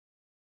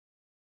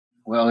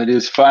Well, it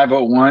is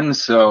 5:01,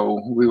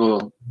 so we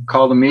will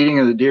call the meeting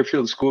of the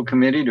Deerfield School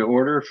Committee to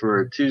order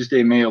for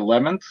Tuesday, May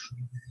 11th.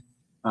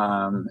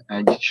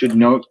 I should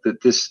note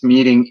that this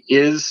meeting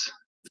is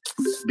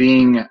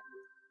being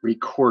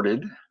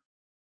recorded.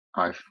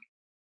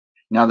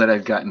 Now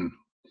that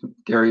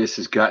Darius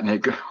has gotten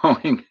it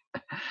going,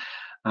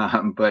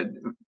 but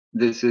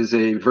this is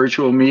a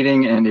virtual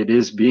meeting and it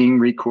is being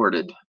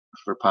recorded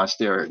for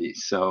posterity.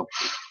 So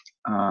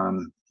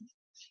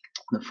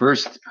the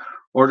first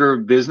order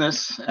of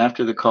business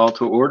after the call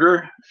to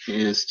order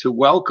is to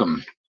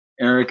welcome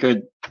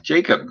Erica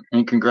Jacob,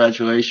 and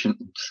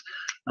congratulations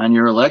on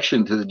your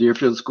election to the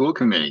Deerfield School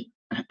Committee.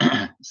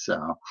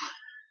 So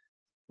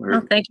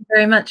thank you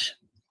very much.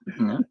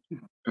 Yeah,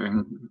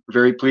 I'm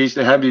very pleased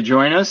to have you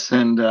join us,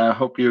 and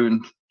hope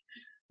you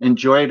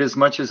enjoy it as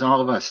much as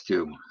all of us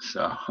do.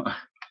 So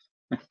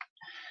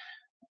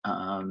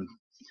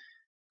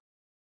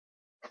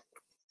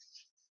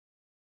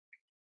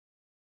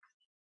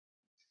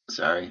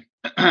sorry.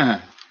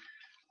 The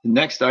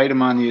next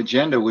item on the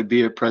agenda would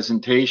be a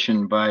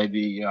presentation by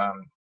the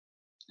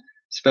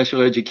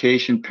Special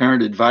Education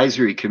Parent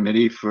Advisory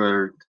Committee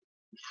for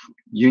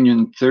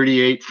Union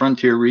 38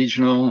 Frontier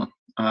Regional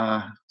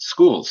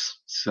Schools.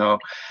 So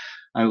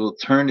I will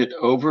turn it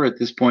over at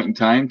this point in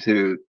time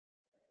to,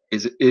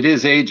 it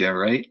is Asia,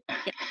 right?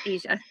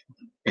 Yeah,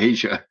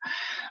 Asia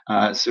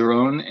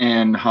Cerrone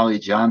and Holly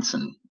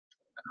Johnson,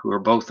 who are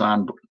both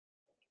on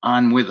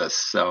with us.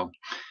 So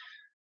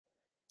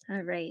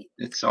all right,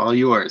 it's all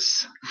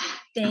yours.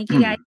 Thank you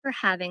guys for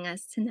having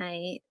us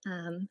tonight.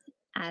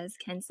 As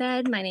Ken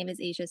said, my name is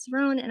Asia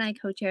Cerrone, and I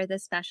co-chair the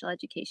Special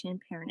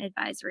Education Parent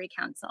Advisory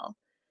Council.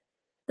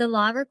 The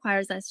law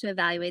requires us to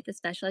evaluate the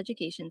special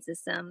education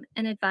system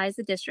and advise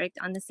the district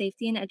on the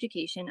safety and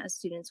education of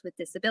students with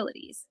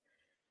disabilities.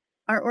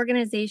 Our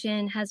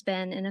organization has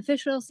been an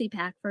official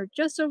CPAC for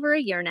just over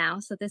a year now,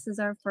 so this is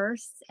our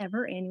first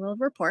ever annual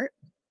report.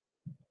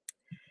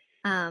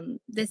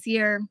 This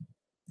year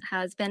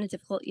has been a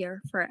difficult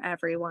year for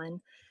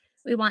everyone.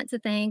 We want to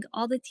thank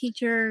all the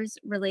teachers,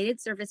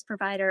 related service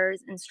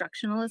providers,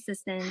 instructional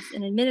assistants,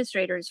 and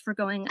administrators for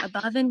going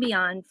above and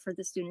beyond for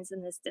the students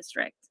in this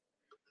district.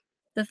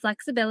 The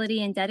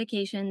flexibility and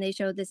dedication they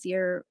showed this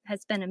year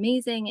has been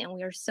amazing, and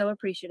we are so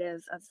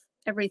appreciative of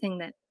everything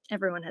that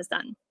everyone has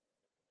done.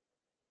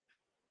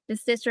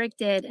 This district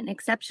did an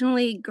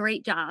exceptionally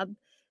great job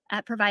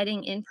at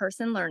providing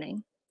in-person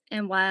learning,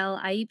 and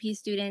while IEP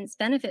students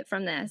benefit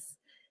from this,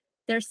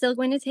 they're still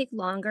going to take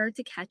longer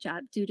to catch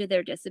up due to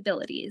their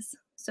disabilities.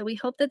 So we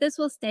hope that this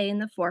will stay in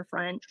the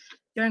forefront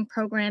during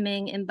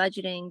programming and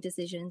budgeting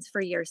decisions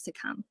for years to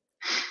come.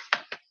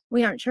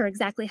 We aren't sure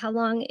exactly how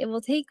long it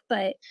will take,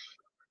 but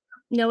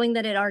knowing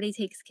that it already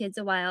takes kids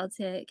a while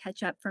to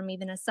catch up from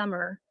even a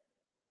summer,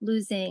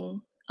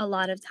 losing a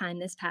lot of time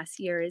this past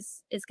year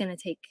is going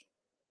to take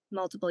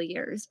multiple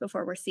years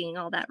before we're seeing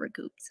all that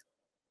recouped.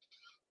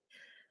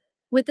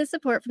 With the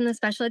support from the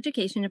Special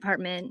Education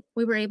Department,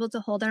 we were able to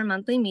hold our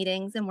monthly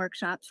meetings and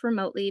workshops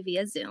remotely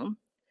via Zoom.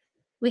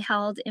 We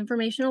held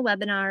informational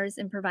webinars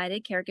and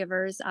provided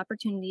caregivers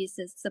opportunities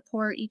to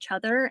support each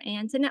other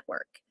and to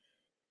network.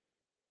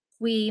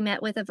 We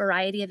met with a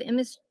variety of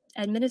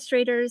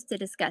administrators to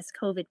discuss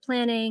COVID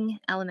planning,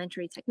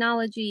 elementary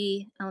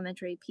technology,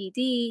 elementary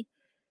PD.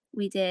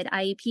 We did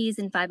IEPs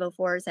and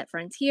 504s at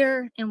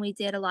Frontier, and we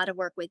did a lot of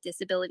work with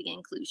disability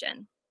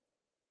inclusion.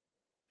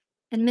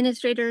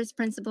 Administrators,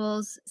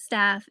 principals,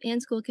 staff,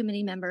 and school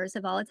committee members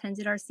have all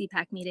attended our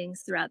CPAC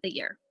meetings throughout the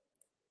year.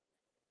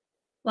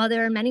 While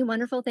there are many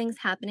wonderful things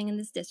happening in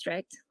this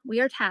district,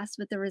 we are tasked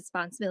with the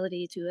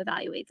responsibility to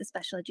evaluate the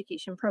special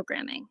education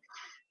programming.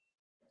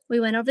 We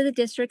went over the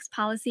district's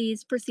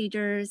policies,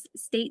 procedures,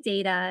 state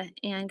data,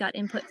 and got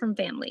input from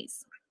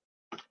families.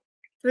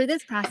 Through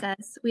this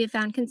process, we have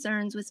found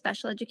concerns with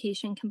special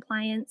education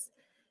compliance,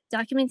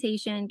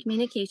 documentation,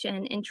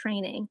 communication, and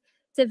training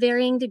to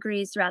varying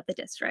degrees throughout the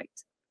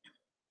district.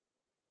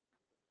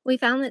 We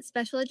found that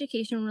special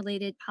education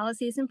related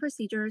policies and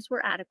procedures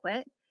were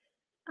adequate.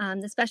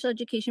 The Special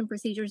Education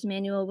Procedures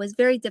Manual was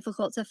very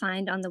difficult to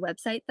find on the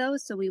website though,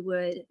 so we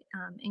would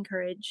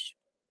encourage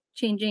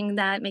changing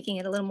that, making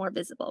it a little more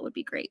visible would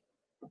be great.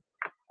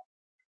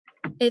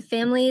 If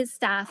families,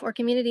 staff, or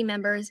community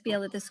members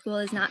feel that the school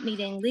is not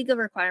meeting legal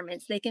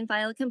requirements, they can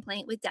file a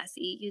complaint with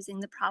DESE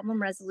using the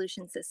problem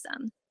resolution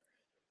system.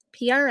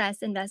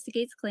 PRS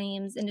investigates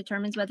claims and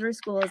determines whether a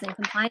school is in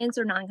compliance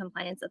or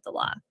non-compliance with the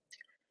law.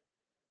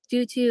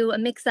 Due to a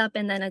mix-up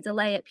and then a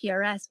delay at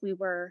PRS, we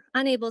were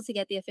unable to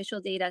get the official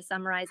data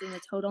summarizing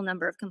the total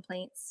number of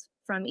complaints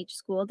from each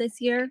school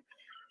this year.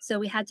 So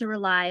we had to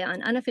rely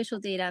on unofficial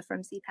data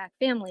from CPAC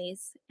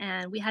families,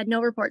 and we had no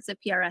reports of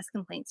PRS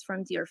complaints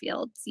from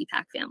Deerfield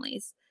CPAC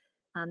families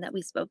that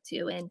we spoke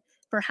to. And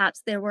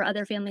perhaps there were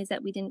other families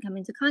that we didn't come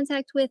into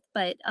contact with,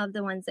 but of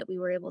the ones that we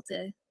were able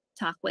to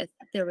talk with,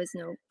 there was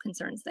no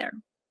concerns there.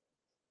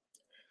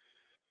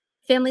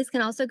 Families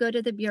can also go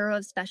to the Bureau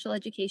of Special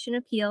Education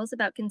Appeals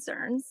about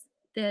concerns.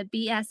 The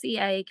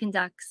BSEA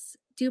conducts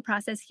due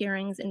process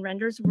hearings and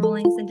renders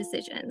rulings and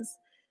decisions.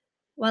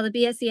 While the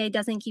BSEA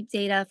doesn't keep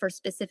data for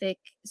specific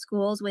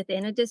schools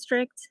within a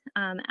district,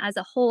 as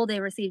a whole, they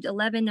received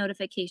 11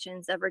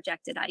 notifications of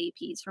rejected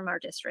IEPs from our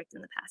district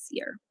in the past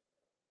year.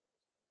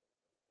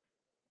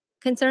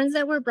 Concerns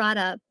that were brought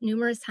up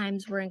numerous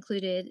times were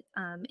included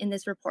in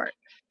this report.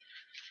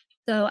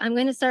 So I'm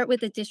going to start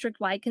with the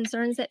district-wide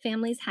concerns that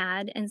families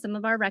had and some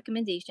of our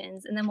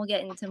recommendations, and then we'll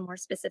get into more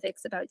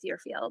specifics about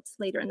Deerfield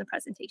later in the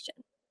presentation.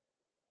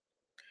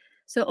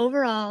 So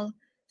overall,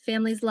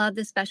 families love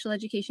the special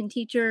education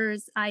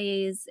teachers,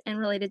 IAs, and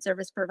related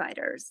service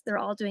providers. They're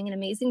all doing an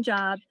amazing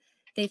job.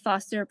 They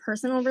foster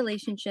personal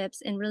relationships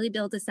and really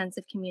build a sense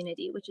of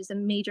community, which is a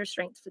major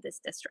strength for this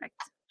district.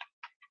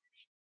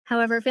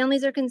 However,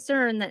 families are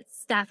concerned that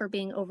staff are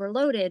being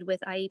overloaded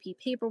with IEP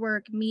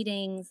paperwork,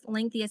 meetings,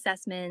 lengthy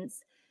assessments,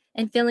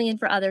 and filling in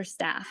for other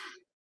staff.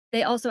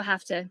 They also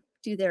have to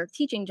do their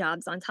teaching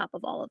jobs on top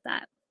of all of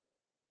that.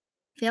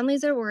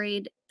 Families are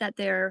worried that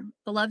their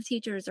beloved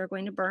teachers are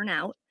going to burn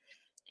out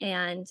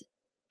and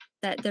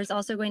that there's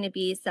also going to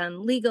be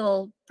some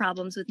legal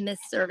problems with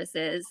missed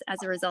services as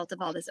a result of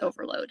all this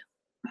overload.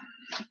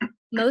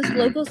 Most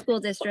local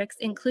school districts,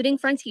 including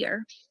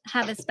Frontier,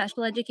 have a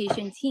special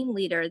education team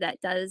leader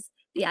that does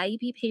the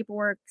IEP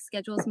paperwork,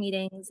 schedules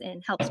meetings,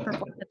 and helps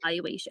perform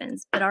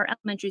evaluations, but our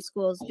elementary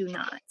schools do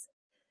not.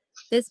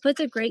 This puts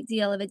a great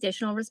deal of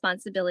additional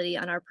responsibility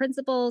on our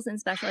principals and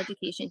special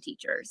education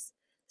teachers.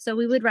 So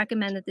we would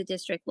recommend that the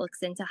district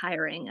looks into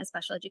hiring a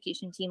special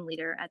education team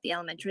leader at the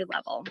elementary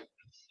level.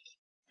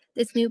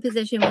 This new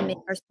position would make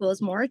our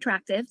schools more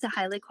attractive to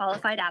highly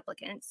qualified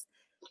applicants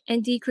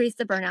and decrease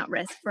the burnout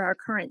risk for our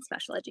current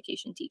special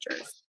education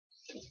teachers.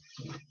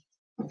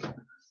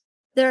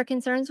 There are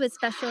concerns with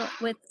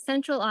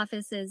central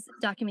office's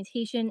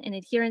documentation and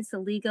adherence to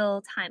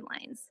legal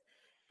timelines.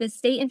 The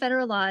state and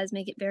federal laws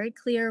make it very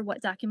clear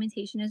what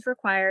documentation is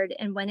required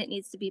and when it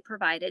needs to be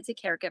provided to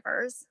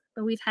caregivers,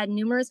 but we've had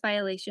numerous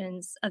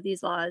violations of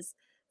these laws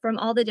from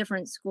all the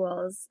different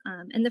schools,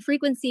 and the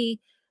frequency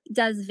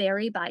does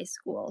vary by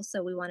school,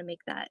 so we want to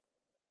make that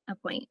a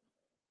point.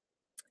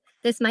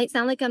 This might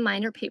sound like a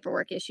minor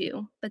paperwork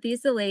issue, but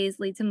these delays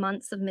lead to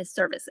months of missed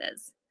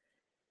services.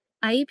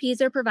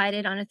 IEPs are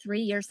provided on a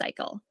 3-year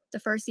cycle. The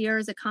first year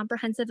is a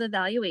comprehensive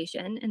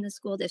evaluation, and the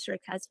school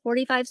district has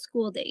 45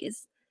 school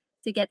days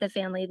to get the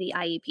family the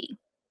IEP.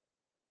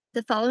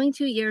 The following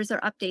 2 years are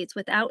updates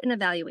without an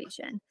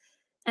evaluation,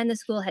 and the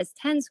school has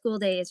 10 school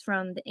days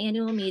from the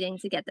annual meeting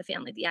to get the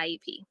family the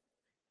IEP.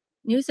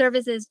 New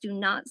services do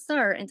not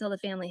start until the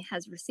family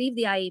has received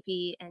the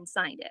IEP and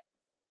signed it.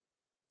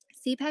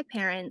 CPAC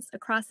parents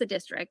across the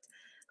district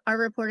are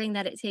reporting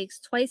that it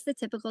takes twice the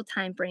typical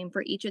time frame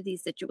for each of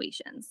these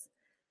situations.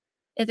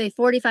 If a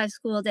 45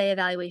 school day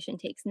evaluation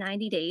takes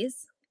 90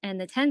 days and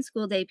the 10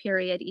 school day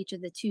period each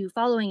of the 2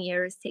 following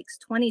years takes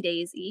 20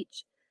 days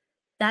each,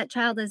 that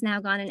child has now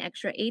gone an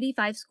extra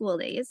 85 school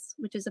days,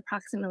 which is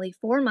approximately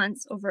 4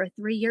 months over a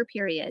 3-year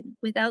period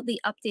without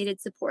the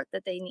updated support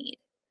that they need.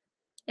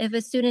 If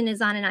a student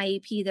is on an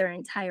IEP their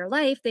entire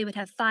life, they would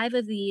have 5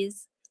 of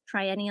these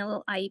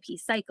triennial IEP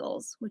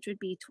cycles, which would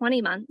be 20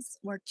 months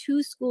or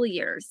 2 school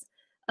years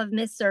of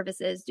missed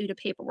services due to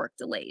paperwork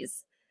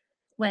delays,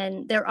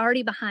 when they're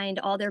already behind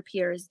all their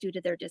peers due to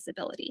their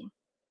disability.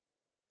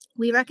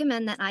 We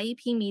recommend that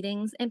IEP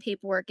meetings and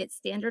paperwork get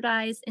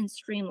standardized and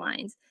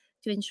streamlined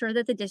to ensure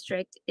that the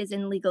district is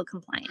in legal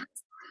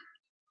compliance.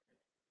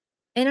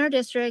 In our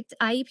district,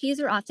 IEPs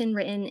are often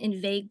written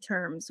in vague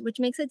terms, which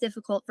makes it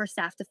difficult for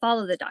staff to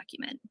follow the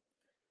document.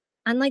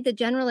 Unlike the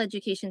general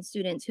education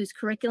students whose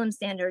curriculum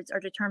standards are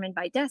determined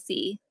by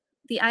DESE,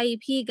 the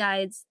IEP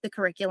guides the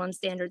curriculum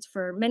standards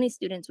for many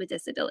students with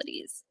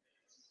disabilities.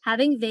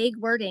 Having vague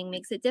wording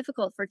makes it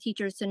difficult for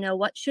teachers to know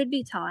what should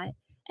be taught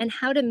and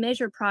how to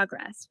measure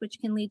progress, which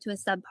can lead to a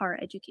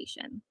subpar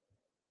education.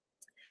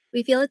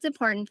 We feel it's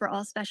important for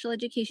all special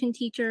education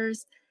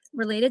teachers,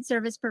 related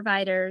service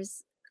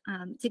providers,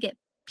 to get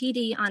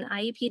PD on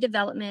IEP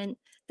development,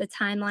 the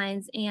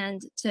timelines,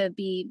 and to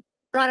be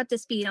brought up to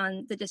speed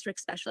on the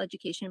district's special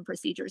education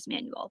procedures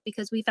manual,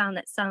 because we found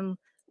that some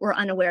were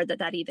unaware that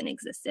that even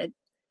existed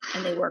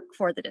and they work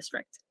for the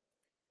district.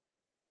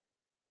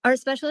 Our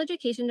special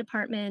education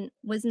department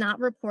was not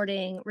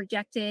reporting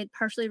rejected,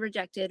 partially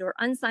rejected, or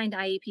unsigned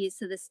IEPs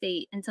to the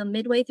state until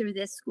midway through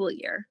this school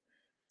year.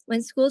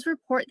 When schools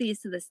report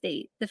these to the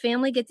state, the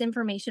family gets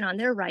information on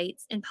their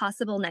rights and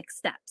possible next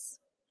steps.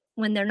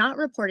 When they're not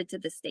reported to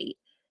the state,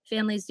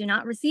 families do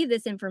not receive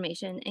this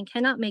information and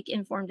cannot make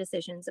informed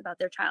decisions about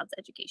their child's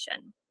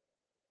education.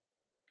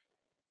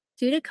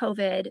 Due to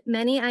COVID,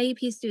 many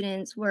IEP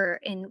students were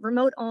in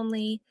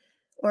remote-only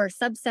or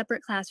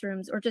sub-separate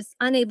classrooms or just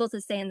unable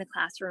to stay in the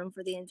classroom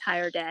for the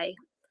entire day.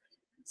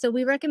 So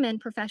we recommend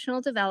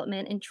professional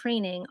development and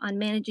training on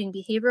managing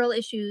behavioral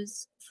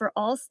issues for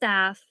all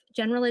staff,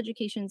 general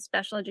education,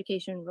 special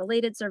education,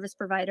 related service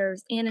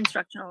providers, and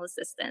instructional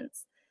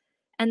assistants,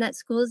 and that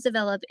schools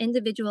develop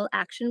individual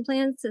action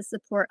plans to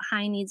support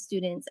high-need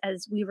students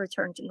as we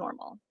return to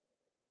normal.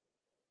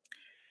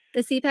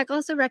 The CPAC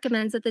also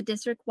recommends that the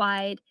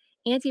district-wide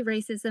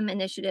anti-racism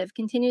initiative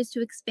continues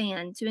to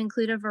expand to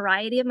include a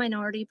variety of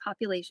minority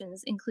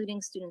populations,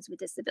 including students with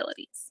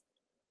disabilities.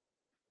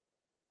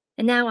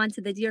 And now on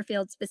to the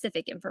Deerfield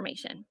specific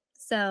information.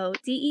 So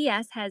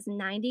DES has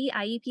 90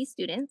 IEP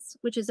students,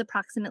 which is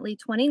approximately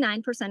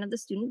 29% of the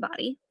student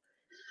body.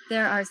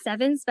 There are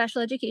 7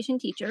 special education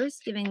teachers,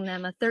 giving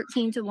them a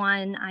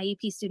 13-to-1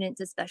 IEP student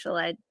to special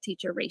ed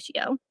teacher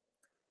ratio.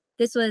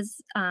 This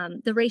was,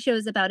 the ratio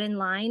is about in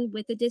line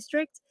with the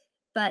district,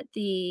 but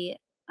the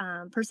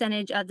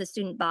percentage of the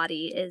student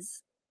body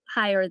is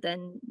higher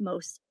than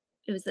most.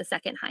 It was the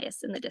second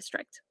highest in the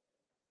district.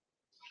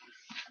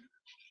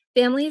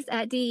 Families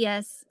at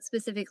DES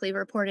specifically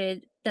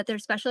reported that their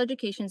special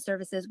education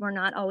services were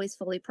not always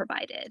fully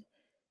provided.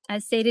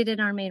 As stated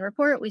in our main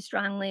report, we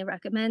strongly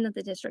recommend that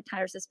the district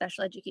hires the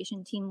special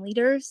education team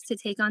leaders to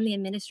take on the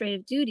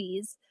administrative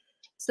duties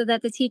so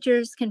that the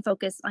teachers can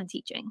focus on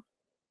teaching.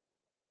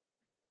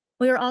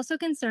 We are also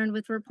concerned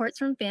with reports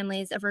from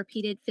families of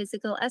repeated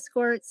physical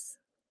escorts,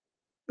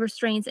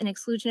 restraints, and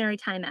exclusionary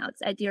timeouts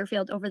at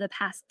Deerfield over the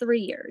past 3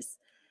 years.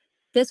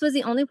 This was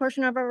the only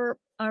portion of our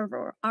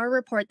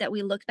report that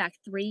we looked back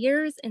 3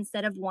 years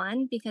instead of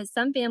 1, because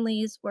some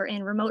families were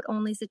in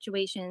remote-only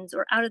situations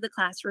or out of the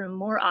classroom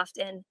more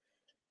often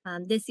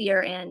this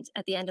year and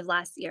at the end of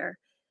last year.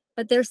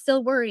 But they're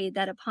still worried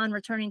that upon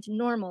returning to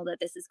normal, that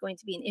this is going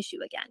to be an issue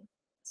again.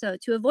 So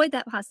to avoid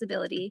that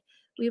possibility,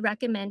 we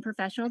recommend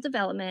professional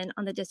development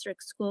on the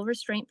district's school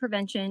restraint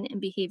prevention and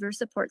behavior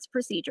supports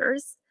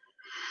procedures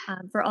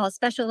for all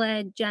special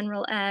ed,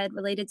 general ed,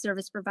 related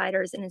service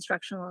providers, and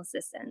instructional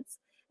assistants.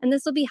 And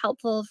this will be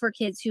helpful for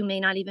kids who may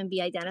not even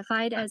be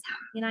identified as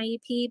having an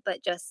IEP,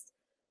 but just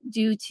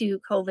due to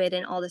COVID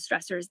and all the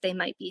stressors, they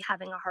might be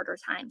having a harder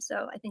time.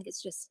 So I think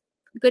it's just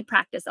good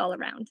practice all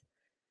around.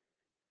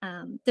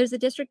 There's a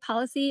district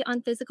policy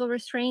on physical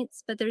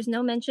restraints, but there's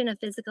no mention of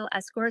physical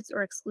escorts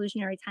or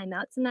exclusionary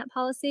timeouts in that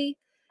policy.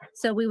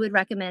 So we would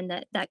recommend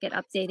that that get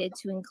updated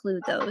to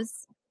include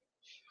those.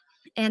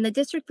 And the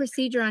district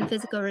procedure on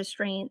physical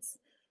restraints,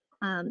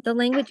 the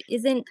language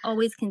isn't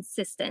always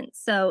consistent.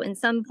 So in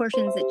some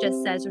portions it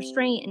just says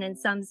restraint, and in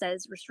some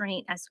says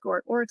restraint,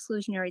 escort, or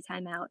exclusionary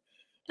timeout.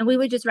 And we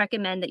would just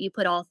recommend that you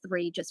put all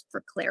 3 just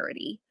for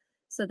clarity,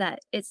 so that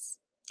it's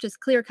just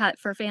clear cut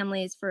for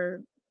families,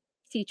 for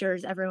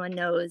teachers, everyone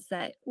knows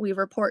that we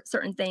report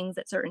certain things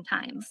at certain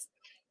times.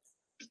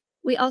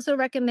 We also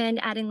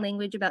recommend adding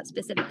language about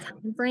specific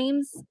time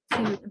frames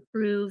to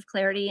improve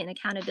clarity and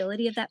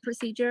accountability of that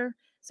procedure.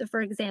 So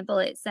for example,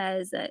 it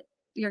says that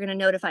you're going to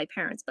notify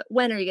parents, but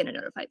when are you going to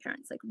notify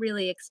parents? Like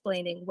really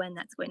explaining when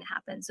that's going to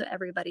happen so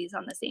everybody's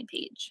on the same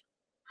page.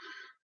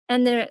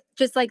 And there,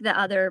 just like the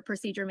other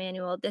procedure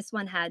manual, this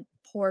one had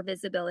poor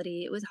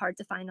visibility. It was hard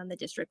to find on the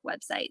district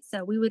website.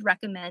 So we would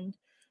recommend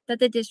that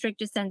the district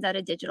just sends out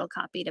a digital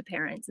copy to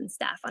parents and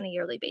staff on a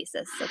yearly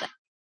basis so that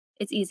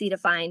it's easy to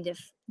find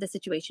if the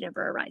situation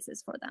ever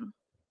arises for them.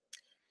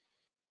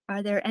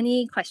 Are there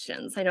any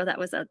questions? I know that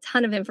was a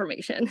ton of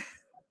information.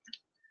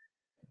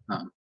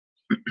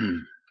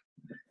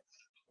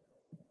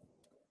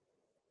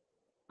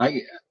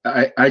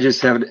 I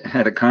just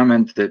had a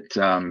comment that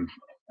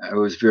I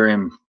was very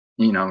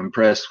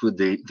impressed with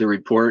the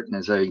report, and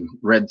as I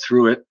read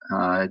through it,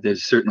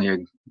 there's certainly a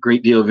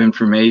great deal of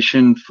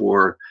information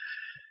for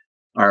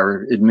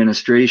our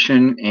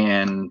administration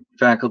and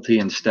faculty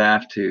and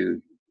staff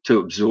to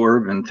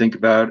absorb and think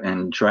about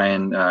and try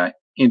and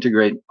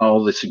integrate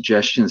all the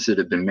suggestions that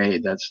have been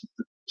made. That's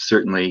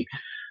certainly,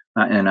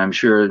 and I'm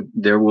sure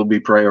there will be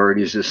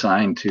priorities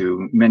assigned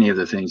to many of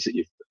the things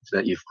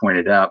that you've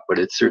pointed out, but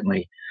it's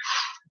certainly,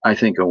 I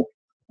think, an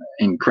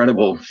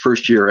incredible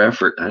first-year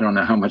effort. I don't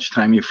know how much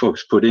time you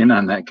folks put in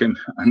on that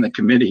on the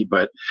committee,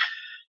 but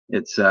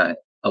it's a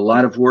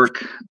lot of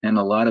work and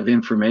a lot of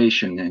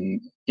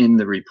information in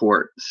the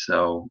report.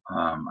 So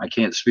I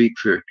can't speak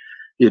for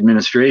the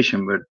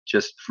administration, but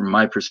just from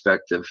my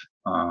perspective,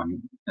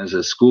 as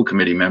a school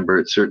committee member,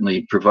 it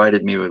certainly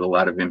provided me with a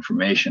lot of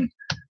information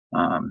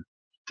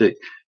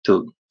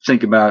to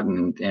think about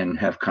and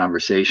have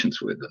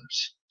conversations with them.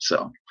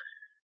 So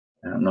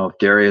I don't know if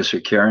Darius or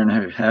Karen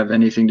have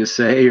anything to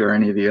say, or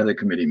any of the other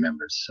committee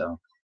members. So.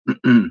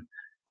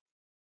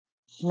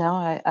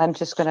 No, I'm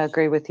just going to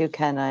agree with you,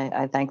 Ken.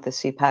 I thank the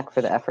CPAC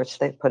for the efforts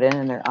they've put in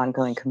and their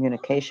ongoing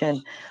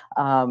communication.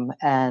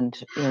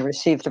 And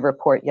received the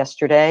report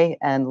yesterday,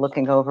 and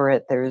looking over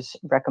it, there's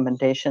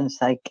recommendations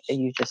like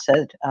you just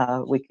said.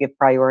 We could give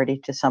priority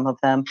to some of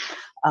them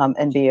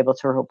and be able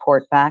to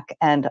report back.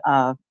 And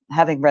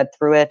having read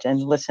through it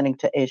and listening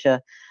to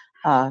Asia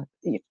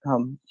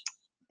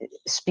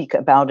speak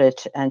about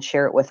it and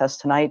share it with us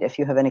tonight. If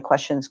you have any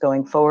questions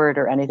going forward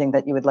or anything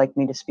that you would like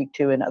me to speak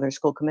to in other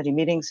school committee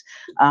meetings,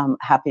 I'm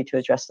happy to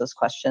address those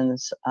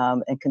questions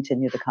and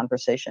continue the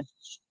conversation.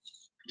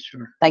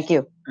 Sure. Thank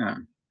you.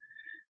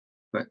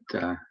 But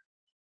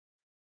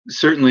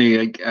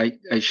certainly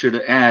I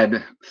should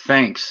add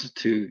thanks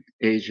to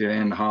Asia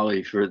and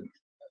Holly for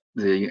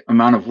the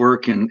amount of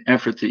work and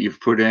effort that you've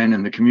put in,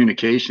 and the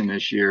communication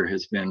this year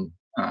has been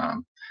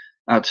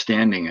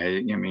outstanding.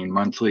 I mean,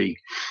 monthly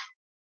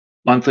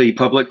monthly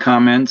public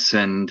comments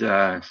and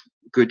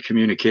good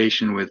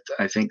communication with,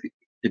 I think,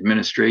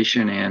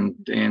 administration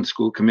and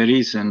school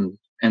committees and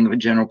the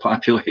general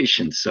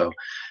population. So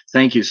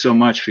thank you so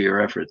much for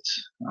your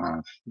efforts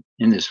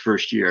in this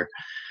first year.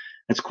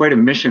 That's quite a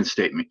mission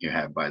statement you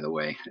have, by the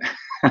way.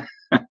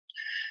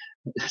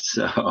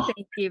 So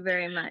thank you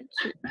very much.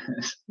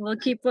 We'll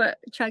keep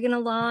chugging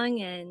along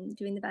and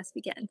doing the best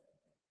we can.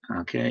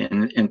 Okay,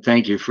 and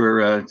thank you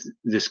for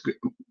this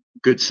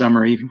good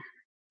summary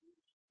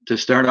to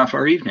start off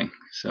our evening.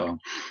 So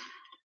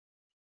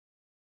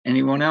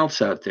anyone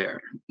else out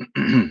there?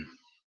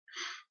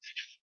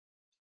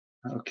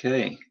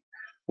 Okay,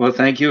 well,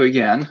 thank you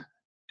again.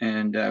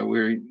 And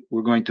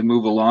we're going to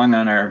move along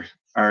on our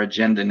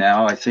agenda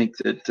now. I think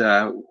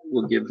that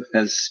we'll give,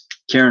 as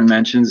Karen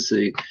mentions,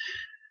 the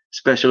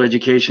special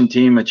education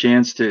team a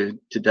chance to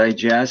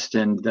digest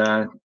and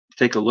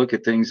take a look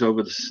at things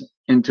over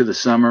into the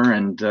summer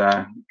and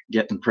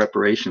get in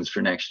preparations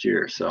for next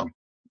year. So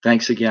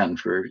thanks again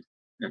for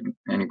an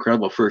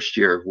incredible first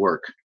year of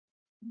work,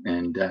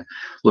 and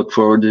look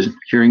forward to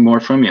hearing more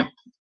from you.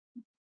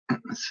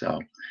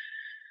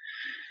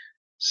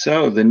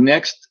 So the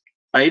next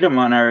item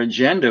on our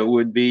agenda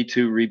would be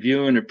to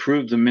review and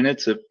approve the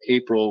minutes of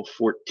April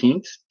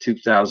 14th,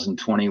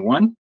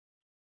 2021.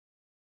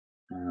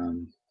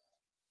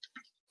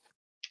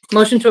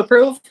 Motion to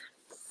approve.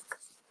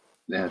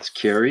 That's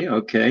Carrie.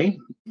 Okay.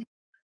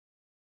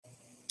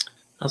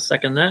 I'll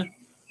second that.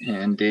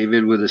 And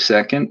David with a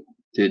second.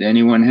 Did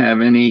anyone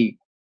have any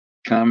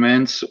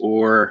comments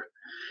or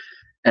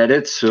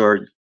edits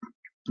or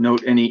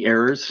note any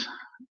errors?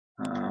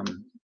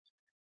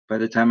 By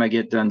the time I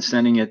get done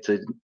sending it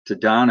to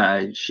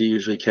Donna, she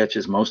usually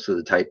catches most of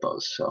the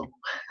typos. So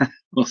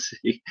we'll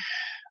see.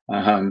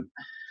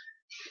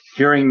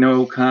 Hearing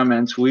no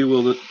comments, we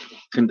will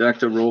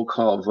conduct a roll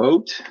call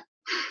vote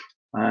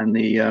on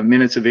the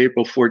minutes of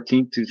April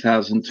 14th,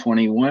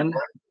 2021.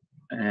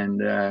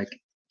 And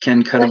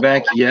Ken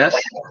Cutterback, yes.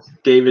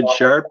 David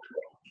Sharp?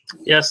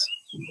 Yes.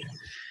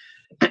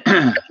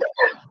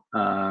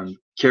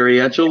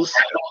 Carrie Etchells?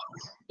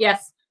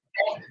 Yes.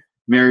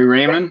 Mary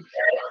Raymond?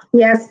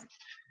 Yes.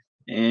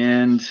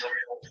 And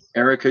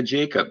Erica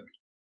Jacob?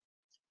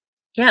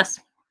 Yes.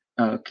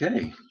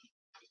 Okay,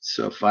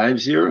 so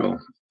 5-0.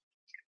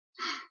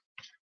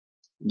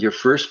 Your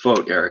first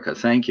vote, Erica,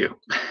 thank you.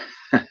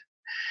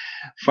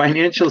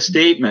 Financial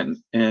statement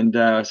and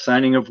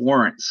signing of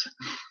warrants.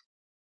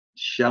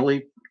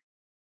 Shelley,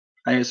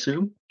 I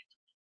assume?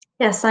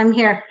 Yes, I'm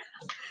here.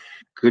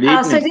 Good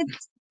evening.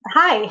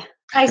 Hi,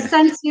 I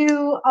sent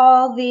you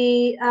all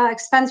the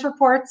expense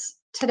reports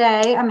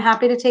today. I'm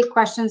happy to take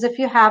questions if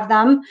you have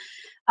them.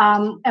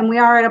 And we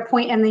are at a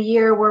point in the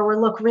year where we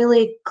look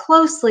really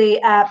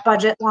closely at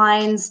budget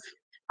lines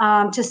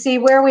to see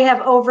where we have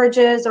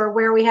overages or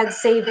where we had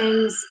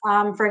savings.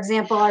 For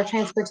example, our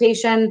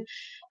transportation,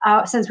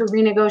 since we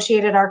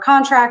renegotiated our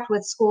contract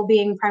with school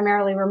being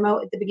primarily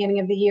remote at the beginning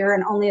of the year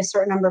and only a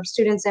certain number of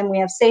students in, we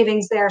have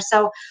savings there.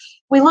 So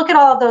we look at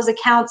all of those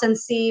accounts and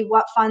see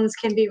what funds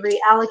can be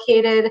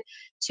reallocated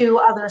to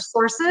other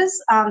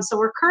sources. So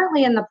we're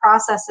currently in the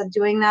process of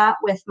doing that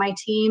with my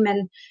team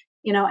and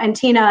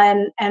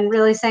Tina, and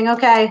really saying,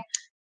 okay,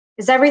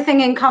 is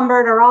everything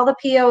encumbered? Are all the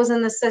POs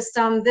in the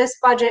system? This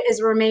budget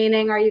is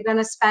remaining. Are you going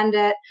to spend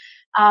it?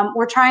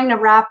 We're trying to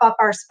wrap up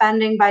our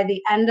spending by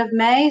the end of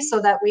May so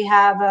that we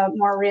have a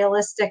more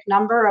realistic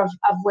number of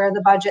where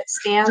the budget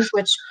stands,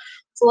 which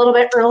is a little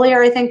bit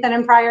earlier, I think, than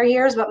in prior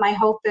years. But my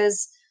hope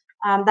is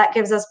that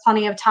gives us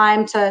plenty of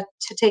time to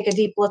take a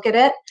deep look at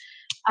it.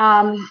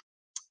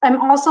 I'm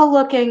also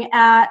looking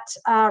at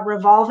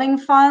revolving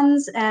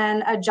funds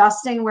and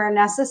adjusting where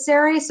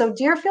necessary. So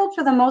Deerfield,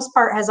 for the most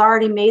part, has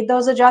already made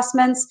those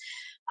adjustments.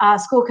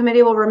 School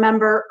committee will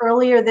remember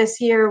earlier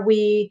this year,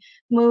 we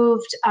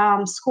moved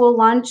school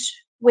lunch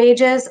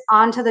wages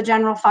onto the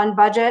general fund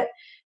budget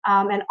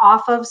and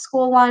off of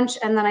school lunch.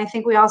 And then I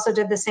think we also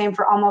did the same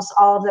for almost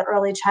all of the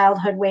early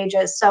childhood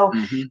wages. So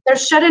there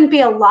shouldn't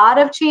be a lot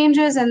of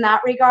changes in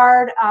that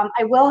regard.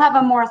 I will have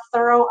a more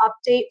thorough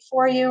update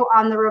for you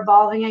on the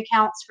revolving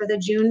accounts for the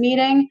June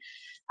meeting.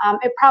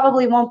 It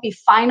probably won't be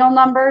final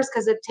numbers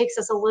because it takes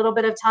us a little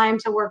bit of time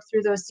to work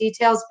through those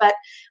details, but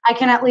I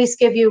can at least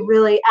give you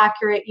really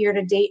accurate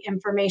year-to-date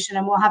information,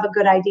 and we'll have a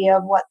good idea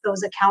of what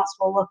those accounts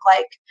will look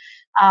like,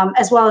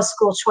 as well as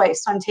school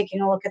choice. So I'm taking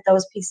a look at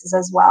those pieces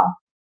as well.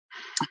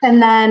 And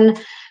then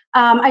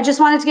I just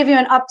wanted to give you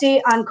an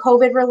update on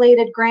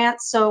COVID-related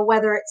grants. So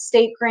whether it's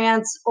state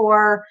grants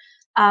or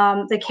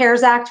the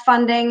CARES Act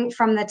funding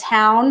from the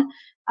town,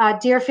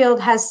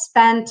 Deerfield has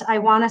spent, I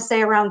want to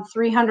say, around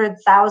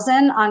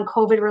 $300,000 on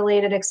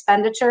COVID-related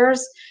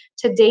expenditures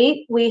to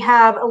date. We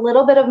have a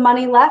little bit of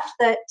money left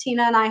that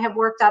Tina and I have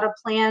worked out a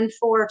plan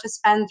for to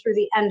spend through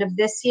the end of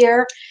this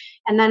year.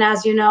 And then,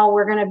 as you know,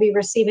 we're going to be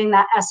receiving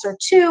that ESSER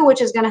 2,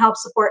 which is going to help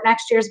support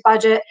next year's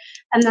budget.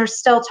 And there's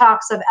still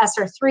talks of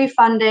ESSER 3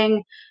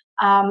 funding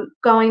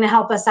going to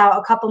help us out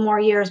a couple more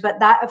years, but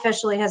that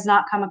officially has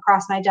not come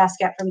across my desk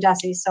yet from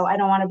DESE, so I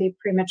don't want to be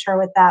premature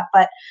with that.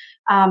 But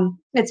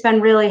It's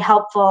been really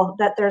helpful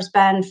that there's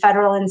been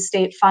federal and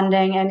state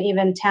funding and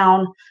even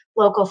town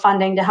local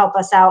funding to help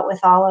us out with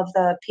all of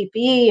the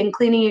PPE and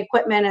cleaning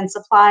equipment and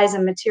supplies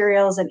and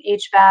materials and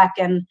HVAC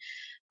and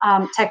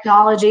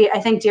technology. I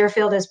think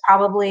Deerfield is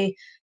probably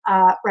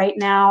right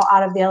now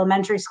out of the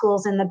elementary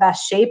schools in the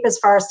best shape as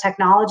far as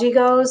technology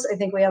goes. I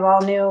think we have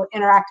all new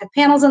interactive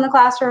panels in the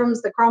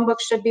classrooms. The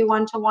Chromebooks should be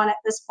one-to-one at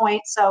this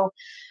point. So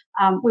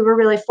we were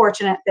really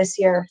fortunate this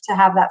year to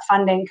have that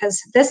funding,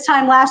 because this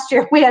time last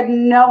year we had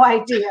no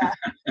idea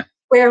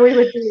where we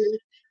would be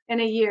in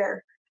a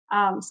year.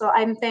 So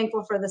I'm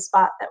thankful for the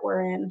spot that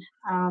we're in.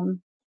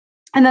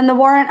 And then the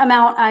warrant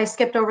amount, I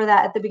skipped over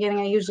that at the beginning.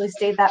 I usually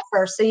state that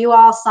first. So you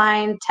all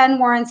signed 10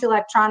 warrants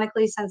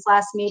electronically since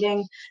last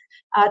meeting,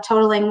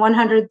 totaling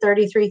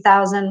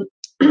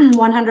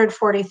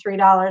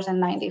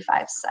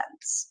 $133,143.95.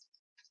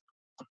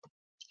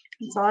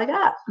 That's all I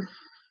got.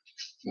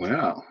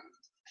 Wow.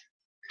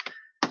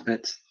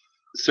 That's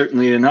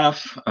certainly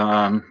enough.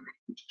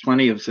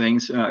 Plenty of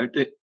things.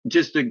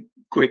 Just a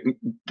quick,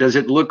 does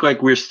it look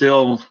like we're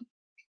still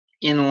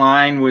in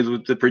line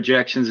with the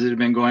projections that have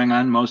been going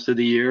on most of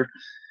the year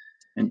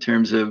in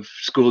terms of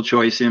school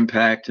choice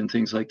impact and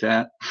things like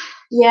that?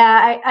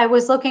 Yeah, I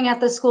was looking at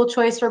the school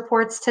choice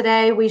reports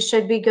today. We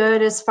should be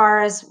good as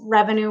far as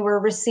revenue we're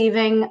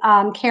receiving.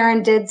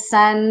 Karen did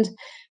send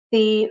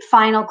the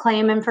final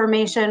claim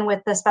information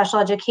with the special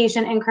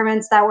education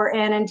increments that we're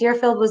in, and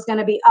Deerfield was going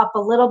to be up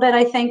a little bit,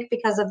 I think,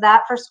 because of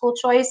that for school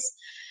choice.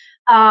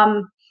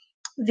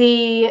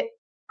 The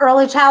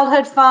early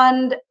childhood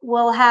fund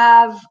will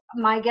have,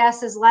 my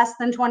guess is less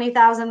than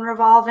 20,000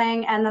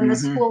 revolving, and then the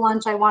school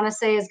lunch I want to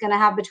say is going to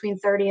have between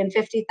 30 and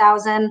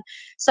 50,000.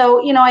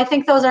 So, you know, I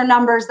think those are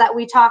numbers that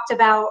we talked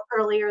about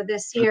earlier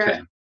this year.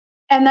 Okay.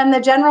 And then the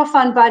general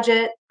fund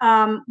budget,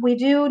 we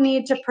do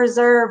need to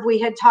preserve. We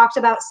had talked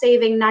about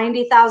saving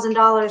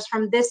 $90,000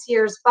 from this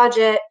year's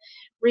budget,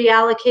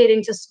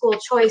 reallocating to school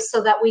choice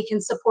so that we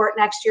can support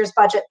next year's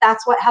budget.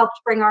 That's what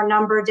helped bring our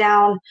number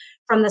down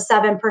from the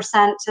 7%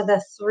 to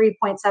the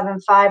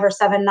 3.75 or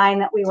 7.9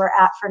 that we were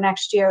at for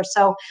next year.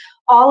 So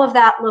all of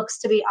that looks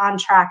to be on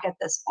track at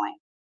this point.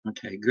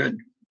 Okay, good.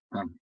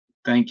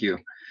 Thank you.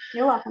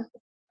 You're welcome.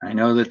 I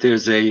know that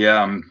there's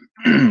a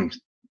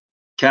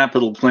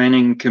capital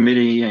planning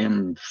committee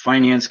and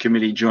finance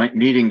committee joint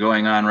meeting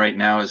going on right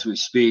now as we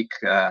speak.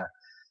 The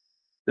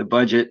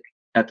budget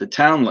at the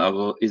town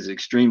level is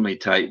extremely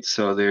tight,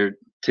 so they're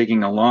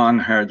taking a long,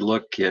 hard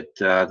look at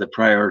the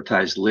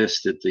prioritized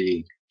list that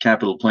the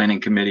capital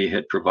planning committee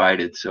had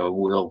provided. So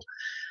we'll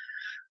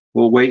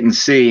wait and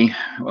see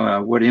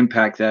what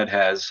impact that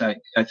has. I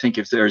think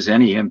if there's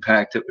any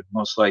impact, it would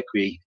most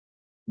likely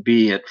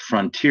be at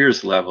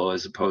Frontiers level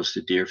as opposed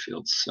to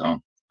Deerfield's. So,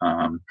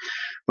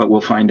 but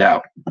we'll find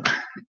out.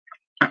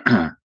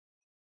 It's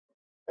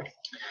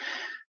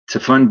a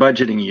fun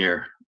budgeting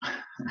year.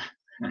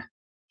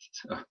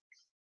 So,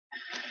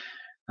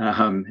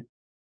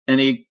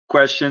 any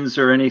questions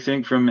or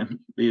anything from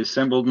the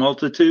assembled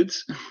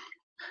multitudes?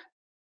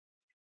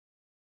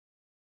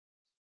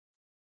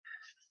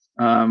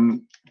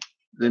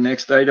 The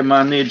next item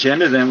on the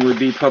agenda then would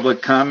be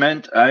public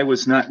comment. I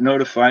was not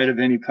notified of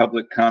any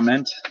public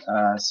comment,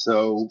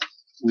 so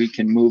we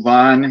can move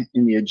on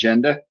in the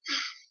agenda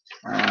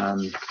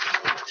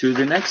to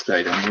the next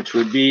item, which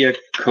would be a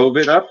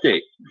COVID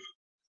update.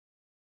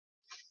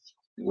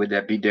 Would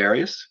that be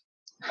Darius?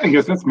 I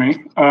guess that's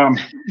me. I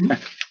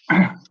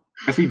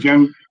see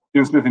Jen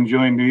Smith and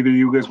Jillian. Do either of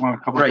you guys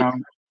want a public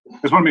comment?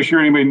 Just want to make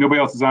sure nobody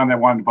else is on that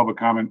wanted a public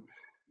comment.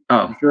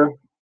 Oh, sure.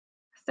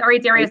 Sorry,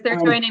 Darius, they're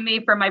joining me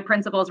for my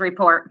principal's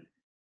report.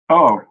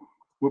 Oh,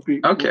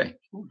 whoopee. okay.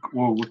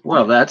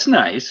 Well, that's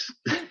nice.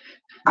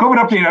 COVID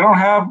update. I don't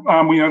have.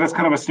 That's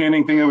kind of a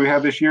standing thing that we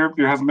have this year.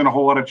 There hasn't been a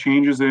whole lot of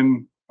changes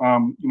in,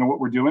 what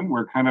we're doing.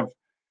 We're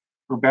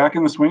back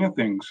in the swing of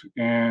things,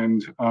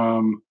 and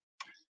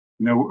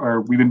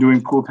we've been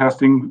doing pool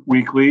testing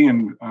weekly,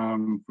 and for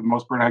the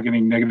most part, not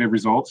getting negative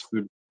results.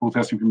 The pool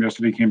testing from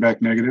yesterday came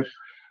back negative,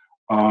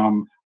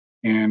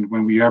 and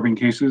when we are having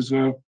cases,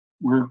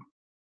 we're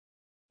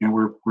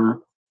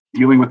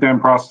dealing with them,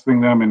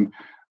 processing them, and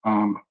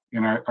our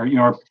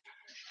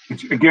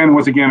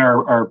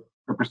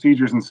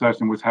procedures and such,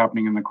 and what's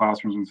happening in the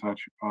classrooms and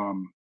such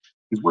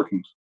is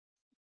working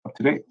up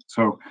to date.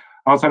 So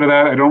outside of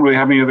that, I don't really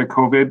have any other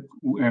COVID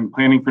and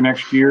planning for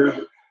next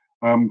year.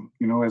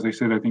 As I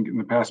said, I think in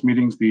the past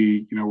meetings,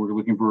 we're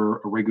looking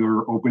for a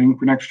regular opening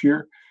for next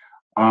year.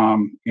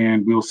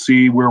 And we'll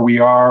see where we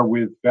are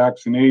with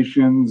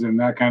vaccinations and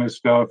that kind of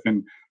stuff,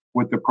 and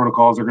what the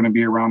protocols are going to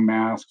be around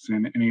masks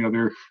and any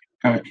other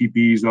kind of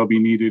PPEs that'll be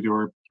needed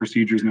or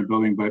procedures in the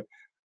building. But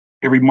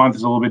every month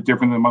is a little bit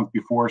different than the month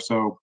before.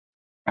 So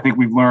I think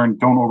we've learned,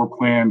 don't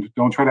overplan,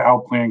 don't try to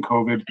outplan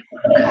COVID.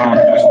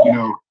 Just,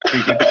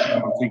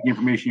 take the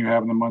information you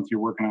have in the month you're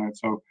working on it.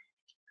 So,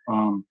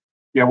 we'll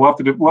have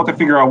to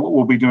figure out what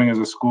we'll be doing as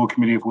a school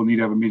committee, if we'll need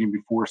to have a meeting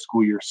before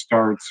school year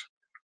starts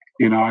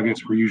in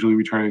August.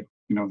 We try,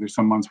 there's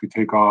some months we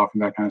take off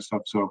and that kind of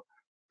stuff. So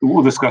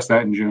we'll discuss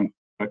that in June.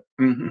 But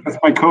Mhm. that's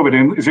my COVID.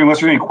 And unless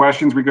there's any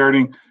questions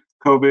regarding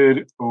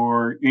COVID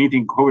or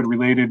anything COVID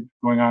related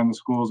going on in the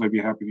schools, I'd be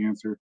happy to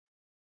answer.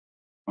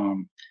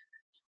 Oh.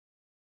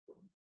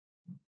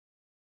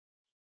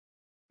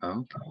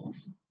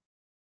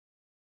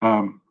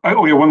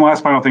 Oh yeah, one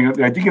last final thing.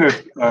 I did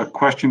get a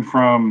question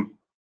from,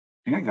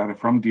 I think I got it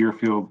from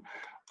Deerfield,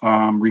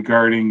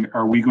 regarding,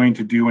 are we going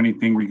to do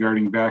anything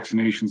regarding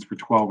vaccinations for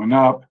 12 and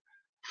up?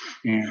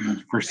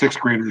 And for sixth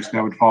graders,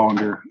 that would fall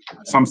under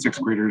some sixth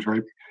graders,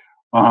 right?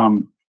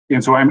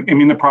 And so I'm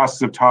in the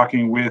process of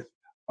talking with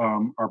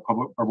our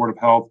Board of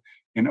Health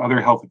and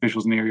other health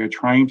officials in the area,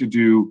 trying to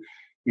do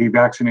a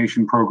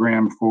vaccination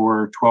program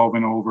for 12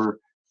 and over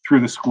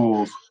through the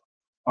schools.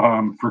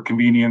 For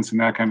convenience and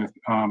that kind of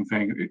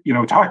thing. You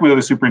know, talking with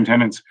other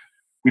superintendents,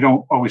 we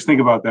don't always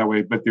think about it that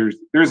way, but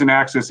there's an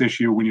access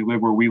issue when you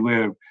live where we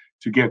live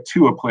to get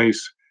to a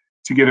place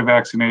to get a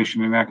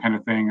vaccination and that kind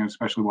of thing,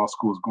 especially while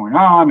school is going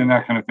on and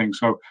that kind of thing.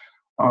 So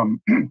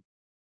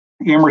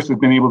Amherst has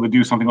been able to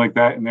do something like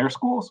that in their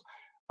schools,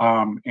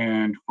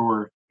 and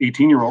for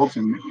 18-year-olds,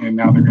 and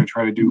now they're going to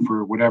try to do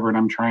for whatever, and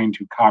I'm trying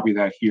to copy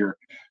that here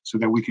so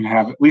that we can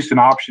have at least an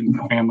option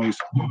for families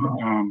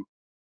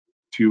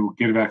to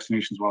get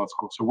vaccinations while at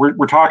school. So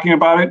we're talking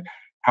about it.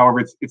 However,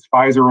 it's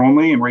Pfizer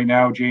only, and right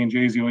now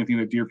J&J is the only thing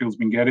that Deerfield's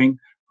been getting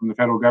from the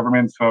federal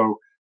government. So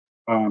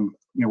you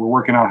know, we're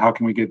working out how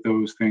can we get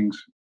those things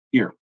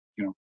here.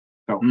 You know,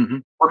 so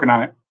working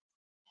on it.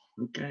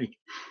 Okay.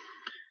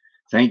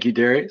 Thank you,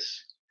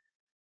 Darius.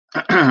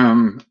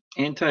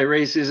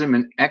 Anti-Racism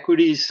and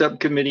Equity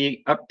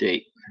Subcommittee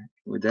update.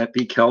 Would that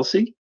be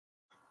Kelsey?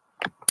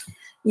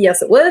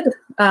 Yes, it would.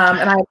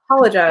 And I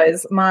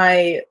apologize.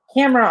 My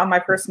camera on my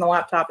personal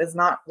laptop is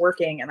not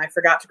working, and I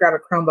forgot to grab a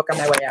Chromebook on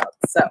my way out.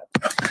 So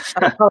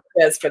I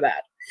apologize for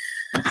that.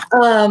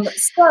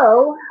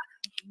 So,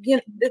 you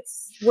know,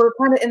 we're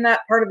kind of in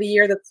that part of the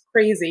year that's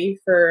crazy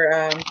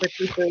for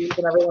teachers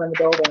and everyone in the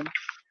building.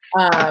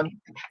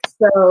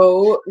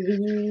 So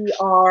we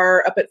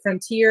are up at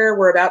Frontier.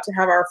 We're about to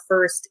have our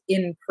first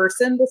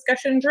in-person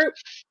discussion group.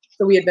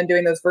 So we had been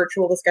doing those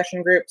virtual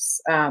discussion groups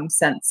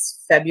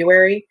since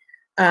February.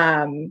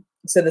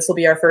 So this will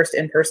be our first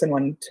in-person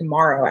one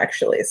tomorrow,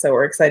 actually. So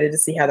we're excited to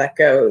see how that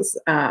goes.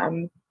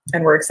 And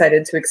we're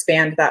excited to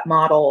expand that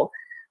model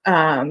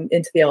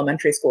into the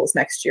elementary schools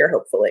next year,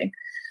 hopefully.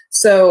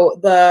 So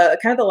the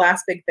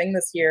last big thing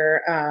this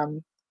year,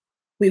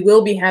 we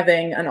will be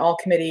having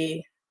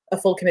a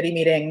full committee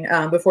meeting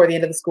before the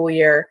end of the school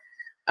year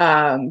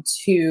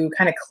to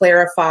kind of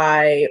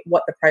clarify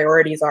what the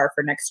priorities are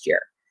for next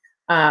year.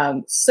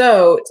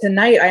 So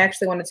tonight, I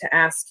actually wanted to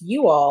ask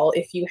you all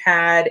if you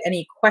had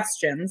any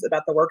questions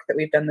about the work that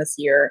we've done this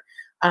year,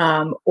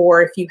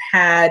 or if you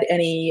had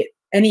any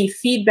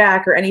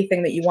feedback or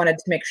anything that you wanted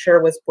to make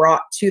sure was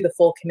brought to the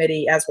full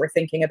committee as we're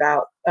thinking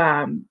about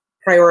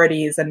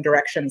priorities and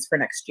directions for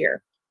next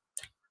year.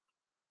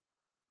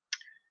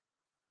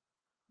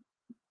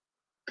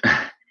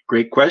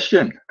 Great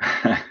question.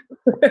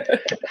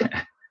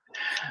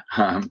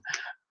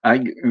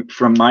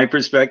 From my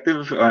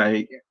perspective,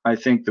 I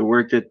think the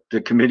work that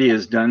the committee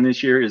has done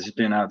this year has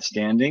been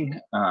outstanding.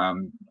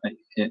 And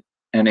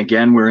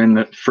again, we're in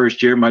the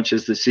first year, much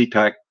as the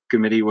CPAC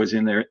committee was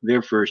in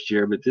their first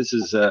year. But this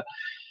is a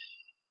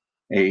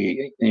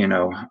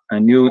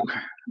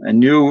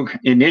new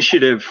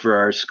initiative for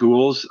our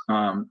schools,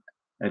 a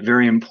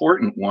very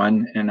important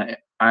one. And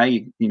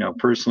I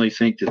personally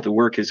think that the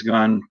work has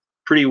gone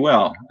pretty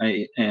well,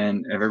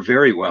 or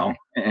very well.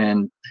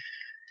 And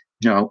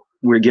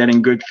we're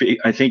getting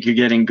I think you're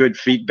getting good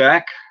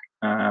feedback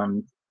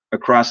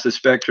across the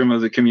spectrum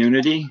of the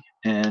community,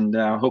 and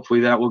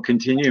hopefully that will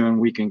continue, and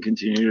we can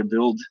continue to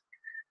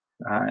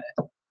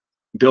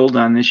build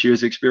on this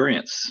year's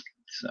experience.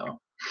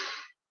 So,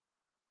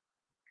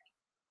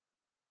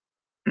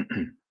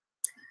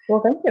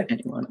 well, thank you.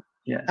 Anyone?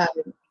 Yes.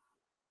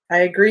 I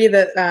agree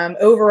that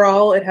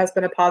overall it has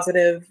been a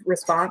positive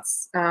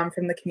response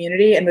from the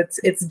community, and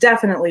it's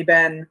definitely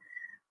been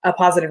a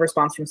positive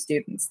response from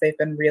students. They've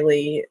been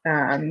really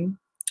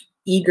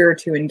eager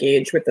to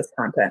engage with this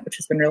content, which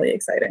has been really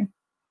exciting.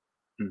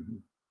 Mm-hmm.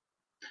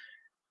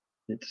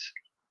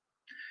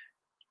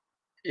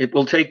 It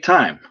will take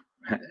time,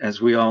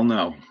 as we all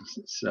know.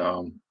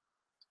 So,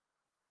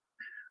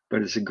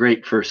 but it's a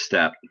great first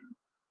step.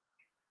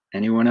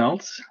 Anyone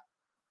else?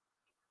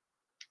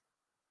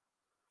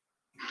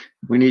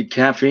 We need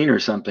caffeine or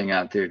something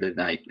out there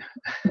tonight.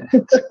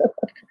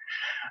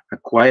 A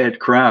quiet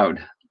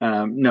crowd.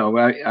 No,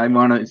 I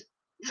want to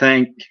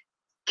thank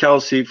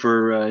Kelsey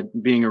for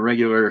being a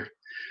regular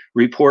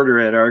reporter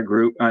at our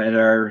group, at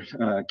our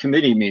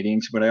committee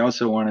meetings, but I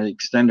also want to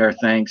extend our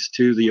thanks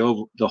to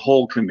the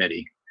whole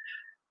committee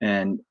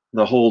and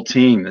the whole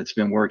team that's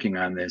been working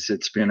on this.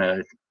 It's been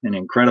an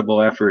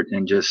incredible effort,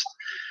 and just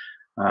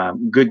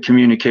good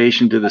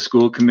communication to the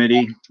school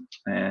committee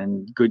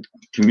and good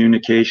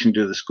communication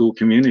to the school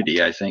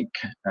community. I think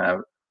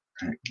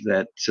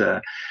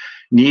that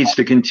needs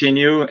to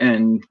continue,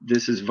 and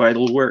this is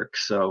vital work.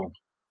 So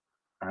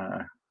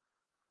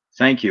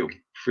thank you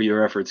for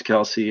your efforts,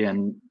 Kelsey,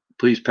 and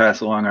please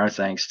pass along our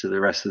thanks to the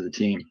rest of the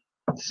team.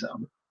 So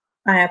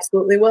I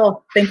absolutely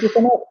will. Thank you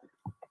so much.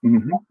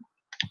 mhm.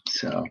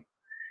 So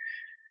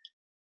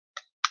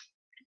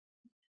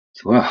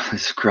well,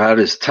 this crowd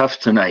is tough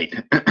tonight.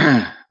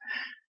 New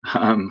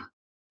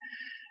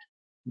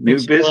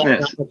Makes you realize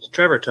business. how much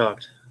Trevor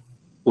talked.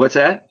 What's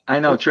that? I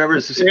know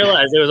Trevor's. I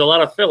realized there was a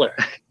lot of filler.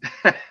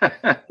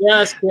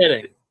 Just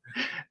kidding.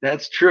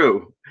 That's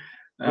true.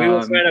 We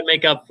will try to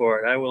make up for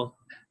it. I will.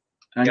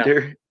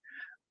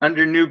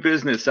 Under new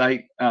business,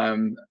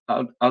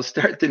 I'll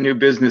start the new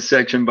business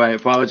section by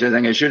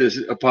apologizing. I should have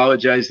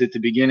apologized at the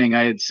beginning.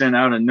 I had sent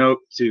out a note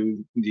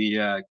to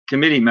the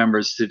committee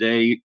members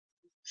today,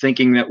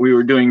 thinking that we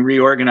were doing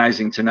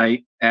reorganizing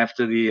tonight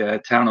after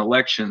the town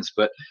elections,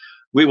 but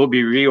we will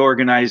be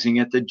reorganizing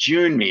at the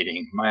June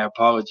meeting. My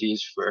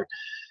apologies for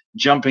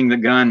jumping the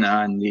gun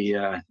on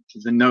the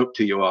note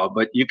to you all,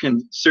 but you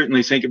can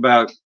certainly think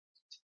about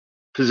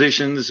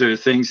positions or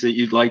things that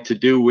you'd like to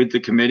do with the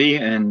committee,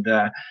 and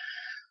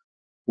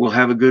we'll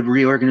have a good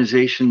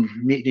reorganization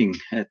meeting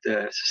at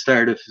the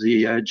start of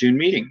the June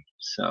meeting.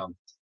 So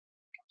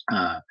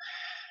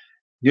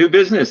new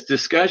business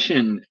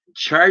discussion,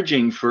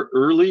 charging for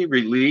early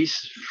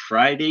release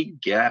Friday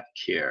gap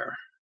care.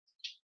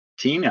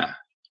 Tina,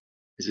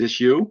 is this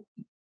you?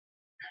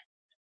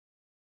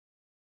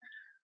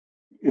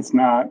 It's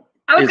not.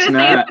 I was It's going to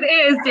say, if not. it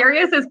is,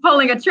 Darius is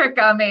pulling a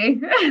trick on me.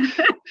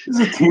 This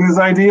is Tina's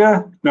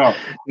idea? No.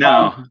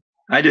 No,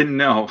 I didn't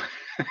know.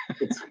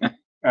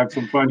 I have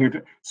some fun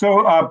here.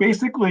 So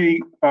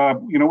basically,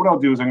 you know, what I'll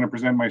do is I'm going to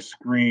present my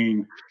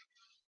screen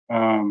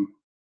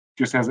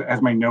just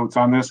as my notes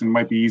on this, and it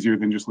might be easier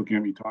than just looking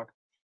at me talk.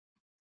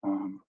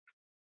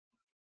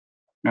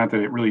 Not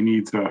that it really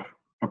needs a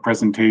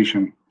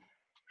presentation.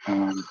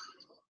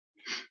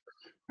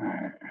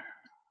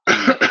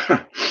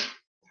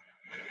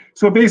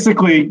 So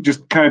basically,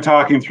 just kind of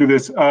talking through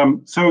this.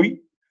 So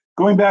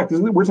going back,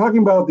 we're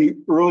talking about the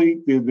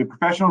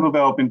professional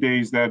development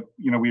days that,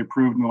 you know, we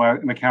approved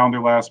in the calendar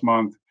last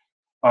month.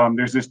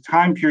 There's this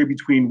time period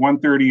between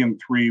 1:30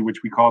 and 3,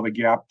 which we call the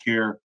gap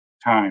care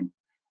time.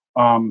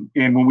 And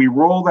when we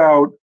rolled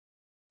out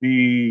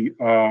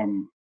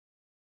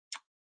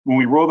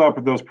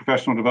for those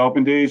professional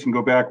development days, and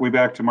go way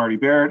back to Marty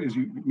Barrett, as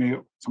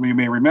some of you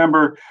may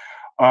remember,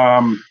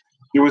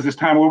 there was this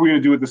time, what we're going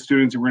to do with the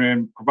students, we're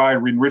going to provide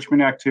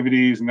enrichment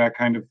activities and that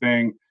kind of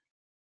thing.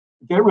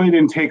 That really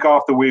didn't take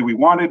off the way we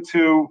wanted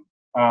to.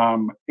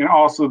 And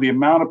also the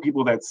amount of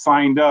people that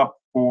signed up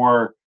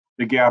for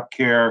the gap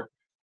care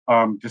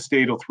to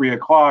stay till 3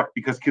 o'clock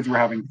because kids were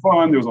having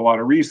fun, there was a lot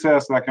of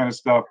recess, that kind of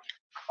stuff,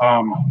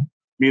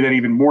 made that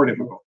even more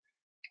difficult.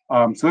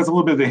 So that's a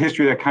little bit of the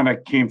history that kind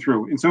of came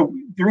through. And so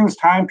during this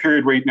time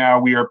period right now,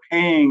 we are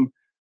paying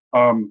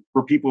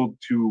for people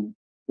to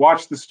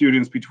watch the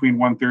students between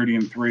 1:30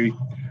 and 3,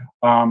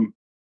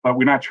 but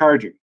we're not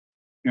charging.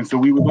 And so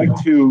we would like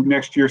to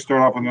next year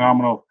start off with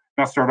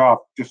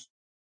just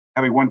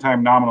have a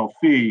one-time nominal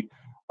fee,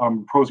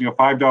 proposing a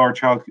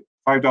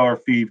 $5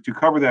 fee to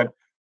cover that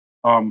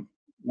 1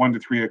 to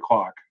 3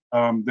 o'clock.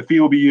 The fee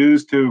will be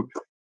used to,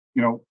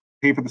 you know,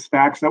 pay for the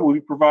snacks that we'll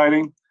be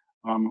providing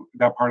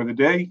that part of the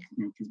day.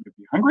 You know, kids might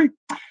be hungry.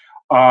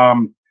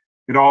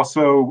 It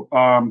also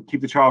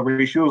keep the child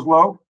ratios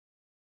low,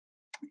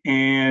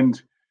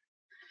 and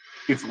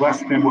it's less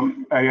than what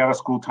out of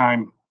school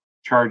time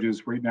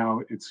charges right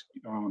now. It's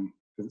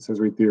it says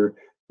right there,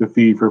 the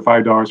fee for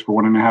 $5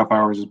 for 1.5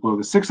 hours is below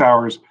the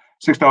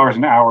 $6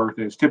 an hour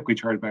that is typically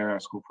charged by our out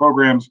of school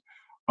programs.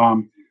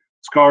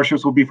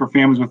 Scholarships will be for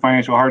families with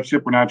financial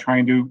hardship. We're not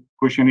trying to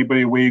push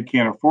anybody away who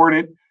can't afford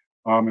it,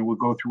 and we'll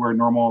go through our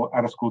normal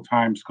out of school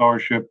time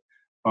scholarship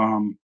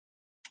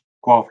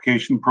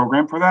qualification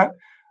program for that.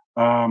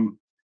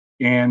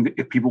 And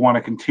if people want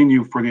to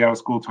continue for the out of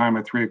school time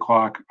at 3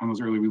 o'clock on those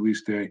early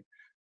release day,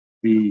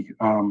 the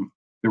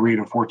rate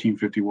of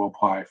 $14.50 will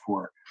apply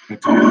for the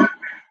time.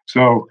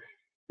 So,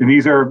 and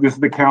this is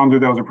the calendar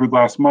that was approved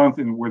last month,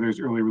 and where there's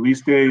early release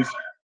days.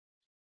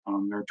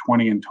 There are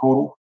 20 in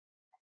total.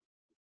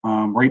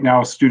 Right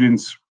now,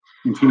 students,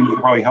 and Tina can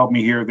probably help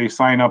me here, they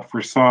sign up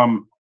for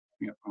some,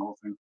 the whole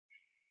thing.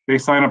 They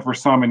sign up for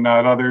some and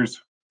not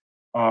others.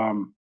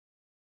 The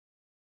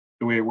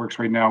way it works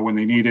right now, when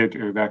they need it,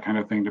 or that kind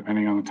of thing,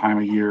 depending on the time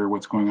of year,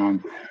 what's going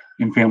on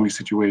in family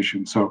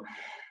situations. So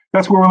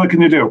that's what we're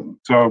looking to do.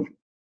 So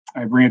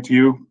I bring it to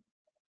you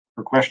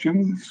for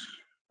questions.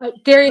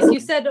 Darius, you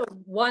said a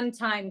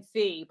one-time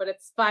fee, but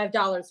it's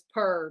 $5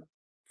 per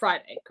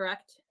Friday,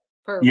 correct?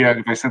 Yeah,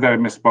 if I said that, I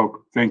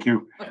misspoke. Thank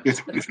you.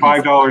 It's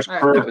 $5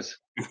 per. Right.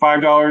 It's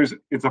 $5.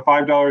 It's a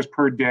 $5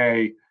 per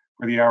day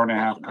for the hour and a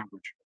half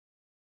coverage.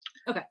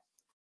 Okay.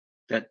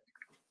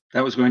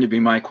 That was going to be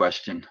my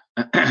question.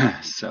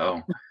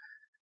 So,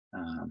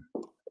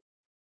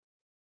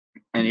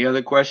 any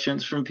other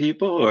questions from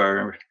people,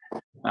 or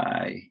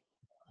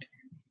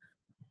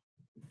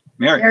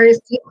Mary? Darius,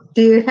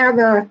 do you have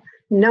a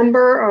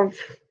number of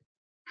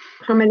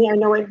how many? I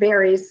know it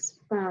varies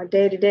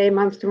day to day,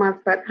 month to month,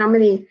 but how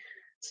many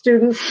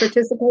students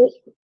participate?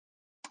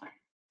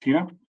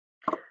 Tina?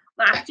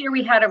 Last year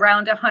we had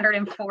around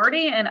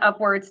 140 and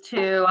upwards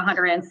to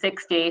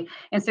 160.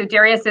 And so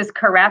Darius is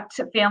correct.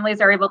 Families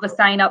are able to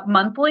sign up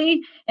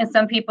monthly, and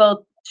some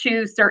people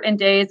choose certain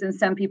days and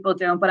some people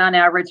don't. But on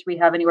average, we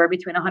have anywhere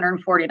between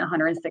 140 and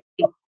 160.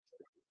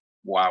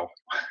 Wow.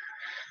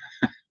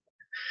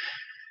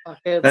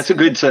 Okay, That's a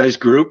good sized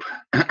group.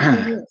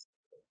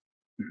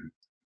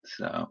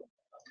 So,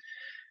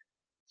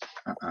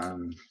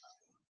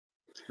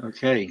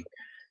 okay.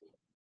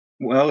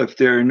 Well, if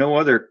there are no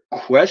other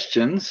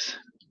questions,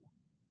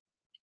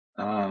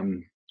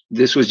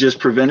 this was just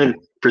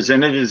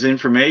presented as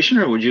information,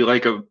 or would you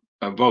like a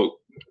vote?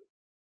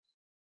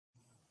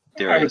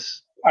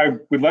 Darius? I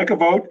would like a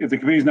vote. If the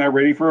committee's not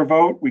ready for a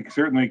vote, we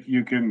certainly,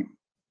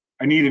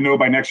 I need to know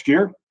by next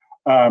year.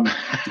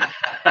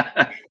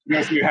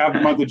 Yes, you have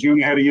the month of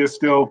June ahead of you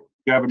still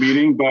to have a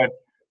meeting, but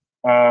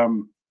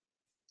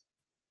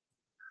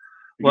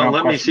well,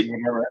 let me see.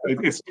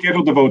 It's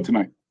scheduled to vote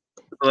tonight.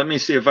 Let me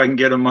see if I can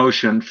get a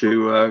motion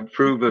to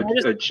approve Can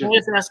I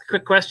just ask a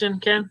quick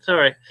question, Ken?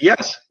 Sorry.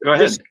 Yes, go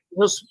ahead.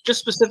 Just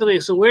specifically,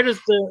 so where does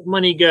the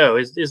money go?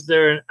 Is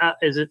there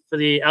is it for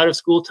the out of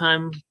school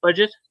time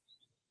budget?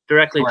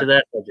 Directly to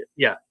that budget?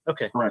 Yeah.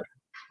 Okay. Correct.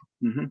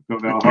 Mm-hmm. So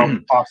that'll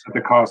help offset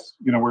the costs.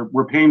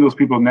 We're paying those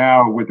people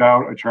now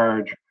without a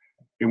charge,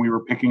 and we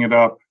were picking it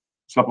up,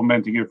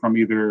 supplementing it from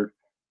either.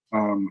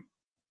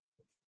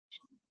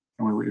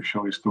 If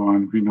Shelley's still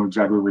on, we know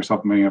exactly where we're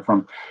supplementing it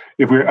from.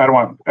 If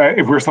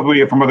we're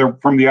supplementing it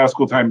from the out of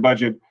school time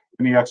budget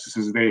and the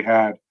excesses they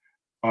had.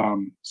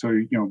 So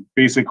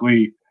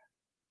basically,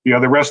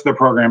 the rest of the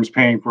program is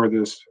paying for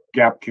this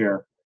gap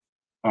care,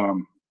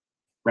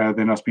 rather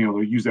than us being able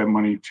to use that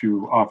money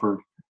to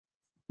offer,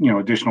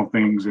 additional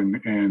things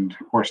and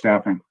or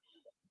staffing.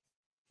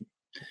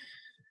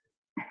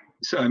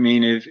 So I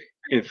mean,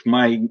 if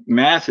my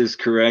math is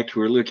correct,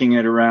 we're looking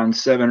at around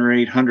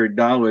 $700 or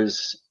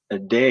 $800 a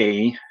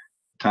day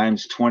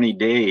times 20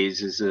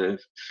 days is a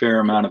fair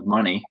amount of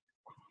money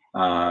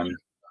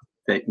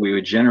that we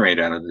would generate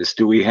out of this.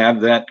 Do we have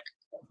that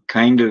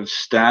kind of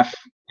staff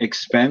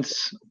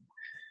expense?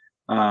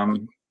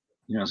 On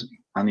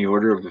the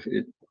order of,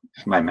 if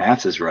my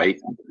math is right,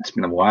 it's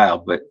been a while,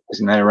 but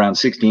isn't that around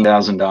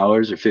 $16,000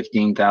 or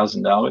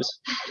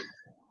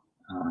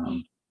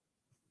 $15,000?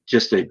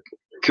 Just a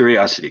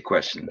curiosity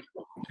question.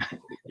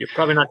 You're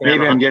probably not going to.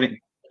 Maybe I'm getting.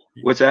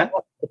 What's that?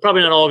 They're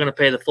probably not all going to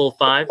pay the full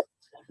 5,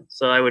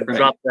 so I would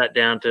drop that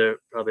down to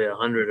probably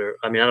 100, or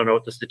I mean, I don't know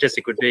what the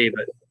statistic would be,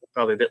 but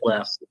probably a bit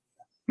less.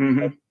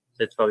 Mm-hmm.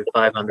 It's probably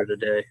 500 a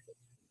day.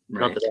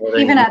 Right.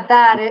 Even at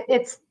that,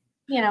 it's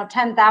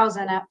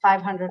 10,000 at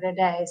 500 a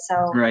day.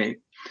 So right.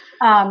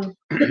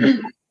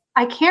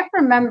 I can't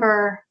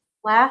remember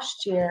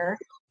last year.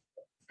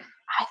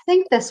 I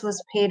think this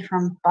was paid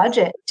from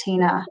budget,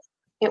 Tina.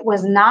 It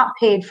was not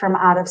paid from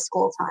out of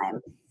school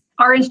time.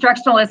 Our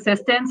instructional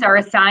assistants are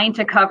assigned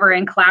to cover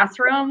in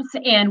classrooms,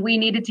 and we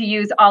needed to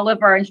use all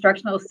of our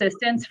instructional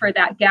assistants for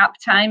that gap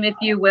time, if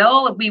you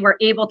will. We were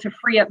able to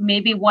free up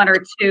maybe 1 or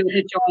 2 to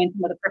join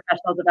some of the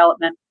professional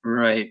development.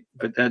 Right,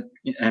 but that,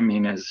 I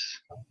mean, as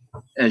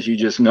you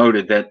just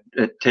noted, that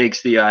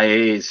takes the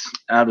IAs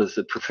out of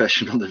the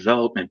professional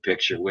development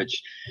picture,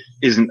 which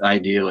isn't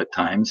ideal at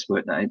times.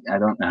 But I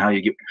don't know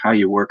how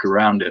you work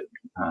around it.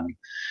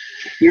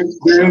 There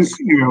is,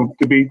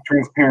 to be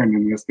transparent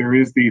in this, there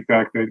is the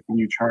fact that when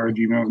you charge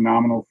even a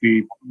nominal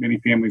fee, many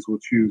families will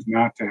choose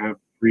not to have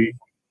free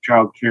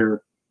child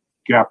care,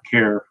 gap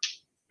care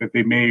that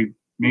they may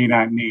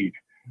not need,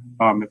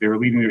 that they were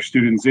leading their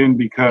students in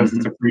because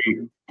it's a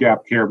free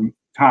gap care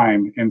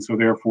time. And so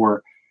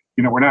therefore,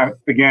 we're not,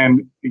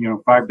 again,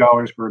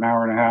 $5 for an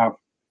hour and a half,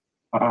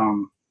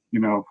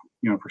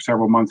 for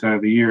several months out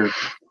of the year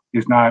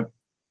is not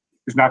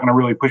going to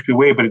really push people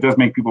away, but it does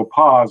make people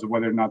pause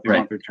whether or not they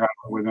want their child,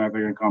 or whether or not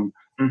they're going to come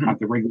at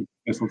the regular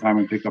dismissal time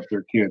and pick up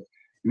their kid.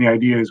 And the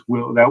idea is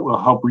that will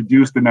help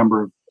reduce the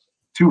number of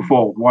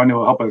twofold. One, it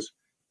will help us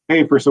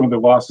pay for some of the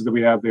losses that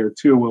we have there.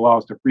 2, will allow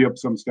us to free up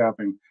some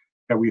staffing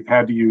that we've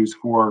had to use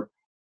for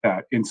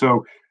that. And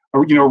so,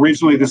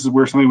 originally this is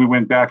where something we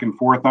went back and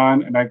forth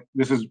on. And I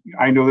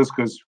know this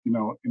because,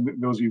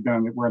 those of you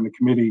that were on the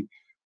committee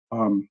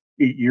 8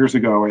 years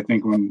ago, I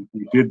think, when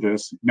we did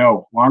this.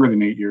 No, longer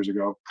than 8 years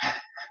ago.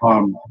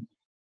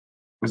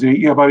 Was it?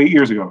 Yeah, about 8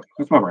 years ago.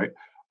 That's about right.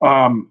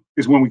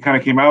 Is when we kind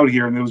of came out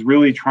here, and it was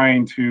really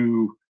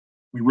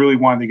we really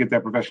wanted to get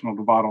that professional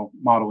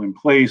model in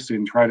place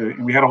and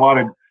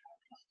and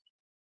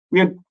we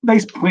had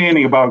nice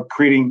planning about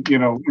creating,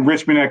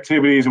 enrichment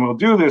activities, and we'll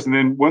do this. And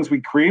then once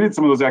we created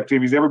some of those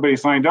activities, everybody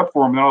signed up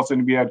for them, and all of a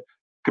sudden we had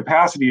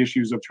capacity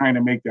issues of trying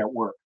to make that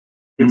work.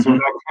 And so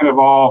that kind of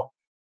all.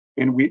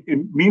 And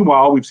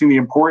meanwhile, we've seen the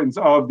importance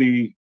of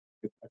I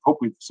hope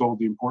we've sold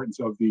the importance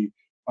of the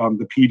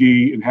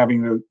PD and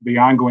having the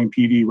ongoing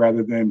PD,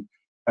 rather than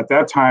at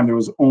that time there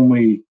was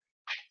only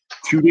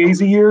 2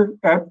 days a year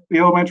at the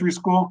elementary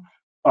school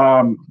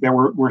that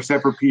were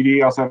set for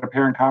PD outside of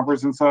parent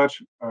conference and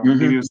such.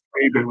 Maybe it was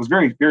 3, but it was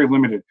very, very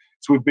limited.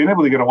 So we've been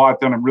able to get a lot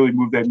done and really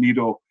move that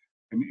needle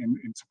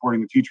in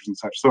supporting the teachers and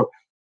such. So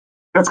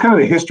that's kind of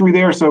the history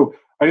there. So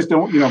I just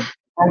don't,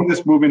 part of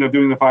this movement of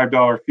doing the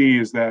 $5 fee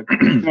is that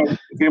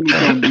families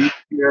don't leave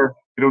here.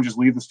 They don't just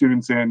leave the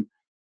students in.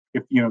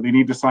 If they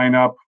need to sign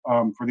up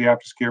for the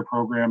after care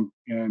program,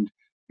 and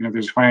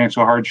there's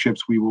financial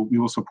hardships, we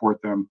will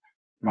support them.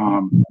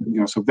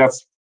 So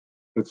that's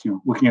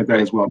looking at that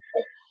as well.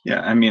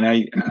 Yeah, I mean,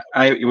 I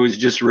was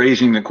just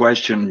raising the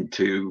question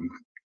to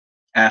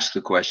ask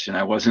the question.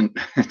 I wasn't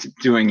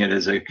doing it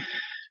as a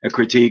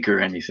critique or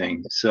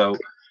anything. So,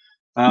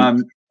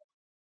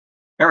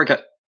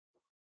 Erica,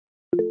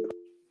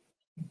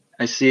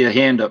 I see a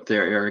hand up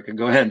there. Erica,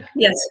 go ahead.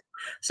 Yes.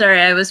 Sorry,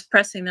 I was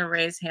pressing the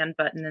raise hand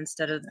button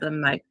instead of the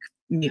mic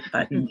mute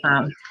button.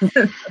 I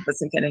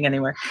wasn't getting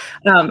anywhere.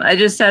 I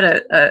just had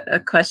a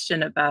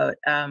question about,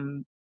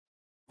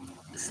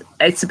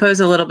 I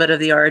suppose, a little bit of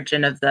the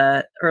origin of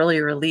the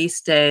early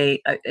release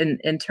day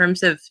in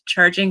terms of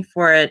charging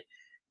for it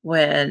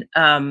when,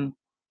 let's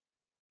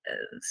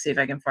see if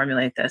I can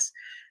formulate this.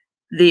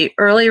 The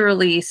early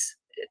release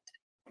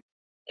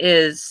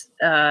is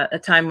a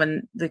time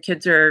when the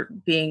kids are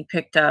being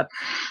picked up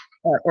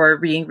or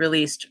being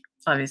released,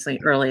 obviously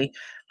early,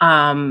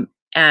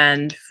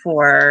 and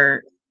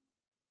for,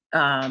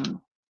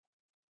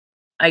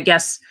 I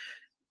guess,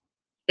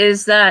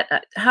 is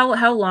that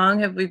how long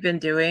have we been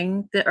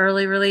doing the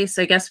early release?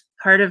 I guess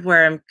part of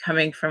where I'm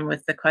coming from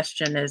with the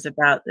question is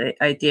about the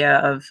idea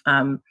of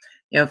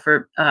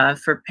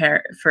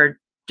for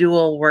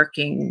dual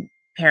working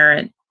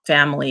parent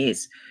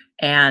families,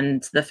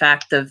 and the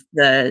fact of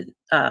the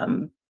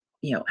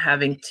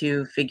having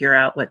to figure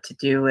out what to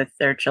do with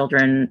their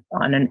children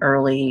on an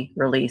early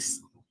release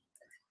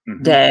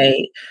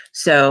day.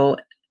 So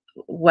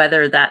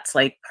whether that's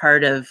like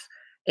part of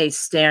a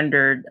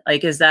standard,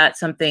 like, is that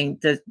something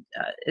that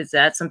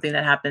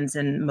happens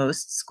in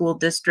most school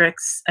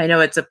districts? I know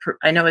it's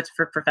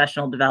for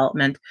professional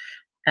development,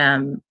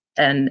 and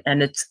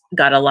it's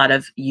got a lot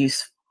of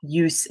use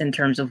in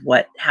terms of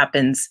what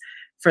happens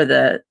for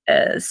the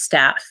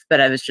staff. But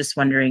I was just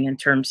wondering, in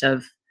terms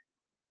of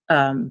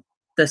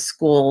the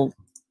school,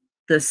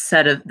 the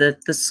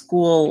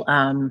school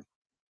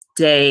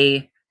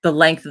day, the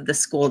length of the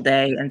school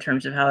day, in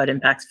terms of how it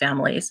impacts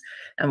families,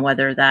 and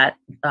whether that,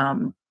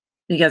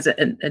 because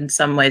in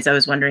some ways I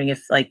was wondering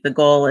if, like, the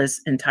goal is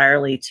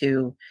entirely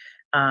to,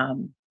 are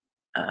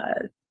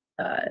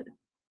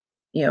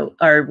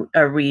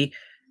we,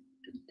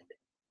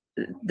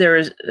 there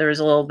was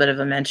a little bit of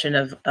a mention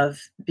of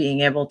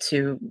being able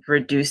to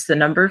reduce the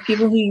number of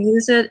people who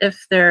use it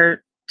if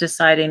they're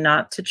deciding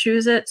not to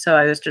choose it. So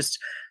I was just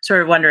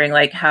sort of wondering,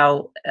 like,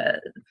 how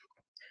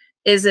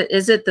is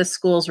it the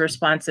school's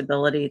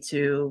responsibility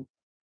to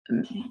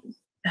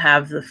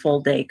have the full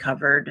day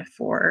covered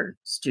for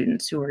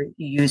students who are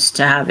used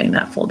to having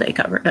that full day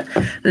covered?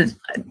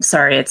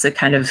 Sorry, it's a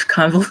kind of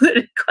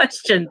convoluted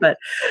question, but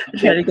I'm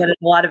trying to get at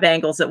a lot of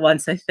angles at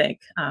once, I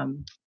think.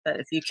 But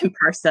if you can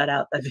parse that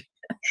out, that'd be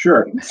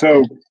Sure.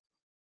 So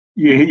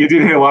you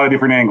did hit a lot of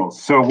different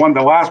angles. So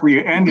the last where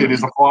you ended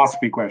is a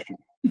philosophy question.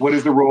 What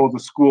is the role of the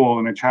school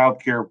and a child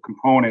care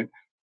component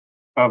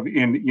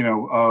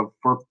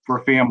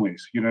for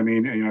families? You know what I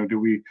mean? Do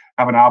we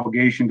have an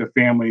obligation to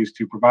families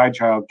to provide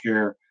child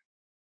care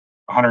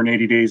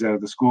 180 days out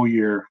of the school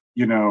year,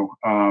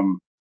 on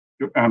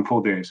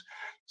full days?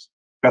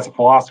 That's a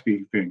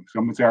philosophy thing. So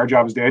I'm going to say our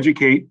job is to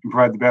educate and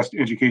provide the best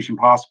education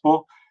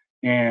possible.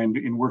 And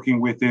in working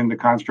within the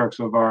constructs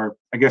of I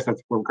guess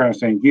that's what we're kind of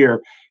saying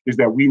here, is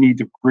that we need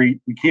to we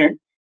can't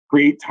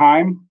create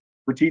time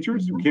for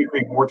teachers. We can't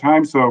create more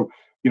time. So,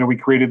 we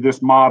created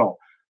this model.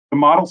 The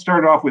model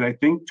started off with, I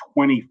think,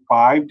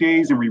 25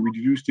 days, and we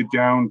reduced it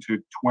down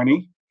to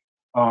 20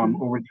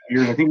 over the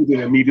years. I think we did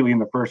it immediately in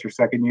the first or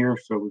second year,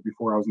 so it was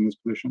before I was in this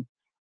position.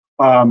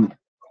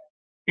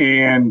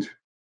 And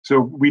so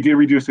we did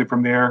reduce it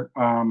from there.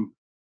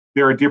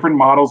 There are different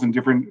models in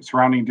different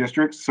surrounding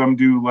districts. Some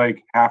do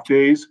like half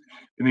days,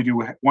 and they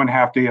do one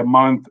half day a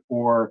month,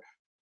 or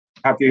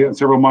half day in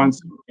several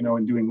months,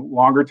 and doing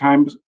longer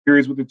time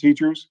periods with the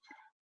teachers.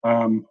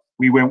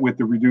 We went with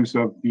the reduce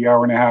of the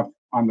hour and a half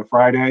on the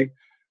Friday.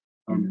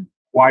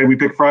 Why did we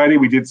pick Friday?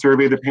 We did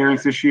survey the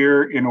parents this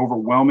year, and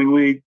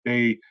overwhelmingly,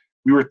 we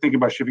were thinking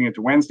about shifting it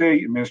to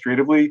Wednesday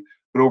administratively,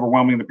 but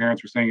overwhelmingly the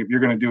parents were saying, if you're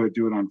going to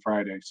do it on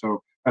Friday.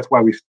 So that's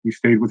why we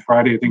stayed with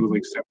Friday. I think it was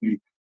like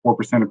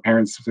 74% of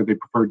parents said they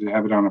preferred to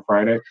have it on a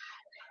Friday.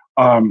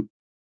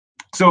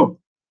 So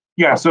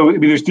I mean,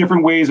 there's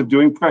different ways of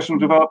doing professional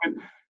development.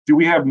 Do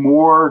we have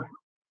more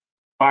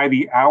by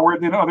the hour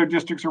than other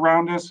districts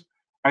around us?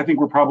 I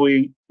think we're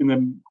probably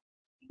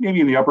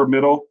maybe in the upper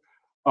middle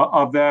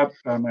of that.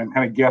 I'm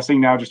kind of guessing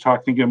now, just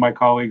thinking of my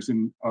colleagues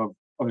and of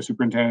other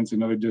superintendents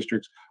in other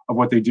districts of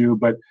what they do.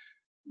 But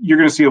you're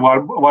going to see a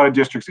lot of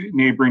districts,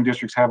 neighboring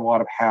districts, have a lot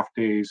of half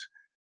days.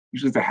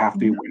 Usually it's a half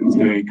day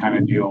Wednesday kind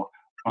of deal,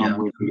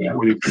 where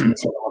they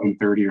dismiss at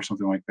 11:30 or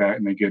something like that,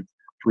 and they get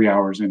 3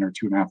 hours in or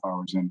 2.5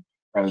 hours in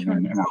rather than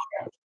an hour and a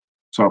half.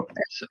 So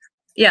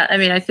yeah, I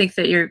mean, I think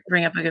that you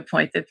bring up a good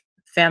point that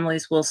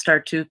families will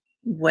start to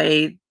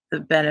weigh the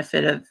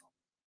benefit of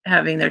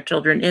having their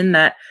children in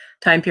that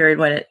time period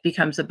when it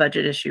becomes a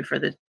budget issue for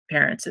the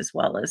parents as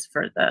well as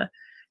for the,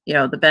 you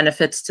know, the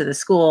benefits to the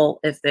school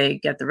if they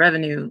get the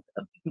revenue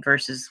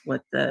versus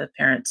what the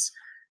parents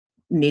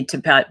need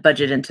to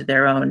budget into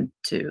their own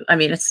to, I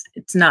mean,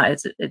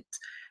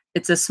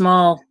 it's a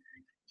small,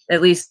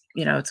 at least,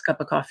 you know, it's a cup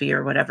of coffee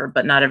or whatever,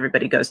 but not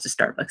everybody goes to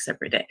Starbucks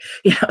every day,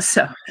 you know,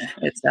 so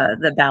it's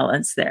the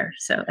balance there.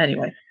 So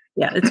anyway,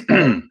 yeah, it's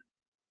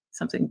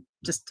something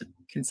just to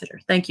consider.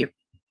 Thank you.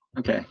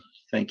 Okay,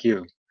 thank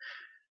you.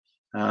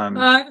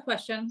 I have a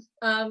question.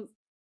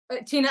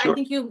 Tina, Sure. I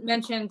think you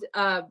mentioned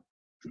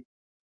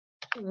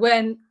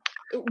when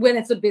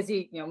it's a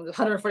busy, you know,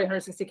 140,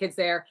 160 kids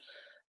there,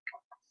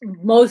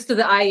 most of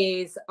the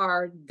IAs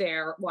are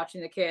there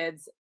watching the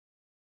kids.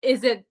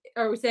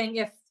 Are we saying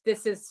if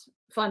this is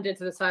funded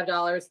to this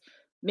 $5,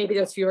 maybe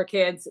there's fewer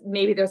kids,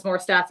 maybe there's more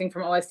staffing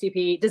from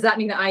OSTP? Does that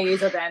mean the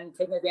IAs are then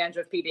taking advantage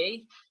of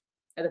PD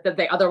that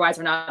they otherwise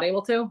are not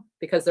able to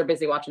because they're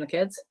busy watching the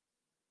kids?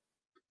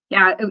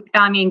 Yeah,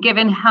 I mean,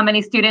 given how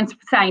many students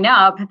sign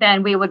up,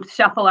 then we would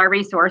shuffle our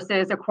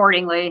resources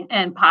accordingly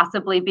and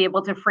possibly be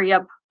able to free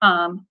up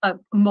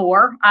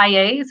more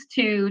IAs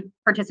to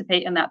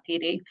participate in that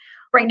PD.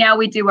 Right now,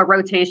 we do a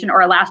rotation,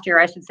 or last year,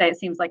 I should say, it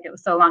seems like it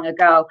was so long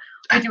ago,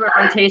 we do a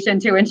rotation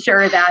to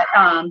ensure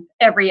that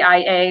every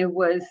IA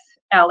was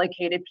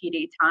allocated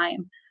PD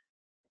time.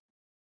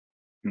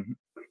 Mm-hmm.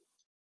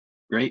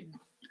 Great.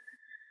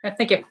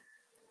 Thank you.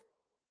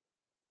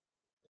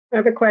 I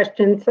have a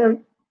question. So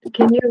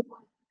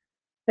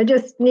I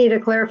just need a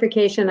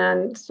clarification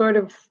on sort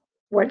of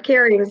what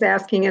Carrie was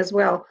asking as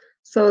well.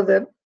 So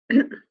the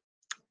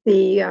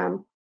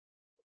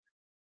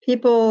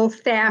people,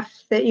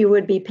 staff that you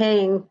would be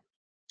paying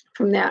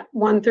from that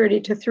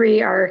 1:30 to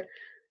 3 are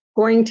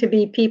going to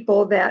be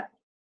people that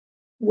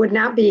would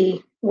not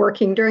be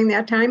working during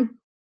that time?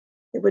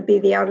 It would be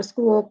the out of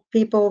school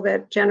people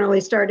that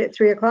generally start at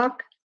 3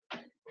 o'clock?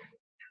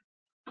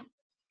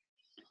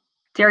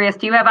 Darius,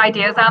 do you have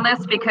ideas on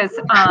this? Because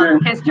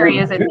history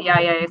isn't the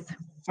IAs.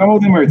 Some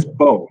of them it's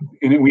both.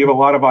 And we have a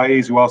lot of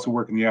IAs who also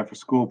work in the after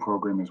school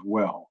program as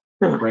well,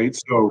 right?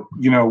 So,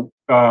 you know,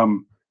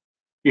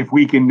 if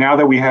we can, now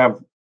that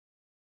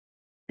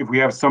if we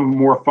have some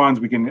more funds,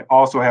 we can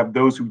also have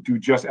those who do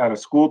just out of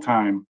school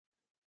time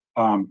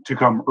to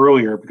come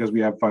earlier because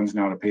we have funds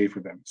now to pay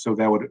for them. So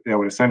that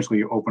would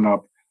essentially open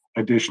up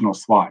additional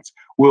slots.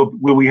 Will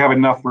we have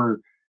enough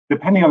for,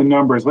 depending on the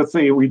numbers, let's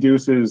say it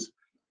reduces,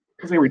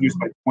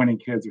 by 20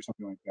 kids or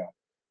something like that.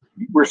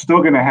 We're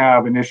still going to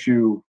have an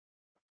issue,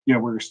 you know,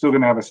 we're still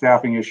going to have a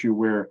staffing issue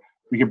where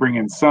we can bring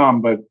in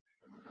some, but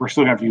we're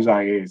still going to have to use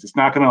IAs. It's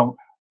not going to,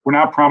 we're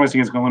not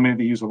promising it's going to limit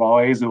the use of all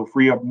IAs. It'll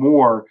free up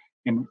more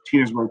in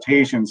Tina's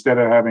rotation instead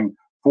of having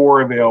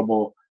 4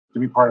 available to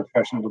be part of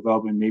professional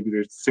development. Maybe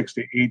there's 6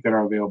 to 8 that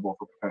are available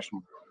for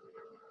professional.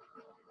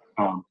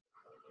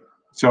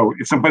 So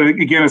it's, but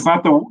again, it's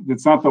not the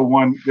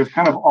one. There's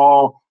kind of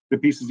all the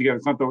pieces together.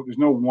 It's not there's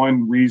no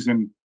one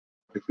reason.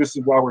 Like this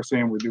is why we're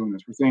saying we're doing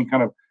this. We're saying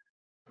kind of,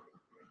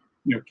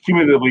 you know,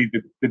 cumulatively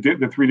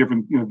the 3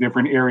 different, you know,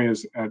 different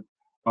areas at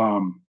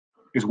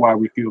is why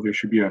we feel there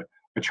should be a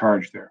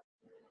charge there.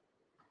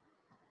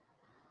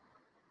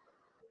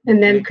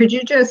 And then could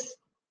you just,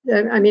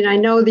 I mean, I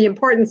know the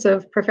importance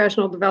of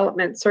professional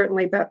development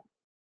certainly, but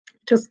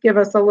just give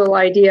us a little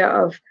idea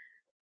of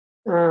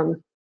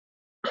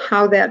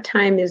how that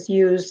time is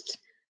used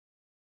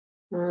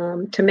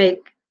to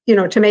make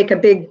a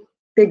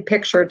big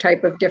picture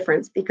type of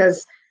difference,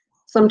 because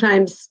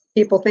sometimes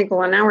people think,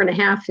 well, an hour and a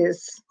half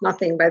is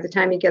nothing. By the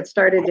time you get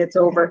started, it's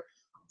over.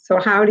 So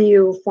how do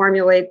you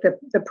formulate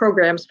the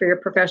programs for your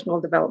professional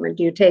development?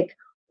 Do you take,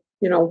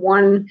 you know,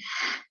 one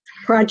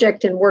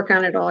project and work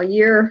on it all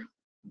year?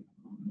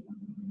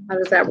 How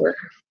does that work?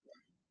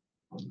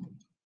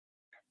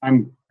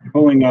 I'm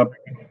pulling up.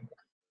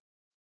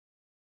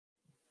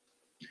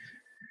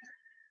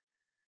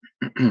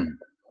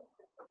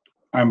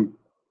 I'm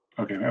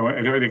okay.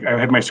 I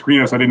had my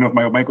screen up, so I didn't know if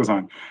my mic was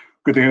on.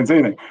 Good thing I didn't say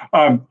anything.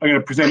 I'm going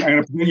to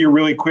present you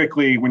really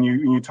quickly when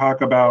you talk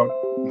about.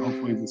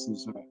 Hopefully, this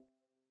is.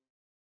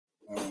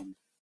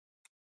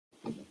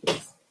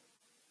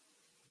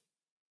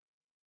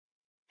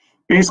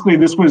 Basically,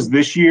 this was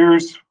this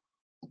year's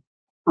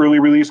early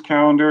release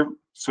calendar,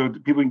 so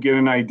that people can get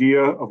an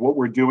idea of what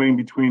we're doing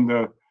between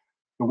the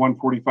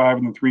 1:45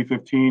 and the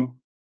 3:15.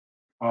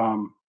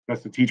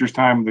 That's the teacher's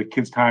time. The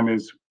kids' time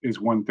is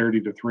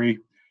 1:30 to 3.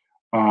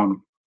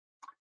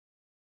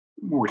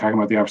 We're talking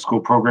about the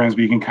after-school programs,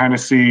 but you can kind of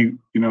see,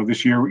 you know,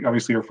 this year,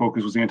 obviously our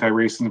focus was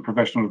anti-racism and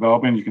professional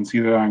development. You can see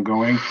that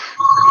ongoing.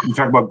 You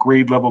talk about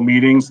grade level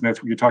meetings, and that's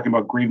what you're talking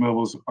about, grade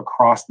levels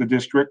across the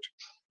district.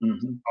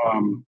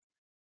 Mm-hmm.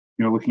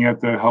 You know, looking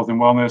at the health and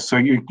wellness. So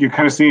you're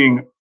kind of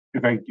seeing,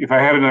 if I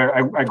had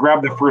another, I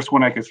grabbed the first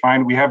one I could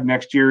find. We have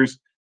next year's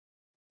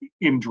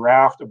in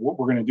draft of what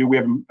we're going to do. We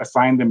haven't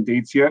assigned them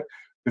dates yet,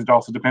 because it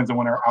also depends on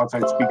when our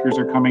outside speakers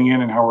are coming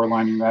in and how we're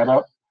lining that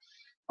up.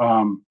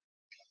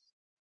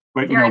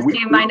 But you know, do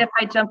you mind if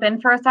I jump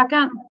in for a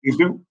second? Please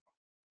do.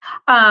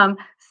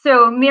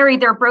 So Mary,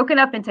 they're broken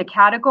up into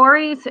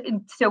categories.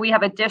 So we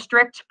have a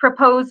district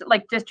proposed,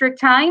 like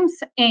district times,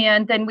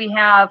 and then we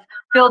have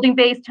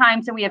building-based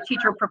times, and we have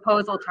teacher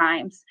proposal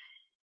times.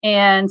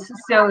 And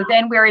so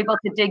then we're able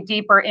to dig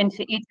deeper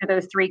into each of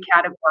those three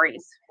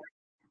categories.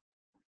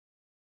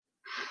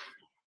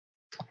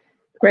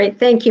 Great,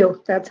 thank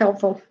you. That's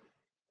helpful.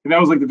 And that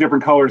was like the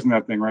different colors in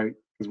that thing, right?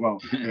 As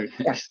well. Right.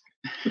 Yes.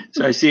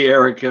 So I see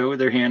Erica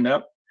with her hand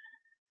up.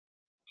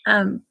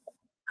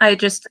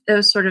 It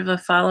was sort of a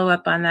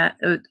follow-up on that,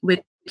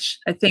 which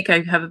I think I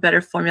have a better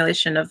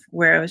formulation of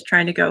where I was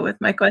trying to go with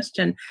my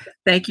question.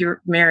 Thank you,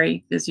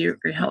 Mary, because you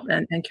helped,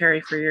 and Carrie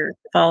for your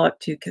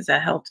follow-up too, because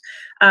that helped.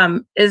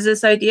 Is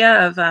this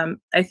idea of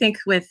I think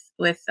with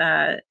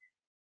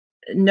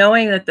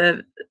knowing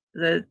that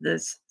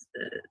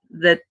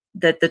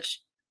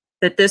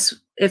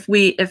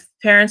if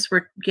parents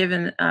were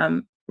given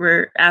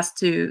were asked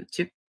to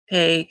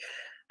pay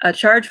a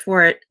charge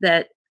for it,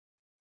 that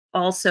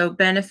also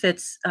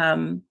benefits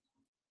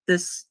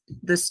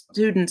the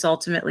students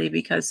ultimately,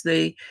 because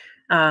the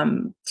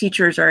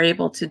teachers are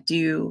able to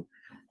do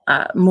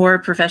more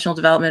professional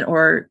development,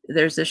 or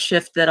there's a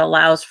shift that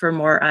allows for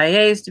more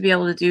IAs to be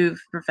able to do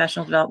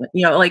professional development.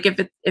 You know, like if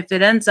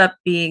it ends up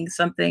being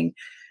something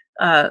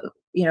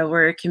you know,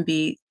 where it can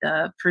be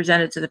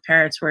presented to the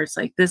parents, where it's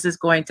like, this is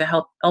going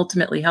to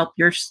ultimately help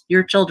your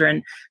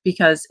children,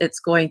 because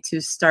it's going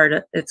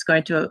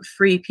to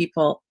free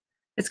people.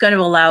 It's going to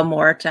allow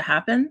more to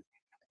happen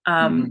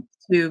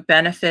to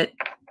benefit,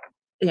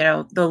 you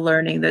know, the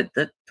learning, that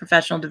the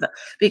professional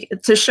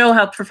to show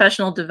how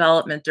professional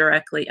development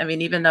directly. I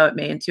mean, even though it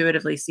may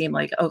intuitively seem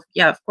like, oh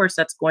yeah, of course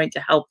that's going to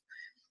help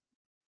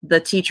the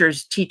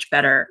teachers teach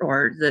better,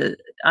 or the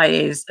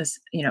IAs,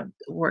 you know,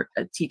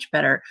 teach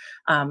better.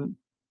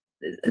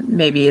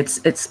 Maybe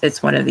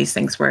it's one of these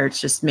things where it's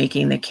just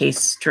making the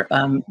case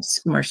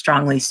more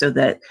strongly, so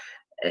that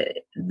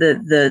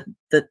the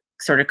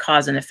sort of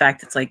cause and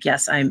effect. It's like,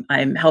 yes,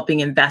 I'm helping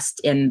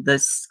invest in the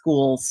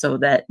school so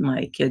that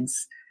my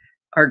kids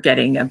are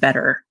getting a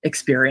better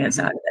experience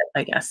out of it,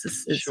 I guess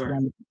is Sure.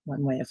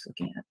 one way of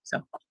looking at it.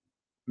 So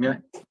yeah,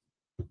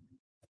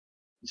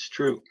 it's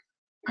true.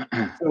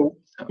 So,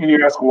 and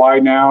you ask why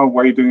now?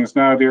 Why are you doing this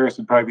now, Darius?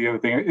 And probably the other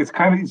thing, it's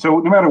kind of, so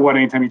no matter what,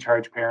 anytime you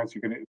charge parents,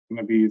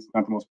 it's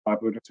not the most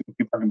popular.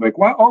 People are gonna be like,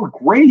 wow, oh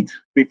great,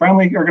 they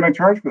finally are going to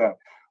charge for that.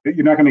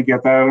 You're not going to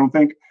get that, I don't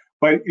think.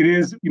 But it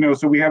is, you know,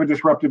 so we have a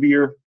disruptive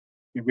year.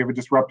 We have a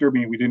disruptor. I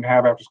mean, we didn't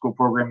have after school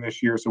program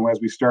this year. So as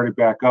we started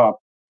back up,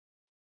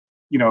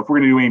 you know, if we're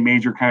going to do any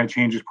major kind of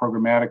changes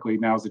programmatically,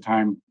 now's the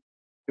time,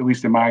 at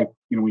least in my,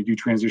 you know, we do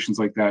transitions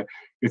like that,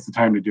 it's the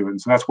time to do it. And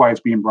so that's why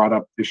it's being brought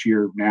up this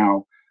year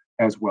now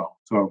as well.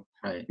 So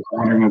right.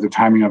 Wondering of the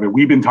timing of it.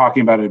 We've been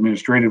talking about it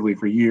administratively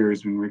for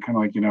years, and we're kind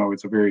of like, you know,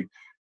 it's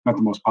not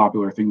the most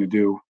popular thing to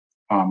do.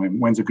 And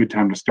when's a good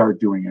time to start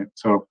doing it?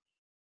 So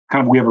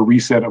kind of, we have a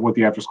reset of what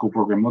the after school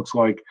program looks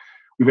like.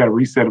 We've got a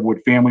reset of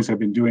what families have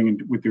been doing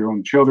with their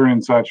own children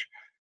and such.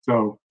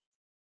 So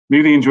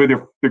maybe they enjoy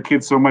their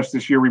kids so much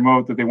this year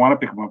remote that they want to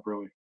pick them up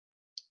early.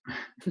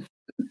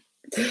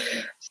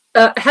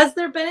 Has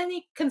there been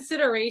any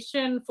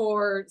consideration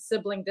for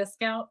sibling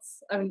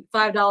discounts? I mean,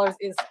 $5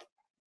 is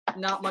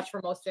not much for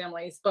most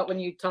families, but when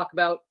you talk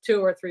about 2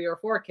 or 3 or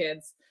 4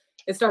 kids,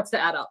 it starts to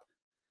add up.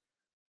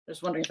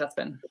 Just wondering if that's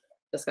been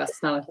discussed.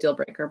 It's not a deal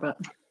breaker, but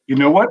you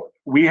know what?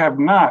 We have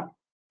not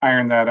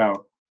ironed that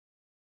out.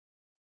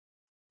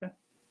 Okay.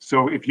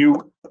 So if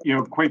you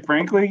know, quite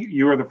frankly,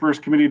 you are the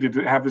first committee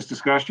to have this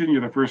discussion.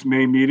 You're the first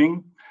May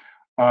meeting.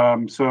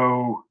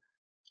 So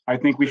I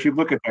think we should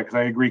look at that, because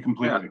I agree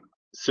completely. Yeah,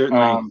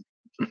 certainly.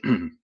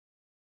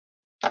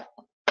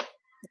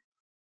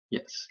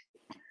 Yes.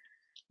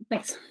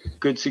 thanks.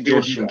 Good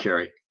suggestion,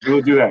 Carrie.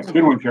 We'll do that.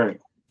 Good one, Carrie.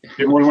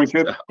 Get more than one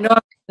kid. No,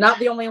 not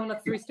the only one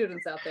with 3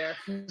 students out there.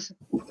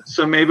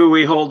 So maybe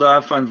we hold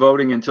off on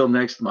voting until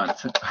next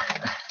month.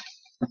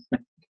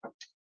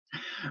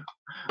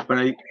 But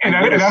I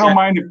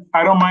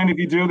don't mind if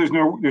you do. There's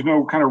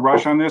no kind of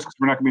rush on this, because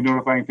we're not going to be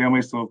notifying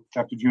families till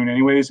after June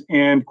anyways.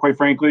 And quite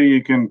frankly,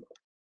 you can,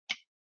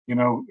 you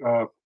know,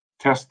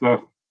 test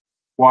the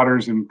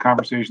waters and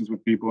conversations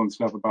with people and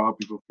stuff about how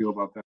people feel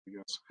about that, I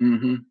guess.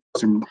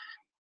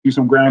 Do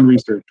some ground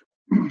research.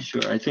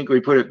 Sure. I think we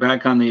put it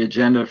back on the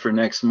agenda for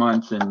next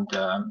month, and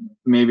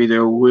maybe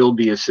there will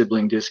be a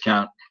sibling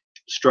discount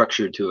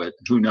structure to it.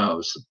 Who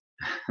knows?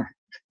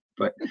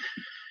 But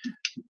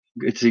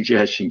good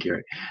suggestion,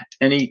 Carrie.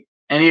 Any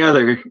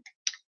other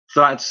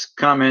thoughts,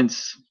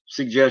 comments,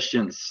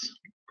 suggestions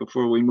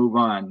before we move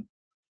on?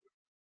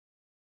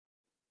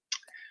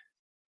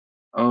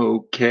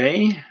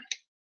 Okay.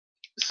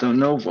 So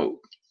no vote.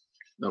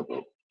 No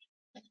vote.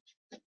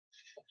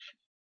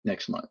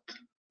 Next month.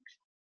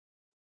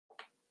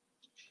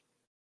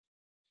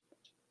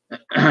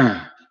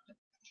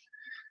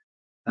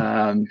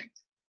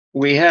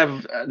 We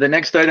have the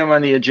next item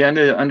on the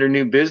agenda under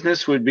new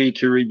business would be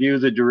to review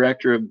the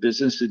Director of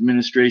Business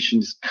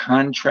Administration's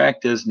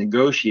contract as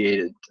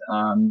negotiated.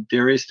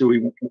 Darius, do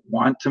we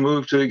want to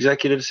move to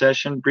executive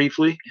session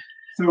briefly?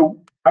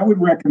 So I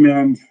would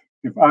recommend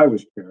if I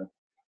was chair.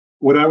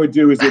 What I would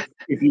do is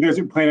if you guys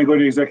are planning on going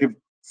to executive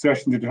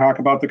session to talk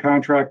about the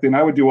contract, then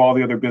I would do all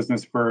the other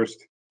business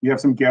first. You have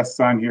some guests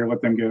on here,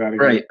 let them get out of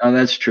here. Right. Oh,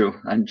 that's true.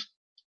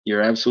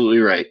 You're absolutely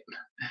right.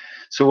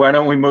 So why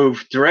don't we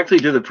move directly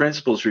to the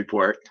principal's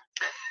report?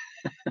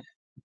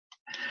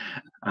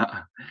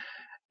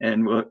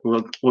 And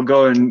we'll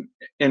go in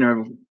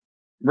a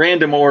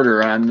random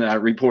order on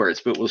reports,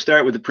 but we'll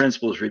start with the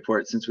principal's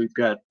report since we've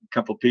got a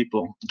couple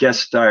people,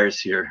 guest stars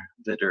here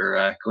that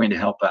are going to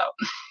help out.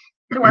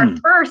 So our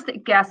first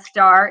guest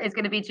star is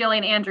going to be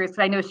Jillian Andrews,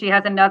 because I know she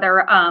has another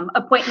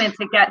appointment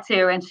to get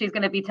to, and she's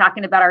going to be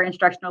talking about our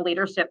instructional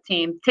leadership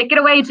team. Take it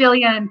away,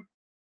 Jillian.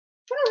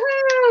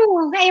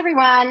 Woohoo! Hey,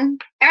 everyone.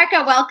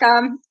 Erica,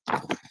 welcome.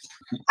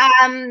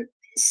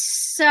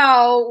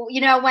 So,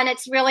 you know, when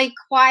it's really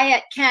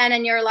quiet, Ken,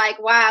 and you're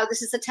like, wow,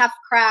 this is a tough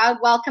crowd,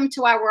 welcome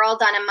to our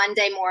world on a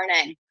Monday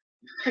morning,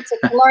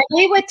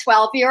 particularly with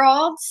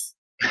 12-year-olds.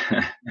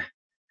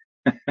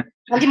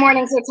 Monday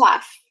mornings are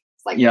tough.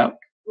 It's like, yeah.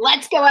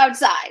 Let's go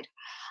outside.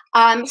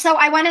 So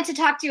I wanted to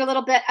talk to you a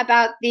little bit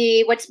about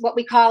what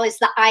we call is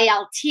the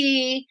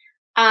ILT.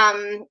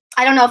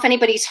 I don't know if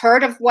anybody's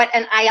heard of what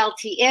an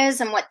ILT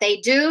is and what they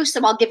do,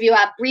 so I'll give you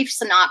a brief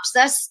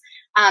synopsis.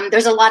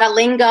 There's a lot of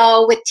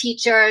lingo with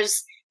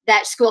teachers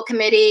that school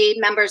committee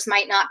members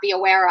might not be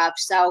aware of.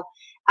 So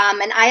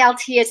an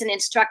ILT is an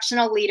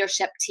instructional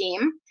leadership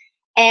team.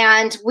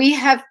 And we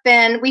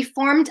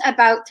formed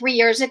about 3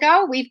 years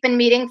ago. We've been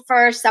meeting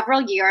for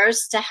several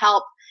years to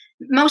help.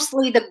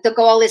 Mostly the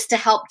goal is to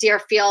help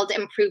Deerfield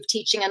improve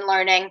teaching and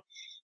learning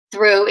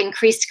through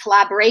increased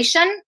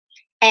collaboration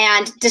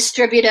and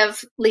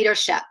distributive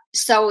leadership,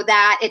 so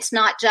that it's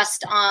not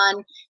just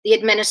on the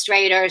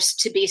administrators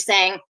to be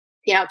saying,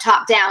 you know,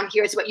 top down,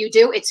 here's what you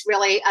do. It's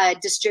really a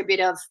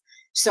distributive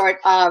sort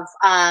of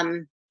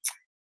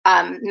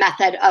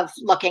method of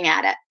looking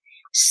at it.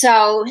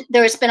 So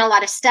there's been a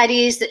lot of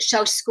studies that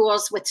show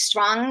schools with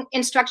strong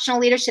instructional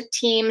leadership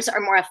teams are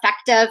more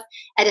effective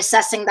at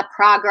assessing the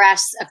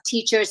progress of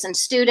teachers and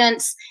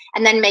students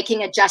and then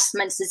making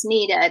adjustments as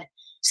needed.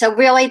 So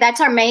really, that's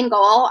our main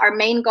goal. Our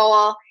main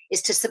goal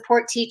is to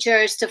support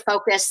teachers to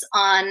focus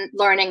on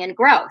learning and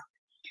growth.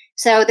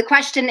 So the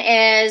question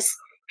is,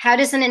 how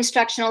does an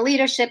instructional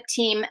leadership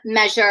team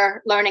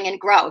measure learning and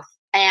growth?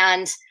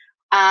 And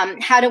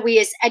how do we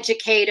as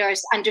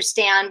educators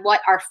understand what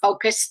our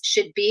focus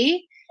should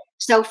be?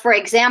 So for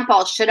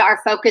example, should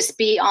our focus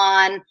be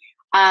on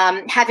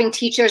having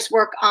teachers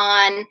work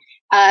on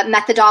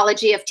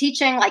methodology of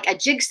teaching, like a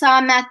jigsaw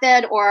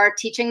method, or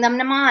teaching them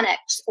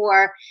mnemonics?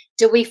 Or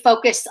do we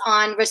focus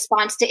on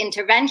response to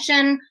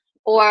intervention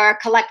or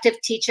collective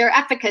teacher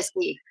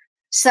efficacy?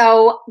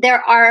 So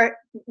there are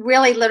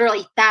really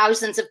literally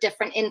thousands of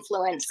different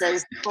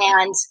influences.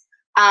 And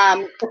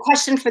the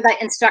question for the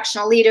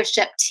instructional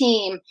leadership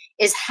team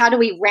is, how do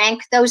we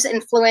rank those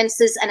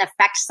influences and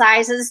effect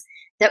sizes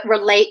that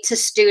relate to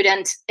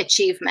student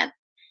achievement?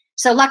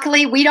 So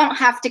luckily, we don't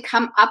have to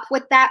come up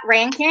with that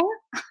ranking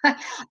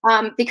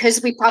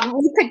because we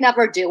probably could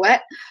never do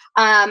it.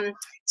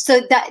 So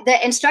the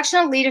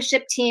instructional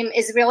leadership team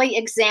is really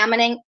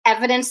examining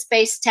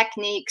evidence-based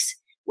techniques,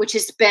 which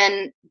has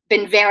been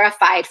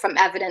verified from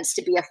evidence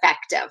to be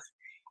effective.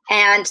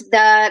 And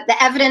the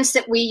evidence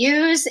that we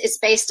use is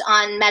based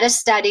on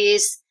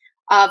meta-studies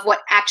of what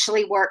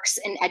actually works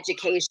in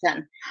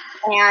education.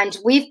 And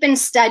we've been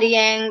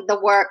studying the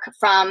work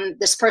from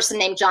this person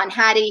named John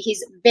Hattie.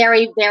 He's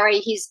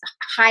he's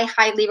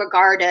highly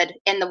regarded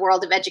in the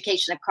world of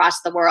education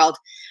across the world.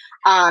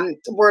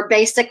 We're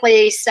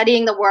basically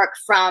studying the work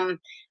from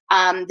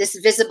this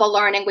Visible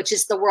Learning, which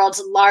is the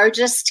world's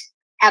largest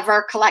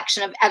ever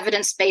collection of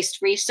evidence-based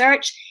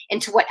research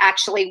into what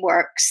actually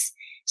works.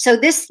 So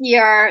this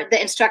year,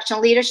 the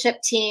instructional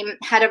leadership team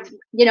had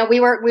we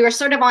were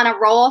sort of on a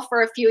roll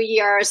for a few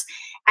years,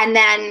 and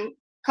then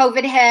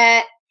COVID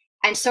hit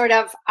and sort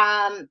of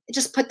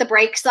just put the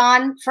brakes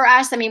on for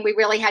us. I mean, we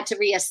really had to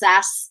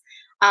reassess.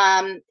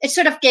 It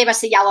sort of gave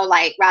us a yellow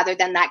light rather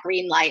than that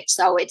green light.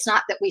 So it's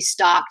not that we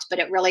stopped, but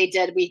it really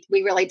did. We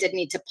really did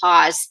need to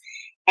pause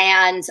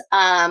and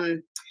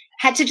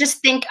had to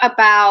just think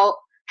about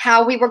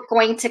how we were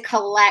going to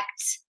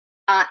collect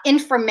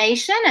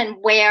information and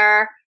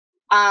where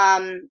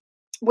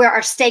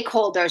our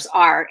stakeholders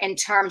are in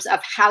terms of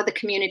how the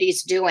community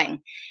is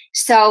doing.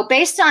 So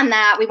based on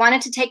that, we wanted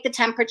to take the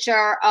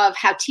temperature of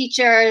how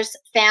teachers,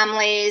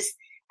 families,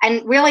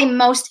 and really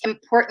most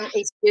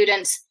importantly,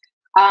 students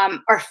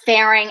are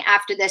faring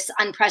after this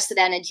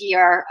unprecedented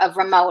year of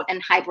remote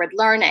and hybrid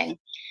learning.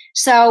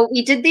 So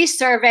we did these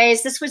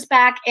surveys. This was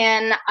back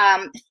in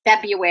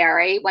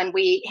February when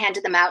we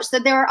handed them out. So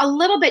they were a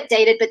little bit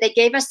dated, but they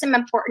gave us some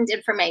important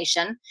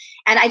information.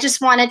 And I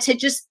just wanted to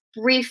just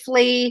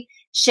briefly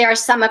share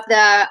some of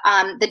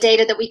the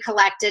data that we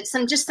collected,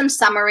 some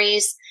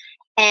summaries.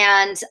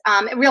 And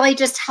it really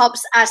just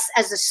helps us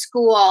as a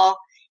school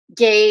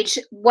gauge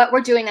what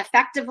we're doing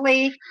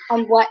effectively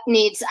and what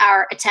needs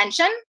our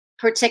attention,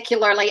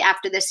 particularly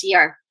after this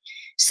year.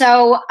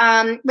 So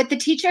with the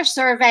teacher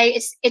survey,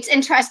 it's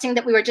interesting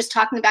that we were just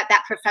talking about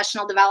that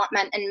professional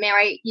development. And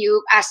Mary,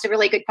 you asked a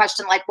really good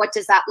question, like, what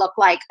does that look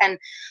like? And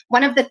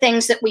one of the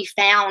things that we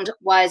found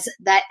was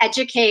that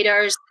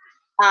educators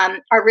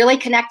are really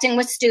connecting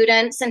with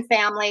students and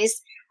families.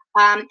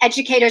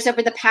 Educators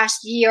over the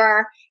past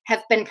year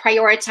have been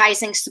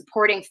prioritizing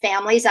supporting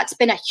families. That's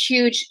been a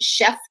huge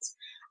shift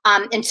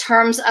in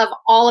terms of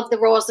all of the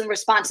roles and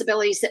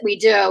responsibilities that we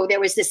do. There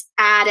was this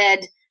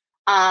added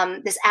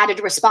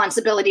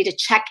responsibility to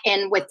check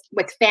in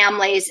with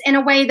families in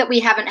a way that we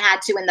haven't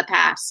had to in the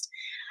past.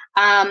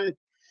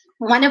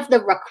 One of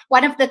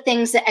the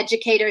things that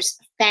educators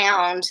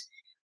found,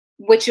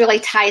 which really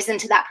ties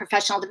into that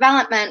professional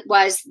development,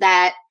 was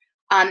that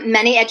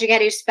many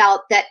educators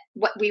felt that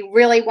what we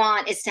really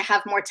want is to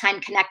have more time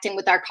connecting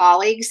with our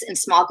colleagues in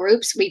small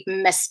groups. We've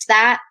missed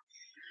that.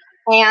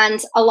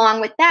 And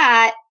along with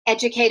that,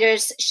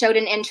 educators showed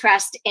an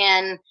interest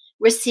in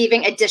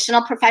receiving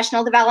additional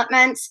professional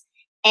development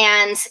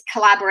and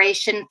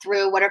collaboration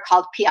through what are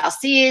called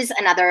PLCs,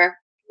 another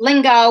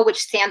lingo, which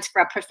stands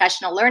for a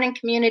professional learning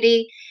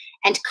community,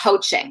 and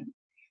coaching.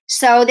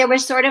 So there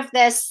was sort of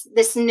this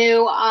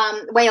new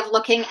way of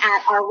looking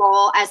at our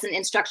role as an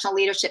instructional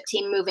leadership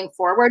team moving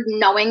forward,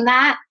 knowing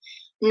that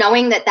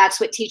that's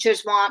what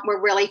teachers want.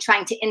 We're really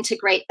trying to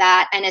integrate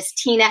that. And as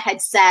Tina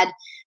had said,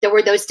 there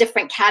were those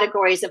different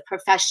categories of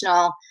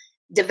professional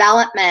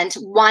development,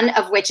 one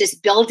of which is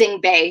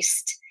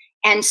building-based.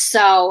 And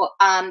so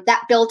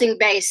that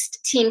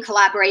building-based team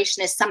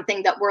collaboration is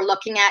something that we're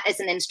looking at as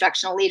an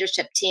instructional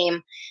leadership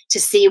team to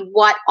see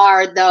what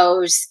are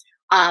those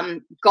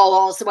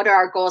goals, what are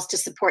our goals to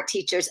support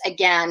teachers,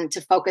 again, to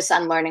focus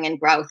on learning and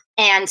growth,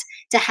 and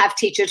to have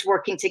teachers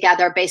working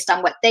together based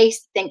on what they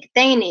think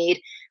they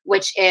need,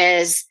 which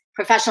is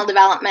professional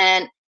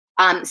development.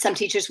 Some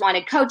teachers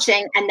wanted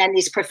coaching, and then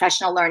these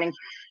professional learning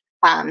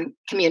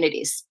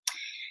communities.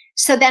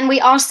 So then we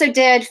also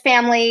did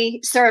family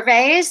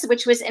surveys,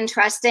 which was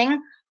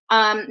interesting.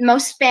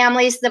 Most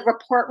families, the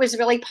report was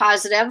really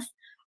positive.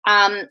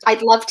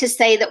 I'd love to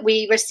say that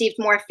we received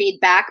more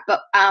feedback,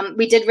 but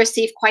we did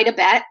receive quite a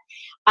bit.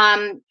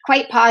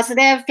 Quite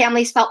positive.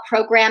 Families felt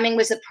programming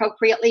was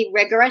appropriately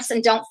rigorous.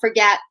 And don't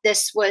forget,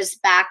 this was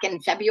back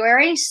in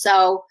February.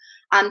 So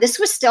this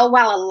was still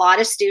while a lot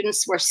of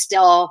students were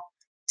still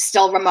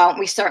remote.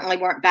 We certainly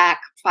weren't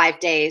back 5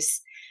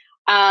 days.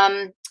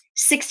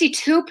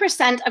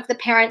 62% of the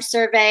parents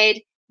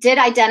surveyed did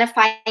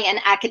identify an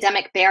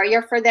academic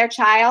barrier for their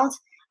child.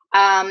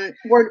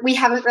 We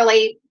haven't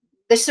really,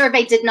 the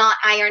survey did not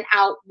iron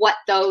out what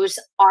those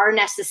are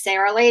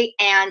necessarily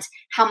and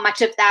how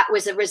much of that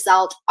was a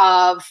result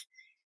of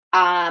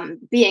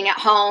being at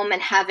home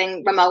and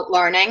having remote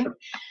learning.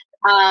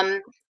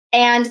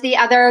 And the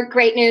other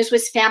great news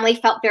was families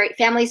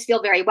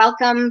feel very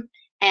welcome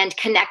and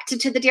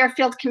connected to the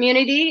Deerfield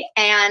community,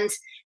 and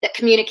that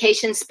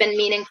communication's been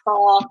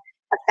meaningful,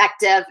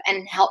 effective,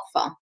 and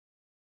helpful.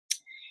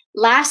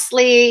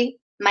 Lastly,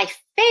 my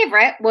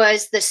favorite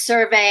was the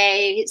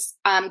surveys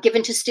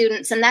given to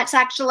students, and that's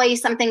actually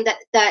something that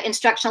the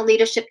instructional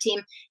leadership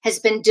team has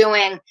been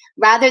doing,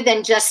 rather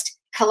than just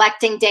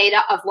collecting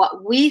data of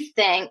what we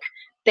think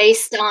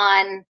based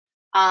on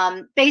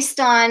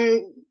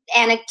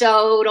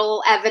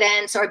anecdotal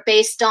evidence or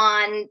based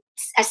on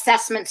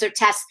assessments or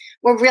tests.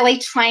 We're really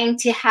trying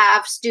to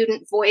have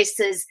student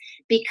voices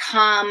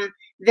become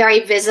very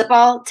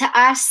visible to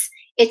us.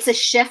 It's a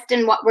shift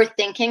in what we're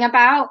thinking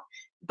about,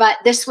 but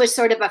this was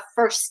sort of a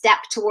first step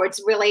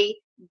towards really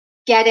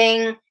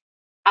getting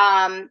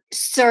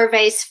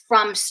surveys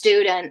from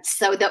students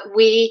so that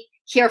we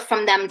hear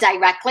from them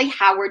directly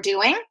how we're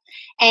doing.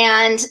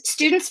 And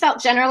students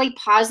felt generally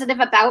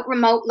positive about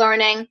remote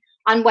learning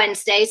on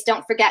Wednesdays.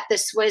 Don't forget,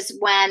 this was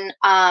when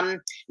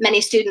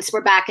many students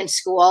were back in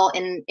school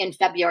in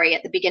February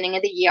at the beginning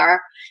of the year.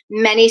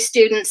 Many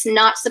students,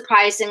 not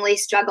surprisingly,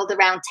 struggled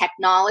around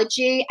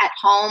technology at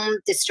home,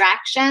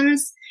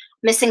 distractions,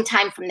 missing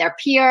time from their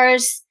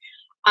peers.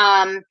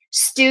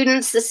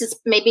 Students, this is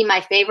maybe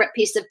my favorite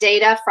piece of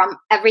data from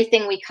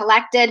everything we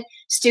collected.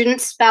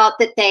 Students felt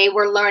that they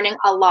were learning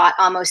a lot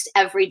almost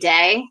every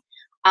day.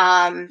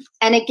 And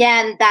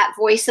again, that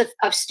voice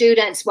of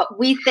students, what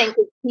we think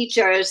as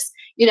teachers,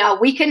 you know,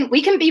 we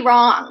can be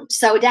wrong.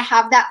 So to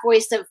have that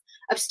voice of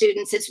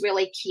students is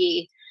really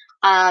key.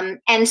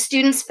 And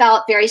students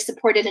felt very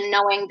supported in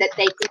knowing that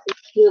they could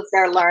improve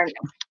their learning.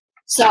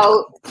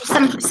 So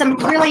some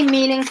really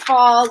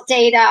meaningful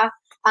data.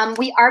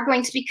 We are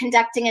going to be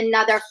conducting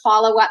another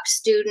follow-up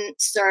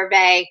student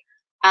survey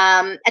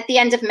at the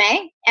end of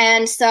May.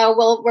 And so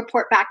we'll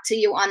report back to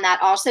you on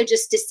that also,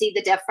 just to see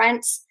the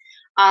difference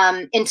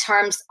in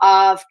terms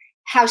of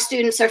how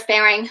students are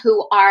faring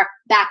who are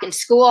back in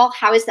school.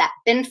 How has that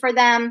been for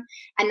them?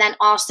 And then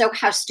also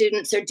how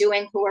students are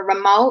doing who are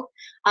remote.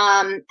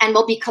 And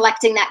we'll be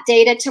collecting that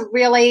data to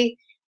really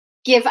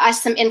give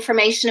us some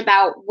information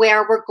about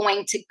where we're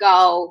going to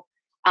go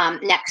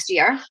next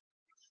year.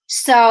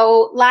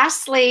 So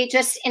lastly,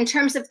 just in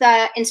terms of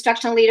the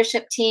instructional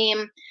leadership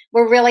team,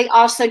 we're really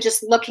also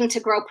just looking to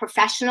grow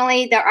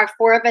professionally. There are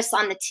 4 of us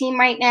on the team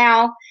right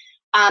now.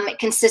 It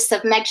consists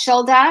of Meg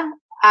Schulda,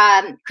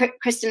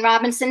 Kristen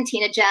Robinson,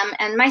 Tina Jem,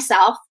 and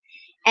myself.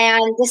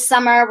 And this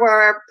summer,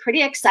 we're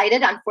pretty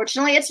excited.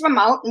 Unfortunately, it's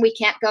remote and we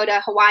can't go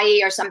to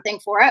Hawaii or something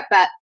for it,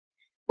 but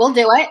we'll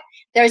do it.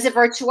 There's a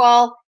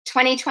virtual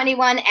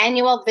 2021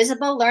 annual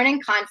Visible Learning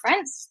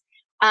Conference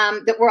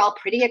that we're all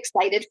pretty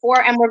excited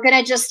for. And we're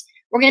gonna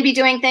be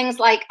doing things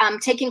like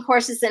taking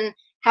courses in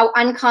how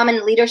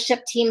uncommon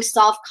leadership teams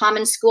solve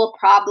common school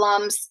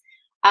problems,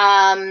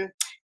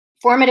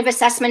 formative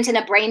assessment in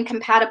a brain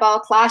compatible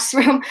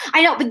classroom.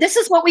 I know, but this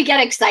is what we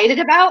get excited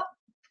about.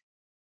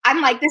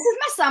 I'm like, this is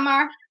my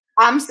summer.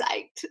 I'm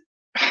psyched.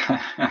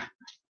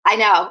 I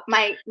know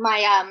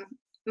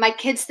my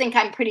kids think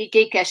I'm pretty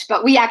geekish,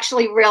 but we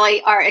actually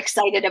really are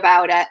excited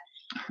about it.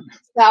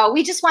 So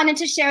we just wanted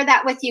to share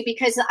that with you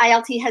because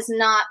ILT has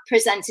not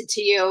presented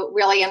to you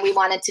really, and we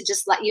wanted to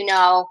just let you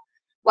know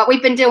what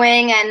we've been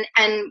doing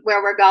and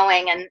where we're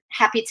going, and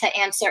happy to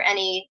answer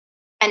any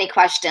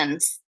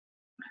questions.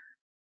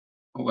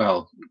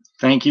 Well,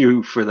 thank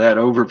you for that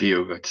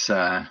overview.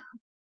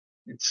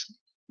 It's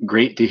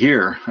great to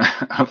hear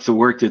of the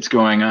work that's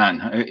going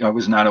on. I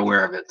was not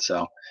aware of it,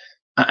 so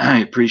I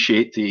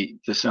appreciate the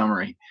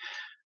summary.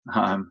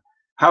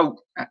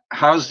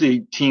 How's the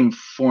team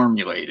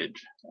formulated?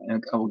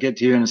 And I will get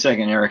to you in a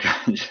second, Erica.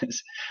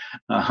 Just,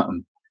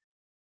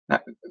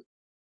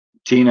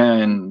 Tina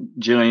and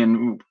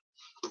Jillian,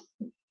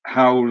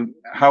 how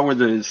were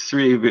the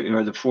 3 of you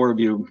or the 4 of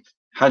you?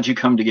 How'd you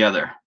come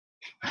together?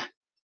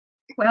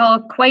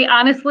 Well, quite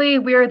honestly,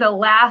 we're the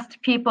last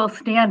people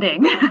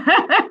standing.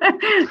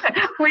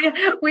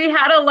 we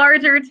had a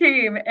larger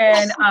team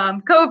and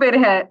COVID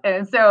hit,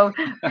 and so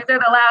these are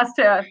the last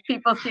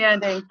people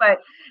standing. But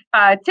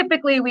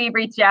typically we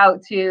reach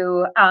out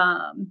to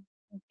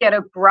get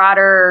a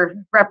broader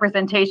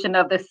representation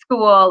of the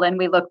school, and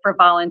we look for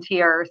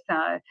volunteers.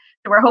 So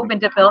we're hoping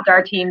to build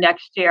our team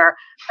next year.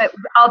 But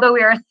although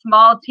we're a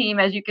small team,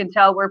 as you can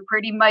tell, we're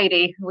pretty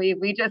mighty.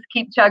 We just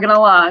keep chugging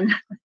along.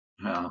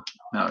 No,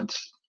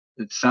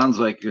 it sounds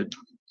like a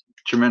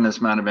tremendous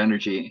amount of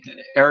energy.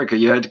 Erica,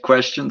 you had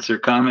questions or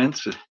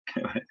comments?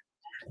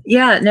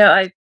 Yeah, no,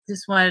 I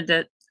just wanted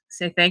to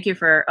say thank you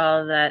for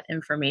all of that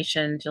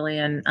information,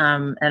 Jillian.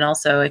 And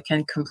also it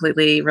can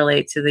completely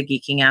relate to the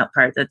geeking out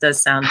part. That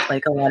does sound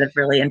like a lot of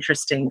really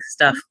interesting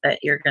stuff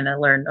that you're going to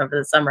learn over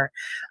the summer.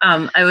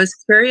 I was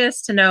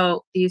curious to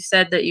know, you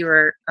said that you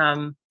were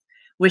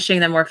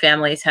wishing that more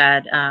families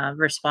had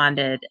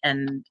responded,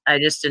 and I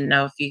just didn't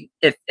know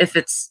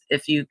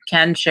if you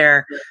can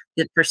share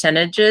the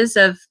percentages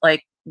of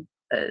like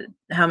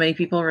how many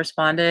people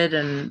responded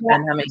and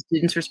how many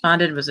students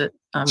responded. Was it?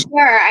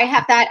 Sure, I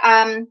have that.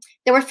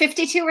 There were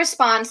 52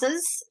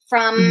 responses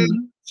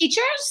from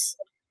teachers,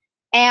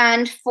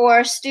 and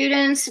for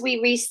students,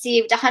 we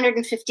received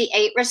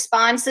 158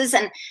 responses,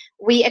 and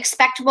we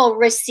expect we'll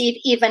receive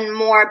even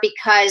more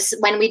because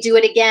when we do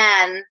it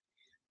again,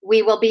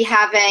 we will be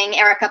having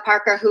Erica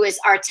Parker, who is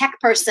our tech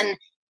person,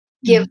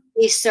 give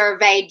the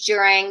survey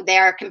during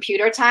their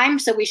computer time.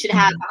 So we should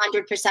have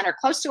 100% or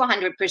close to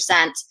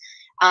 100%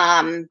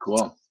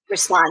 cool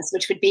response,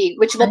 which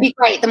will be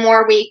great. The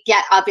more we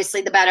get,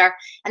 obviously, the better.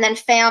 And then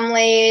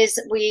families,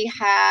 we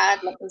had,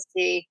 let me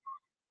see,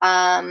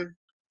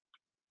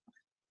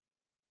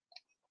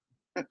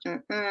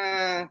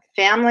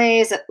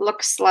 families, it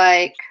looks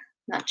like,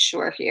 not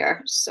sure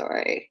here,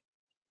 sorry.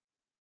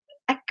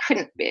 I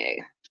couldn't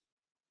be.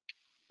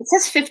 It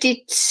says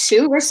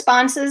 52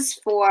 responses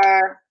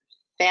for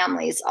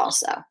families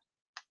also.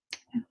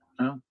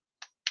 Oh.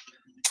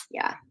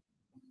 Yeah.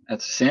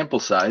 That's a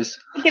sample size.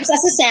 It gives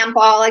us a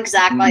sample,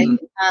 exactly.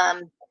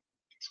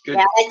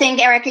 Yeah, I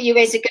think, Erica, you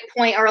raised a good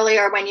point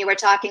earlier when you were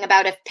talking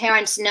about if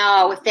parents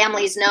know, if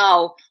families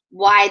know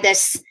why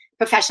this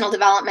professional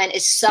development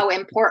is so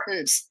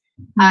important.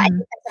 I think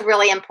that's a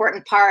really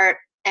important part,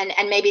 and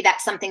maybe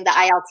that's something the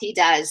ILT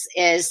does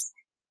is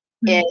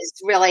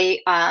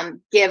really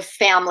give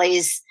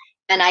families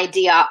an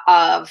idea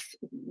of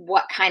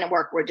what kind of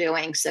work we're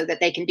doing so that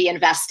they can be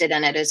invested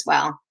in it as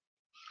well.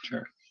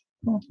 Sure.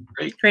 Cool.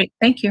 Great.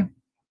 Thank you.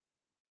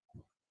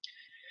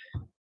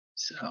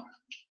 So.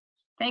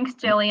 Thanks,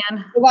 Jillian.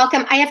 You're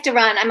welcome. I have to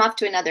run. I'm off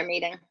to another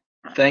meeting.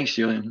 Thanks,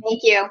 Jillian.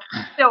 Thank you.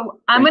 So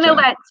I'm going to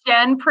let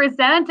Jen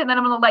present, and then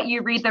I'm going to let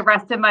you read the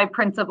rest of my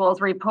principal's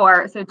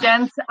report. So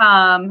Jen's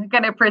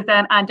going to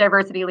present on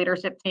diversity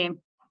leadership team.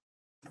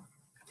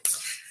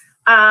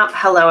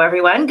 Hello,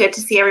 everyone. Good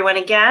to see everyone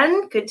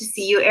again. Good to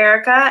see you,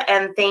 Erica,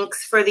 and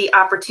thanks for the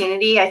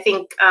opportunity. I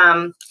think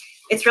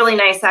it's really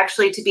nice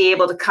actually to be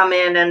able to come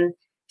in and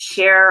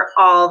share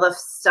all the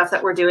stuff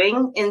that we're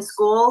doing in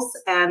schools,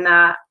 and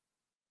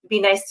be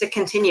nice to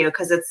continue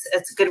because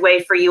it's a good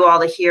way for you all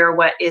to hear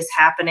what is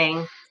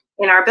happening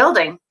in our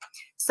building.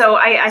 So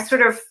I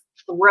sort of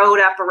wrote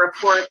up a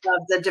report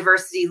of the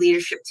diversity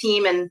leadership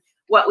team and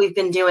what we've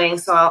been doing.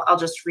 So I'll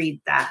just read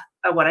that,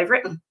 what I've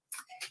written.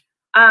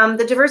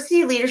 The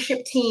diversity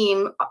leadership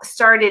team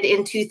started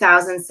in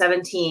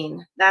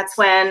 2017. That's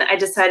when I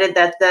decided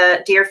that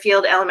the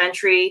Deerfield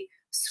Elementary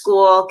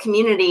School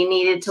community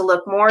needed to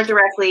look more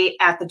directly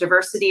at the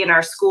diversity in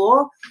our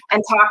school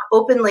and talk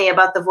openly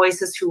about the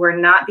voices who were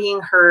not being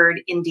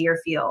heard in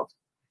Deerfield.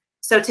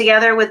 So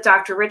together with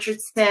Dr.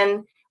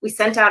 Richardson, we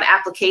sent out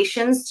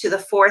applications to the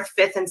 4th,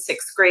 5th, and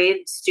 6th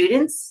grade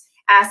students,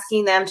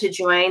 asking them to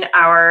join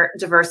our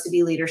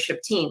diversity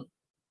leadership team.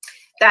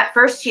 That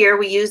first year,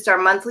 we used our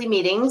monthly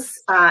meetings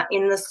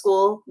in the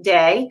school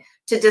day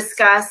to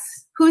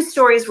discuss whose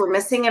stories were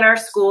missing in our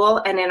school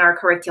and in our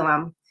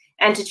curriculum,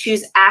 and to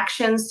choose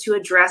actions to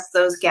address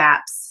those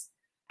gaps.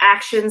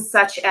 Actions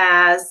such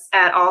as,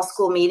 at all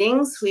school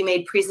meetings, we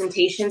made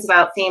presentations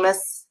about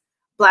famous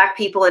Black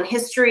people in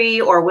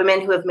history or women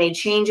who have made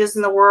changes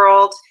in the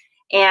world,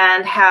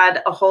 and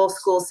had a whole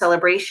school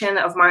celebration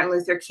of Martin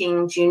Luther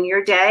King Jr.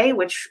 Day,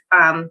 which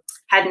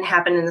hadn't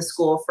happened in the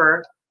school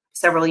for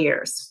several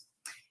years.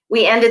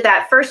 We ended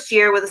that first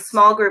year with a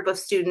small group of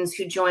students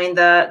who joined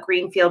the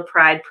Greenfield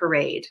Pride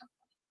Parade.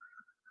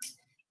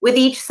 With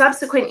each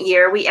subsequent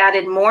year, we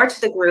added more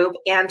to the group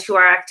and to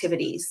our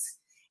activities.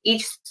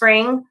 Each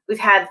spring, we've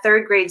had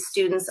 3rd grade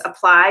students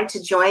apply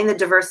to join the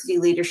diversity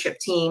leadership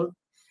team.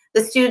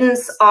 The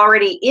students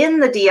already in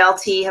the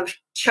DLT have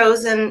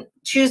choose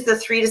the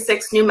 3 to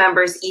 6 new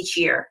members each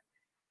year.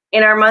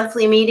 In our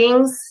monthly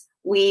meetings,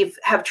 we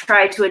have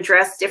tried to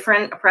address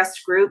different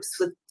oppressed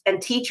groups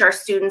and teach our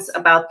students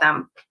about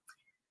them.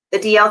 The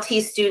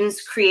DLT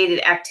students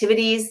created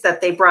activities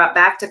that they brought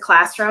back to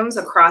classrooms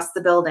across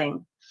the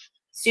building.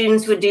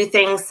 Students would do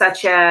things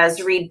such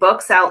as read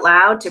books out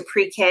loud to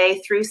pre-K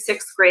through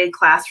 6th grade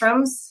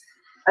classrooms,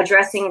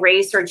 addressing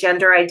race or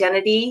gender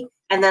identity,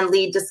 and then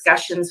lead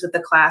discussions with the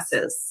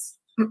classes.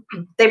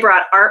 They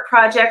brought art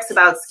projects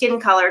about skin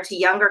color to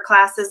younger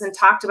classes and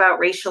talked about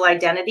racial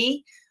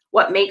identity,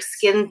 what makes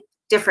skin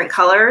different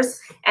colors,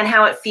 and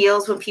how it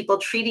feels when people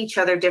treat each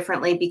other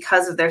differently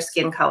because of their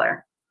skin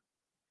color.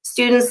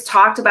 Students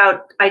talked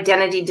about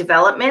identity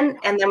development,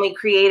 and then we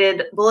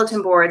created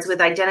bulletin boards with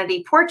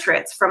identity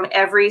portraits from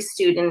every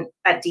student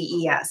at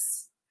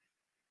DES.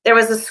 There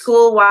was a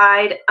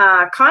school-wide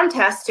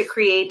contest to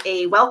create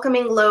a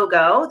welcoming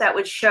logo that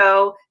would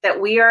show that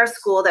we are a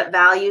school that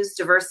values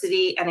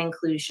diversity and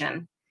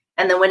inclusion.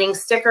 And the winning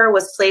sticker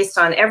was placed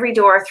on every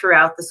door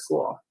throughout the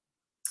school.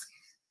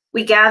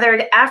 We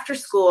gathered after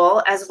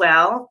school as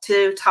well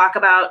to talk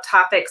about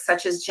topics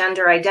such as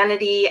gender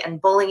identity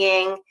and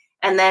bullying,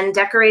 and then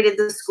decorated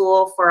the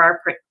school for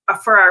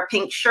our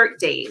pink shirt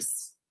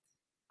days.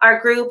 Our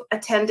group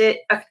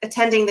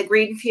attending the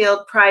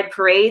Greenfield Pride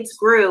parades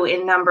grew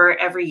in number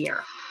every year.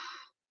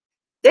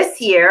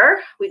 This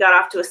year, we got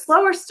off to a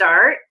slower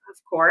start, of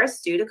course,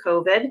 due to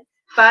COVID,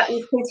 but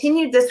we've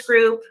continued this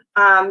group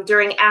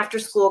during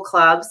after-school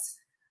clubs,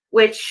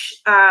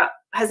 which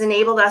has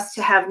enabled us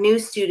to have new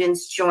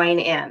students join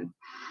in.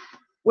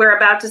 We're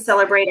about to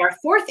celebrate our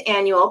 4th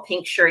annual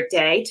Pink Shirt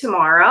Day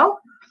tomorrow,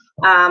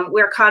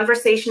 where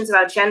conversations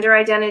about gender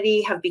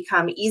identity have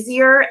become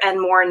easier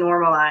and more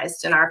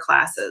normalized in our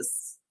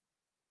classes.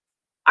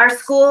 Our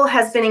school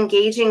has been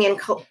engaging in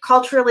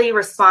culturally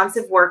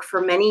responsive work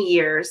for many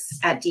years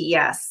at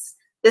DES.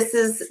 This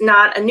is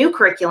not a new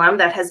curriculum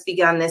that has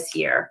begun this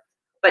year,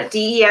 but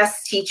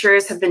DES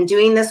teachers have been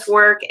doing this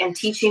work and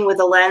teaching with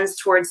a lens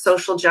towards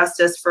social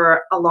justice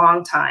for a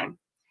long time.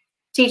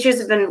 Teachers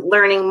have been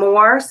learning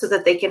more so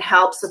that they can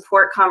help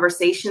support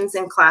conversations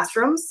in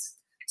classrooms.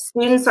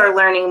 Students are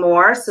learning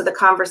more so the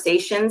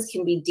conversations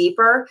can be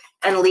deeper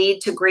and lead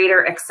to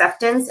greater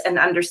acceptance and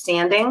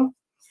understanding.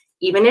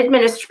 Even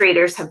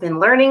administrators have been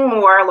learning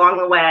more along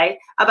the way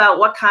about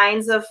what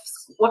kind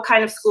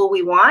of school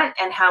we want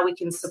and how we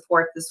can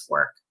support this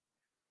work.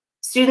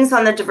 Students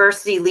on the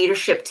diversity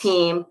leadership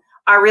team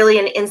are really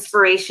an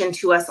inspiration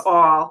to us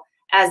all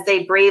as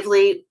they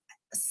bravely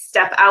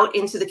step out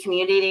into the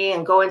community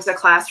and go into the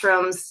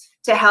classrooms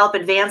to help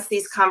advance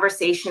these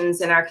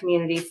conversations in our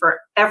community for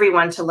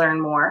everyone to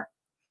learn more.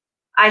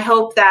 I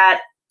hope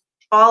that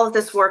all of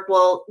this work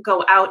will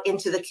go out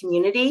into the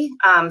community.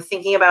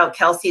 Thinking about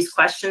Kelsey's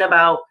question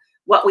about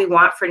what we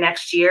want for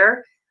next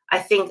year, I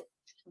think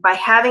by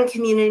having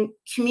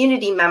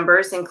community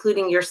members,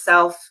 including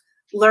yourself,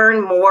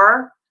 learn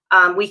more,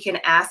 we can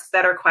ask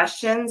better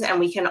questions and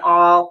we can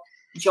all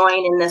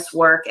join in this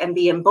work and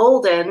be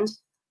emboldened,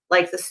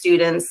 like the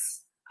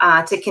students,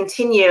 to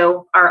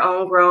continue our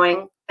own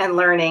growing and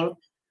learning.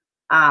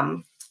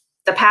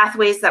 The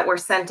pathways that were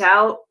sent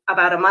out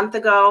about a month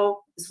ago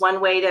is one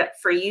way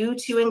for you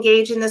to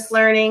engage in this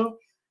learning.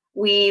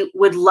 We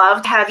would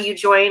love to have you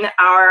join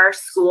our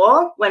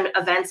school when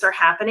events are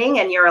happening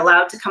and you're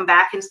allowed to come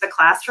back into the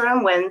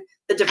classroom when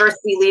the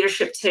diversity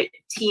leadership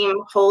team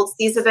holds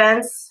these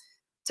events,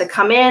 to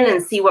come in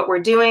and see what we're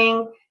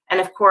doing,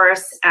 and of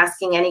course,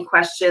 asking any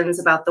questions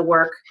about the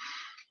work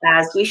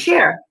as we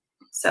share.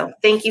 So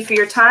thank you for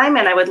your time,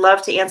 and I would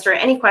love to answer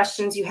any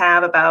questions you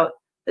have about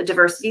the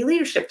diversity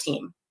leadership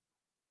team.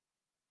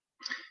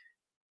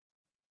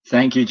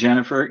 Thank you,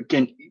 Jennifer.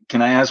 Can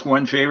I ask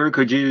one favor?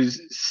 Could you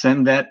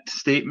send that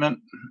statement?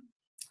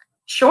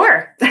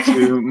 Sure.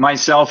 To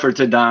myself or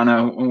to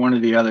Donna, one or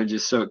the other,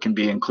 just so it can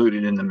be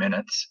included in the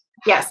minutes.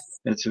 Yes.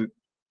 It's a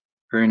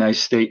very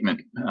nice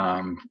statement,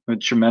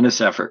 with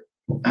tremendous effort.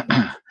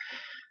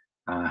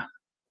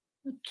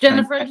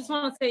 Jennifer, I just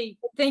want to say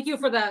thank you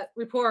for that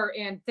report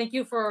and thank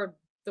you for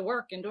the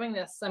work in doing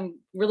this. I'm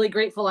really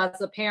grateful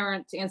as a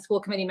parent and school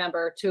committee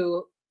member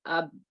to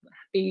have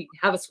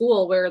a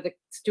school where the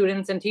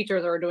students and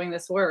teachers are doing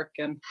this work,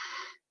 and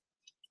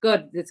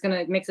good.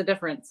 It makes a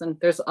difference. And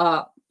there's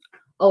a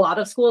lot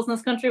of schools in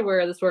this country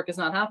where this work is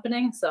not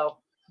happening. So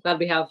glad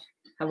we have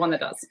one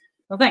that does.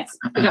 Well, thanks.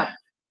 Good job.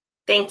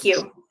 Thank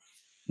you.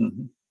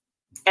 Mm-hmm.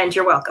 And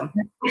you're welcome.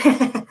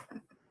 I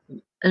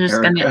was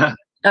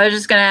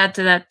just gonna add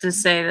to that to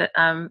say that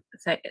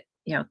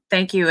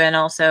thank you, and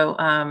also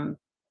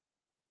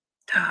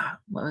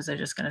what was I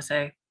just gonna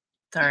say?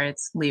 Sorry,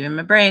 it's leaving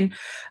my brain.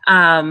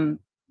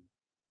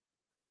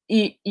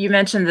 You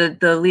mentioned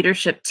the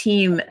leadership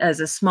team as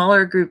a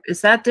smaller group.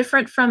 Is that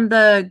different from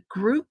the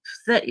group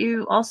that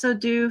you also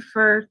do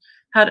for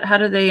how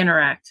do they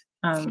interact?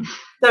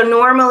 So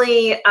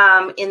normally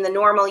in the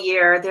normal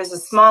year, there's a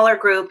smaller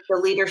group, the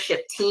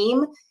leadership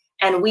team,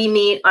 and we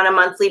meet on a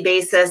monthly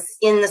basis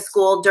in the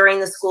school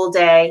during the school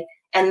day.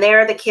 And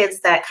they're the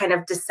kids that kind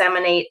of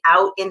disseminate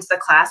out into the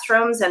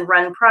classrooms and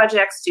run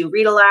projects, do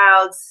read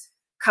alouds,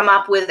 come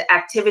up with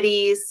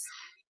activities.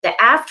 The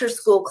after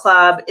school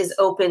club is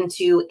open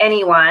to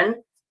anyone,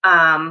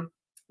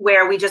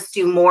 where we just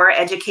do more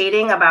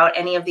educating about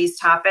any of these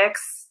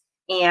topics.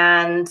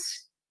 And,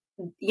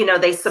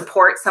 they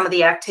support some of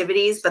the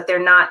activities, but they're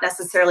not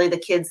necessarily the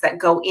kids that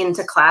go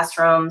into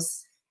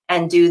classrooms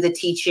and do the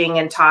teaching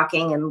and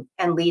talking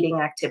and leading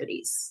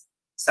activities.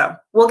 So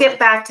we'll get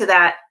back to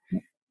that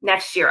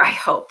next year, I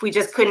hope. We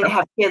just couldn't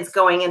have kids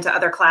going into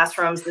other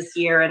classrooms this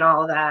year and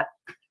all of that.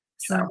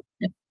 So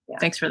yeah.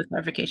 Thanks for the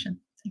clarification.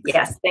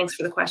 Yes, thanks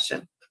for the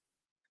question.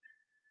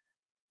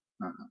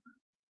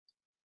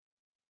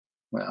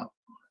 Well,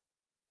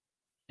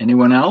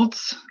 anyone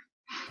else?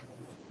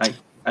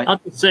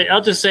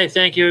 I'll just say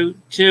thank you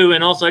too,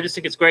 and also I just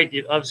think it's great.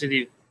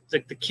 Obviously,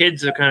 the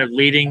kids are kind of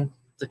leading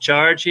the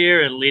charge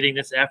here and leading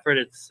this effort.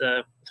 It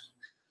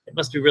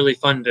must be really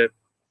fun to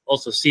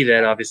also see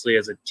that, obviously,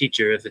 as a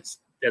teacher, as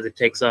it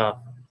takes off.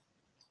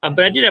 But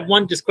I did have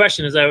one just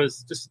question as I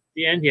was just at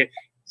the end here.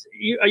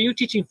 Are you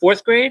teaching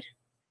fourth grade?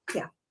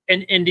 Yeah.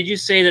 And did you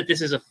say that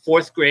this is a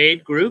fourth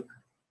grade group?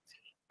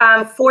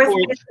 Fourth,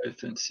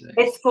 fifth, and sixth.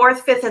 It's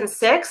fourth, fifth, and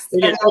sixth.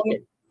 And then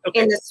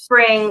in the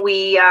spring,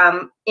 we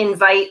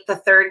invite the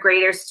third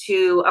graders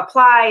to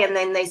apply, and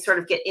then they sort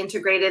of get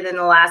integrated in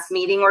the last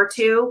meeting or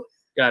two.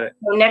 Got it.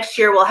 So next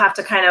year, we'll have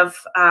to kind of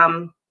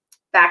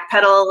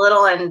backpedal a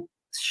little and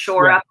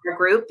shore up our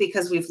group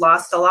because we've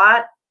lost a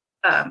lot.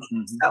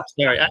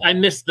 Sorry, I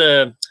missed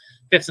the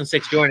fifth and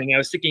sixth joining. I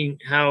was thinking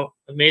how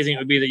amazing it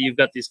would be that you've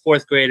got these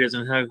fourth graders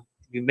and how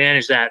you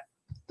manage that,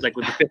 like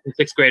with the fifth and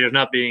sixth graders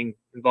not being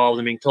involved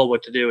and being told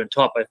what to do and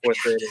taught by fourth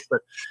graders.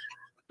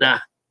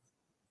 But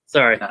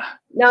sorry.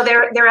 No,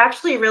 they're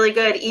actually really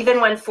good.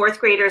 Even when fourth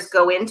graders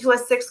go into a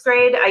sixth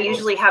grade, I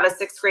usually have a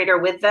sixth grader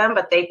with them,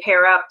 but they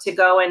pair up to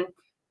go and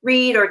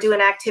read or do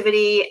an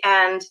activity,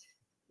 and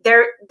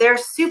they're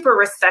super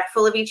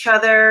respectful of each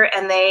other,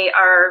 and they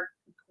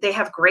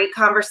have great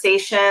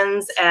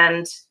conversations,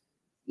 and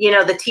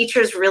the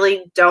teachers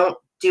really don't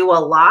do a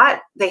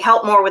lot. They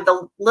help more with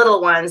the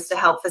little ones to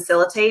help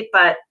facilitate,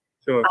 but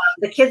sure.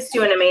 The kids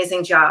do an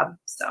amazing job.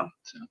 So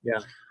yeah,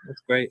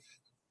 that's great.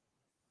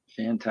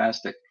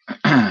 Fantastic.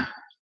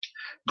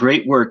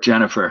 Great work,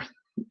 Jennifer.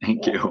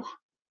 Thank you.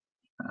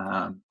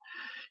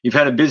 You've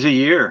had a busy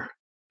year.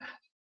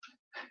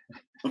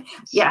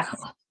 Yes.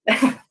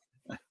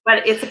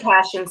 But it's a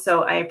passion,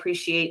 so I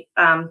appreciate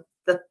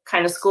the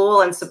kind of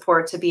school and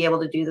support to be able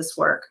to do this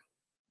work.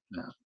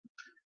 Yeah.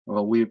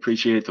 Well, we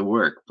appreciate the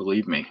work,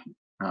 believe me.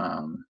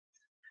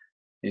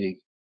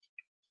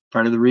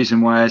 Part of the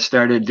reason why I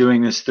started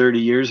doing this 30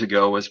 years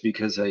ago was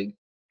because I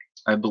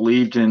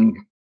believed in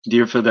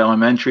Deerfield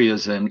Elementary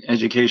as an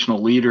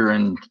educational leader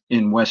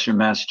in Western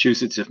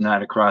Massachusetts, if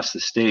not across the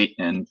state.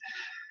 And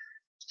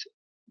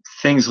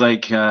things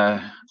like,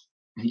 the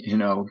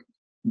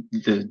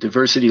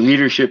diversity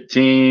leadership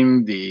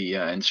team, the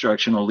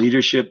instructional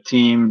leadership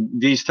team,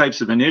 these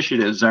types of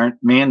initiatives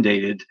aren't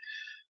mandated,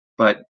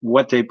 but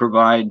what they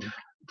provide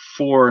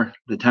for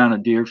the town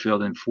of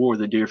Deerfield and for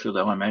the Deerfield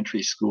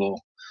Elementary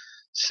School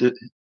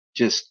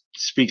just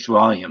speaks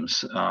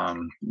volumes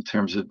in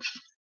terms of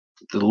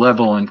the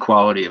level and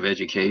quality of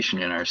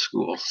education in our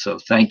schools. So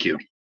thank you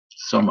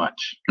so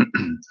much.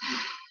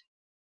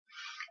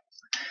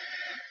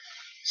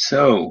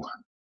 So,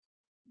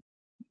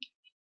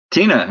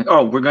 Tina,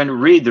 we're going to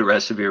read the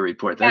rest of your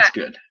report. That's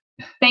good.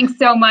 Thanks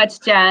so much,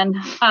 Jen.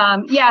 So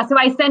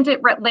I sent it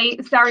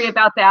late. Sorry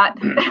about that.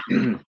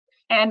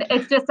 And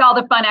it's just all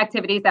the fun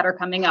activities that are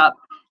coming up.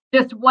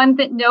 Just one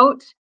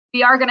note,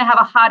 we are going to have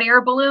a hot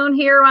air balloon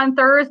here on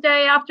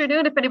Thursday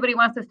afternoon if anybody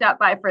wants to stop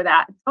by for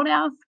that. Don't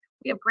ask.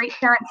 We have great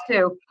parents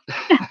too.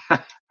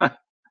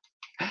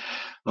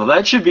 Well,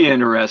 that should be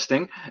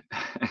interesting.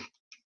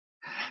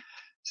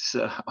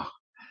 So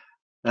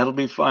that'll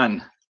be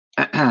fun.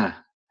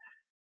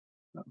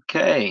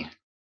 Okay.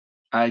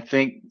 I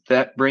think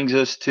that brings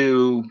us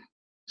to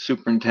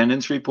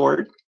superintendent's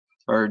report,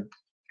 or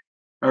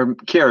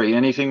Carrie,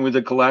 anything with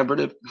the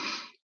collaborative?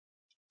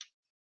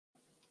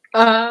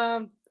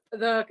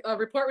 The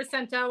report was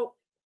sent out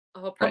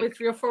probably Right.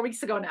 3 or 4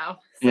 weeks ago now.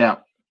 So Yeah.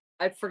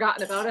 I'd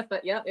forgotten about it,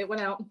 but yeah, it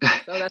went out.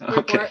 So that's the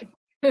report.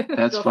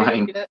 That's Feel free to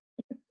fine. read it.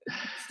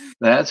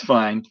 That's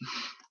fine.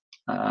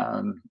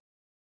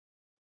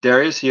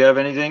 Darius, you have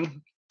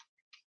anything?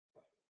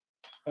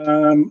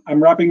 I'm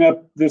wrapping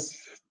up this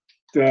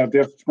day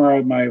after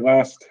tomorrow, my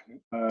last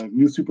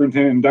new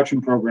superintendent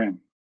induction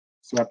program.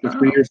 So after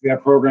 3 years of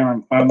that program,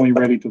 I'm finally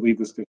ready to leave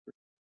this district.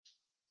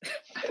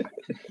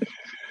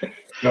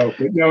 So,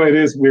 but no, it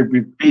is.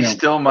 Be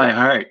still my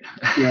heart.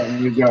 Yeah, there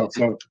you go.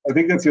 So I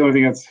think that's the only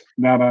thing that's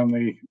not on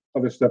the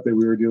other stuff that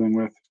we were dealing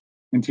with.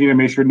 And Tina,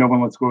 make sure no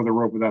one lets go of the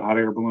rope with that hot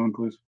air balloon,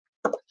 please.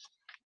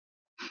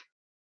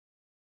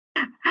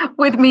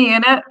 With me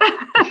in it.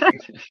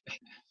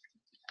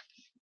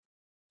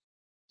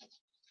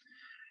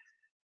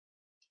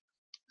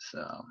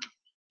 So,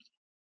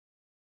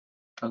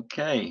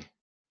 okay.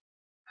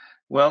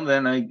 Well,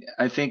 then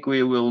I think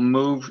we will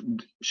move.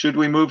 Should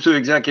we move to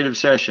executive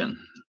session?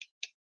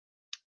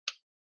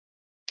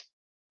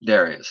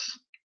 Darius.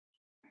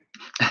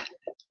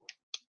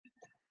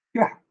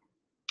 Yeah.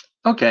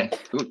 Okay.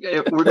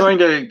 We're going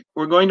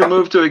to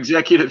move to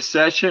executive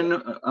session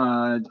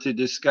to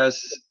discuss.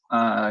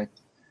 I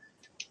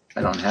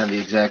don't have the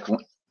exact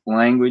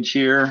language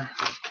here.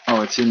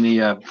 Oh, it's in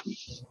the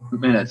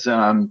minutes.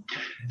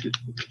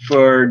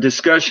 For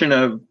discussion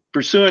of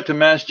pursuant to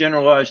Mass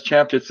General Laws,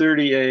 Chapter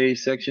 30A,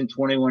 Section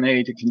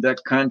 21A, to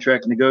conduct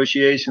contract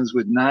negotiations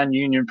with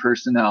non-union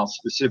personnel,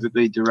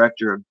 specifically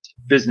Director of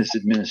Business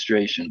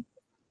Administration.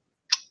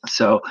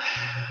 So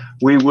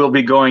we will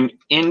be going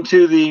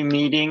into the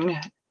meeting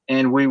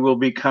and we will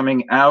be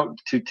coming out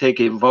to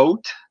take a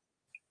vote.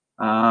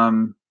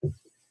 And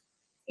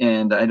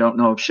I don't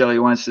know if Shelley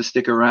wants to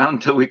stick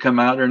around till we come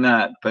out or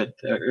not, but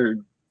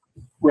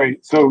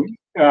right. So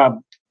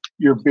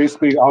you're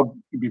basically, I'll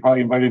be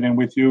probably invited in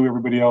with you.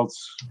 Everybody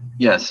else.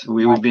 Yes,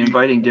 we will be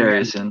inviting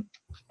Darius in.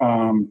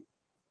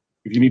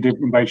 If you need to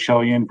invite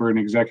Shelley in for an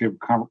executive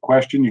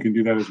question, you can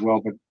do that as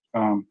well. But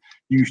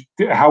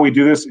how we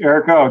do this,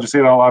 Erica, I'll just say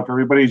it all out for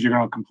everybody, is you're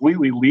going to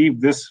completely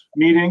leave this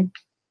meeting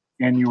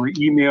and you will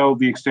email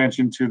the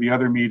extension to the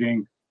other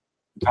meeting,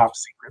 the top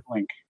secret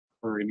link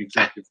for an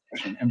executive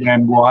session. And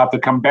then we'll have to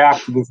come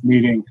back to this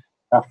meeting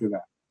after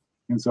that.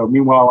 And so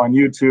meanwhile on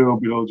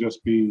YouTube, it'll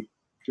just be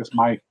just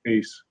my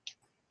face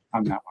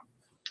on that one.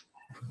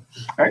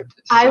 All right.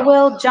 I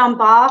will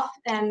jump off,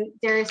 and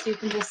Darius, you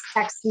can just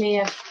text me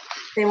if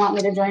they want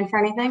me to join for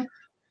anything.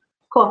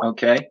 Cool.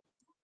 Okay.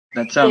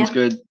 That sounds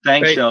good.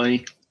 Thanks, Great.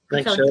 Shelley.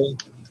 Thanks, Shelley.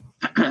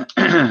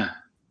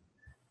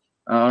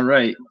 All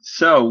right.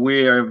 So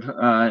we are,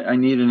 I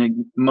need a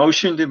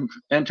motion to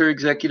enter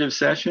executive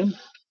session.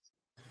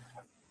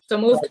 So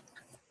moved.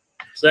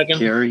 Second.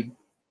 Carrie.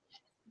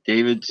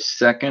 David,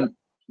 second.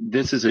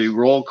 This is a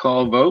roll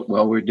call vote.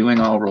 Well, we're doing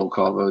all roll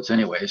call votes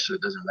anyway, so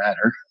it doesn't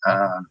matter.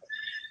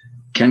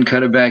 Ken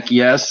Cutterback,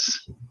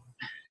 yes.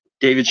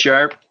 David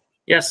Sharp.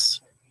 Yes.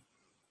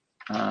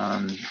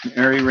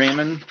 Mary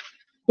Raymond.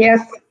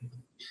 Yes.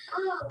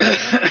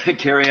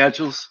 Carrie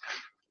Etchels.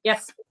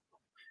 Yes.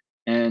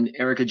 And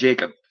Erica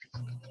Jacob.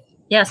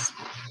 Yes.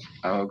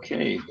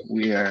 Okay,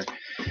 we are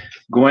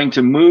going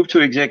to move to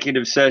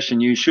executive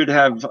session. You should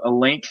have a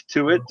link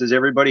to it. Does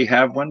everybody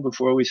have one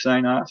before we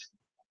sign off?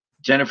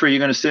 Jennifer, you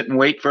going to sit and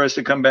wait for us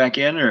to come back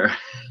in, or?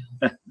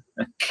 Have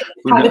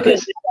a good day,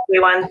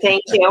 everyone.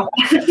 Thank you.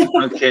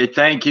 Okay,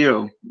 thank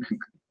you.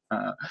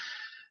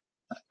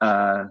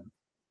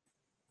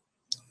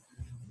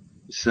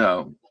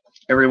 So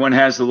everyone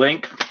has the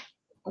link.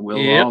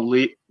 We'll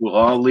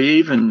all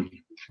leave and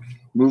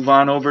move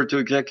on over to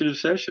executive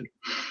session.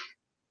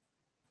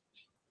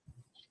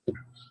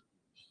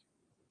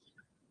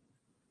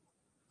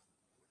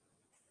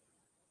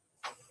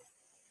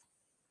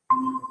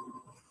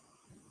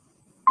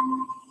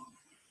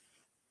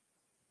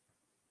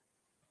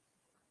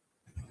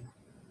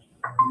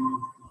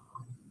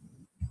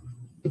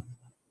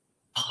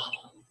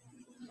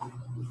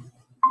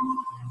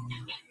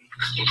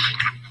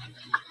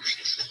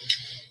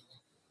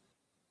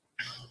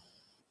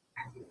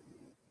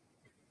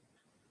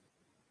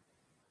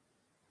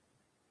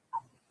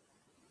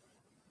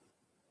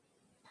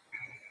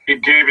 Hey,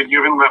 David,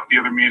 you haven't left the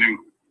other meeting.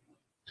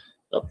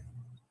 Oh.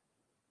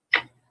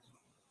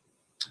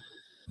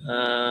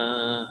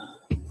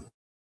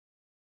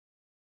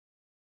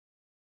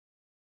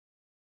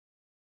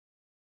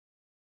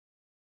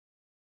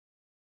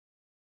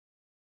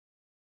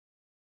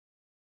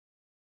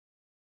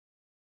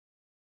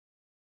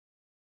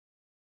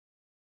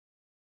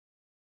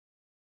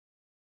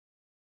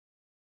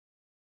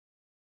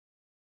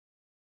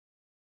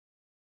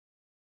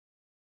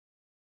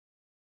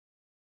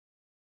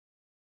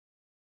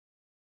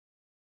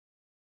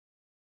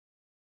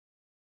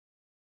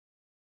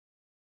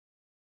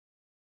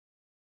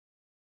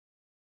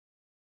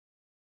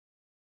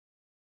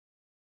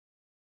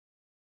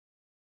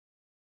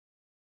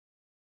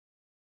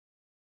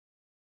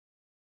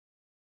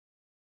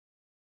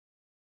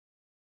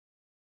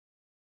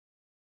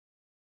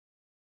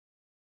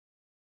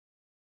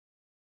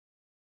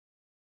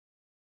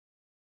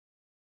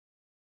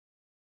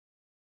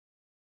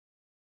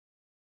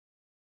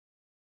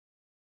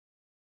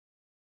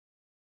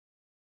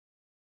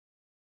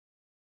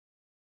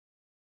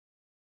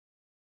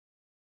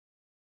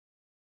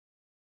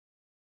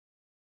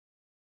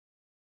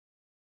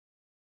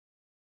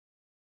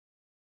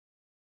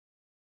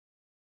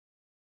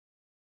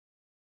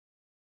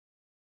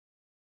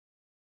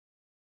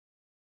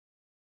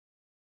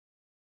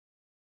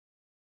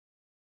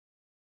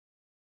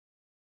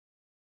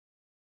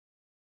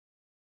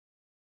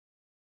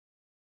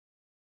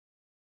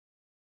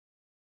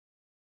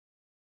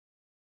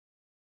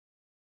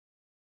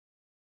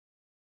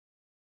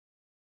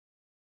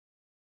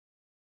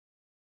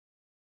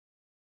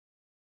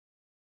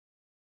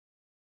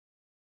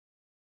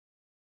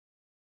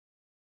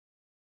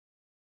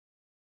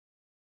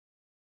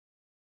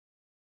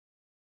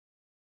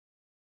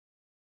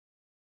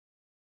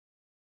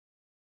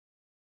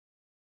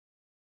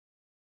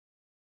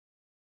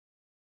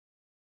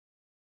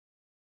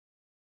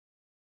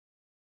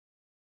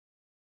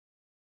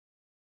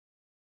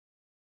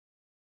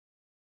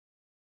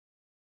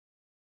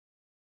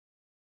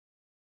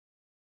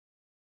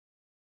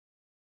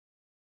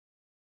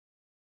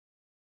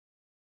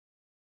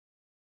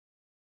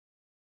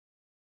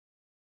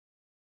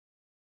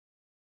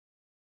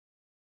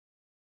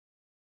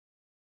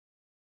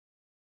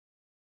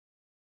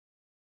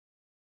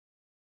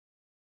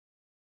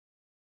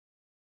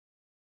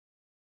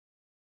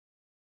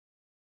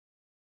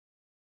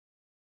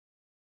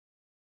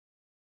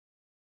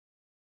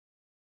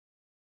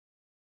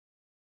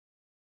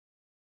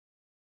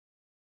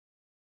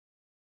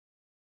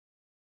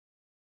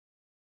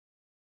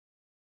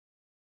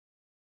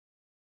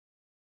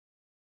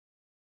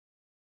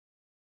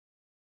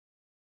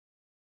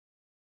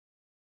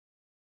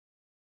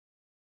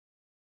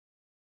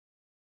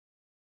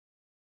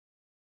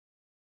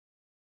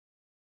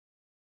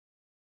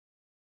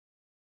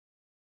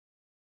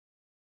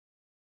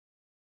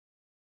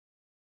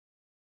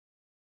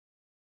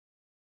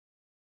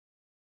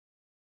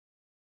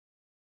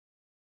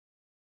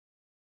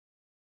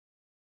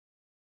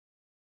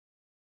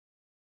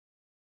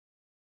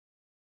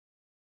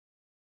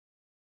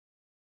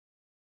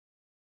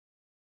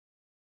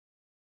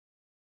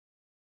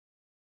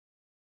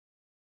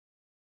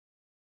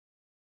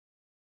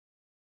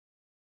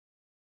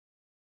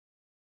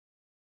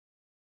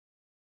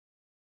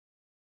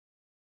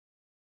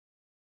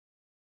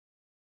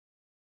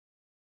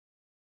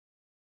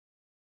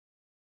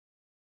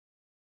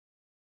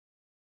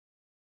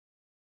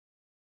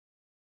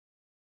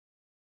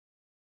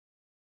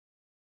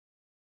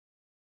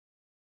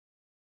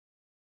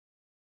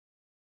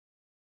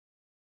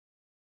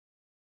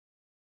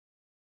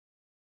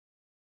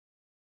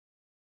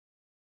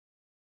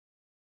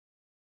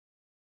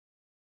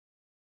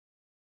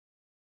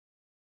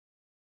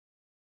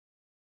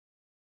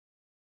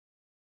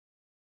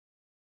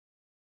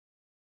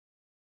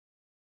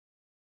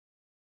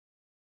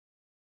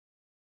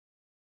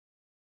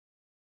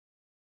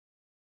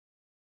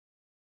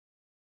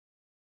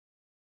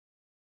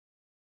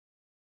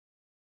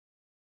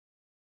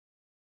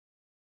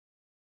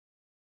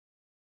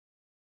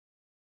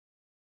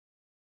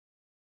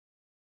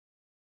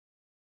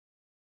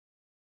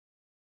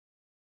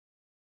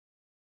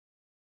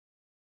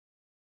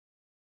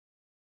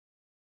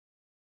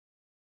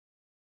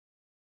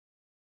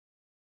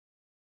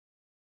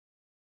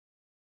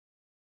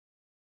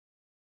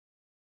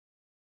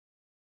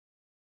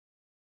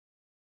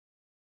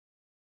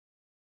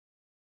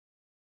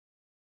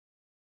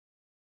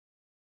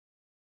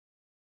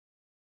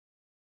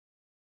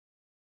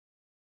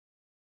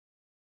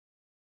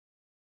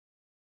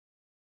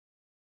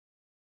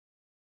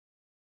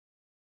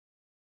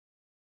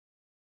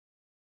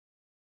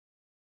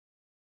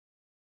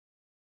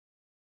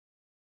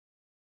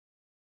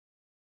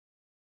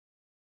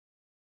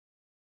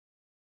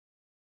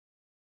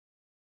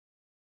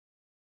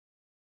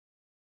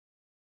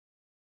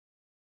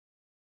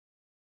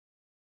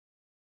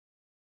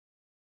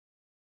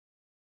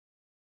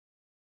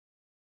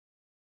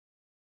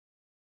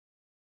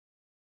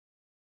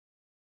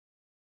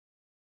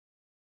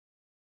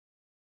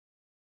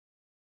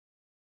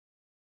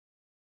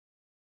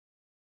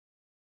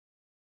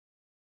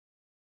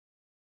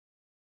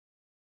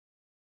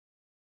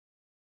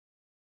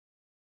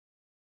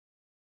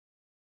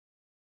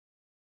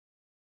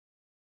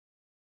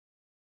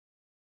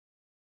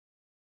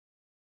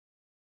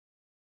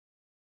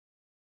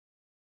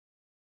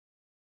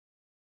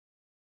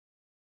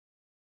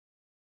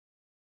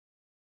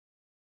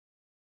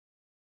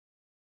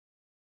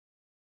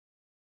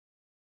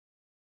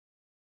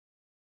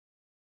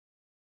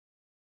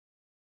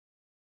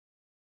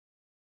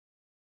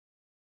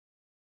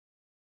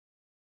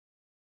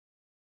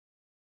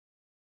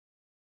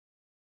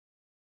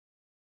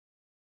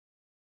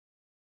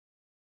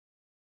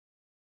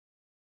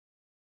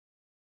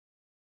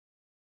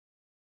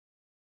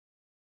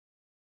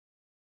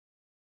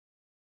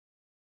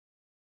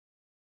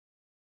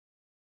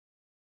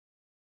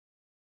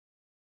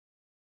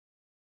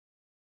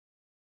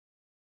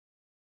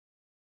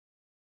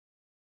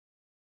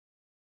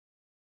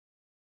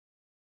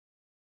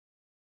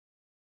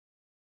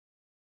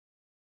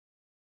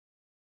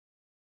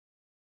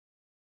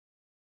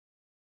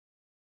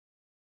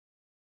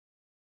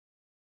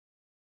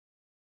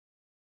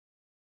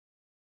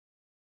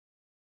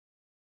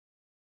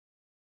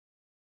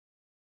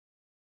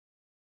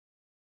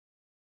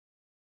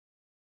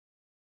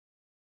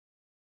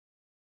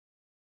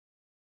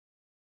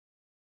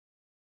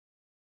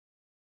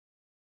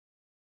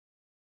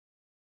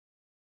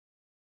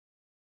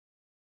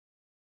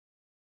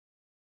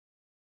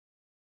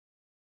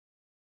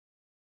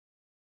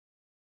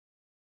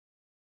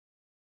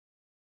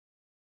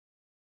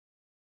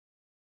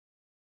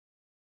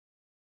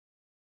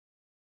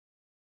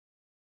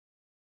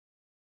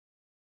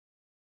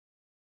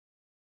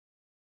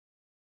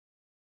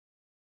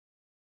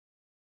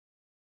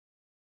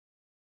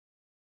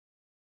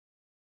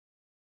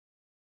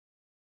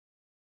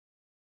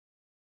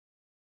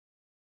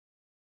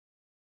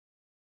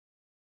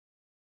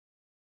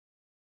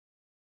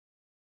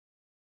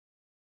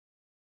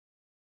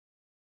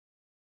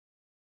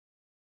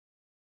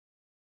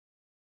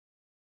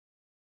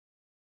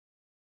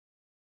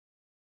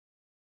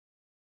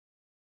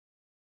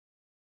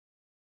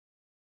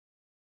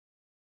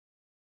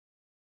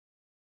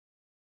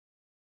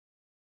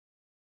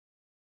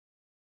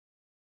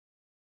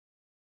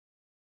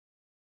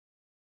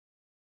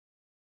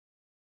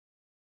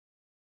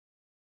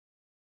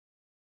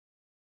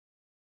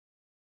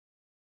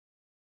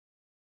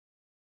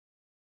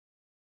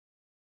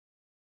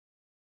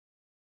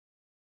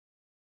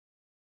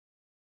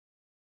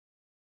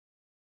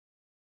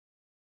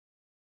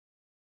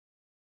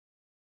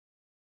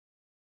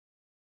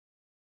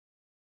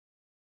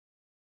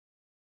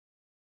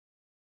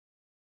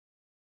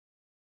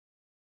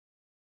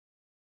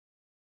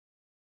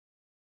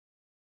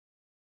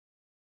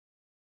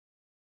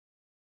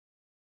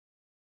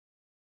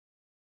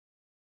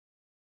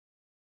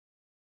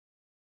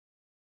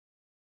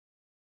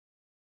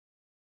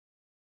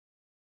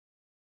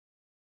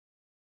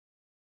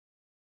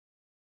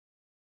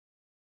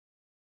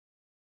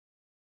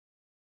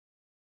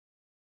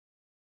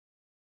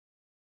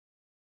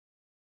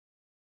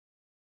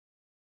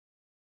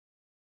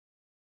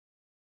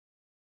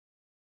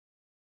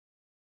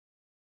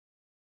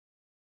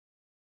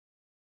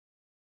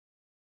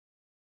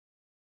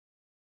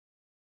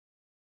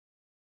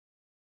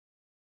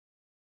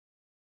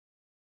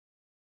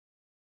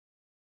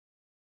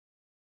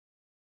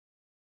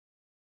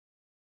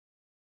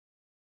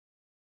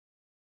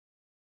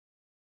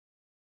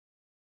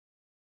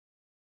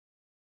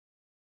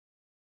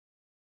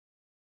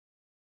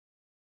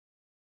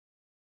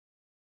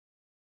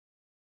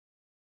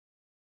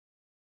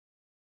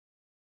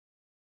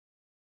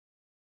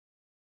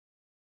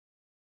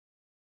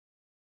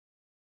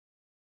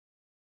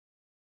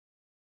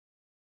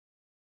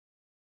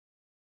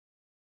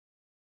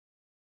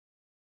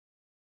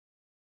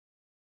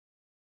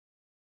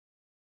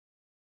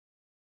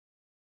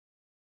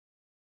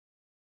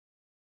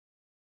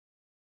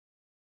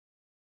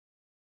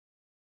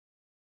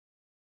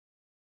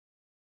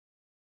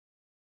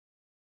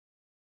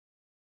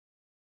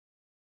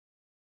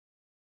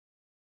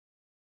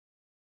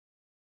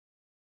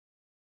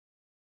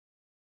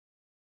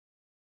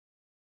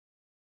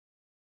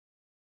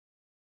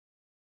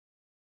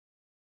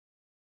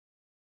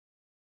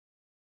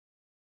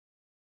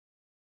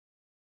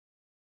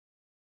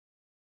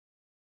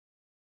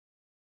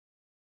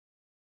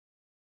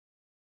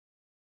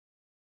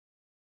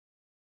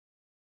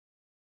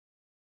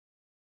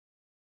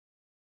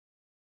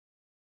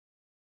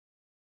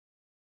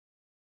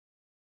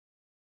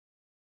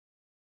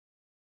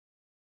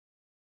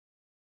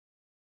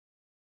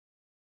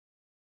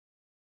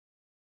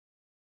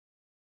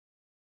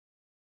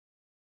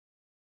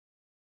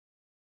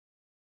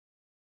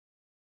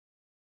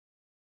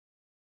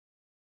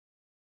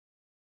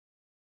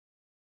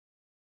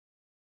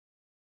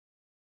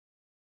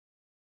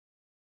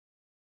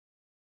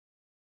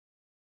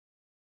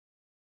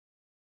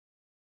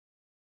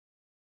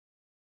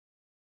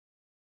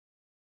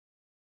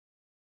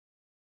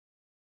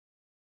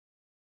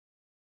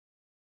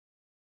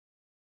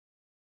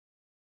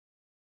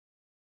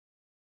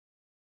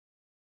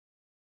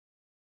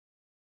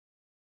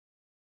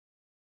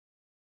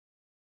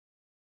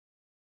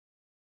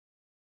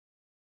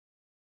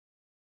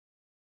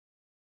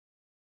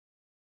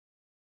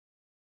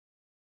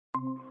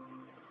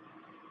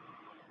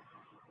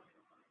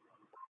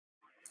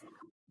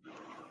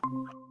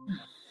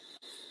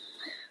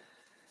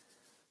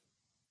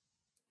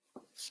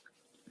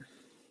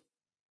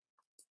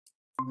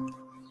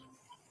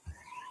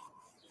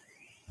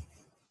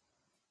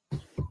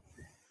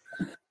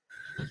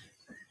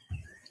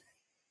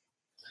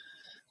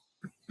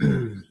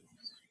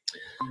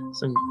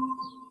 Some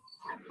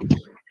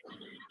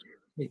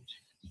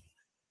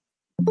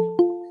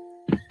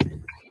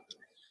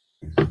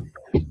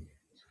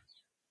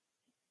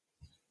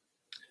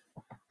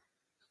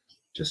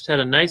just had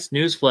a nice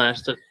news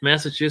flash that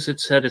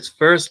Massachusetts had its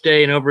first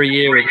day in over a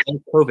year with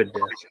no COVID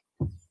deaths.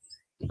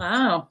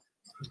 Wow.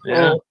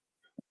 Yeah.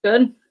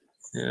 Good.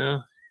 Yeah.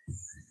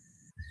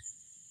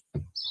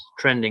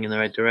 Trending in the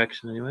right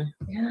direction anyway.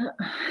 Yeah.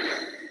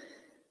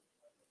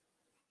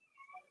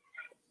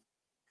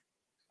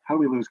 How do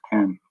we lose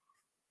Ken?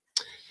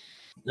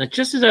 Now,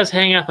 just as I was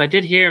hanging up, I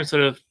did hear him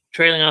sort of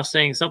trailing off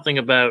saying something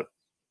about,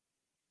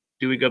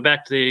 do we go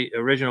back to the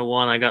original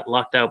one? I got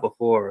locked out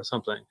before or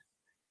something.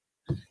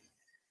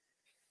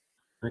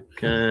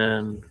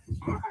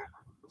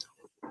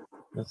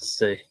 Let's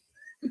see.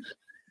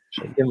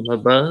 Should I give him a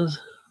buzz?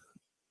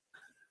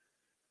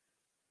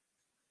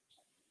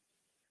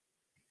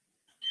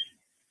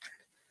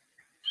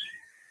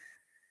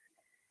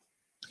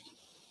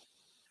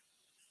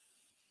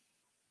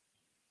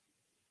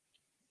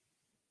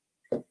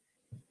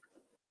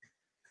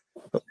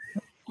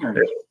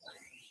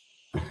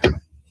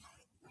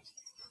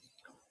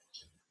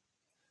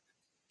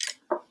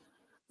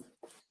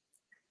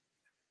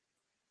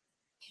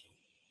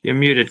 You're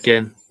muted,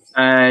 Ken.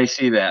 I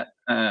see that.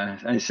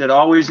 I said,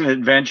 always an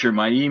adventure.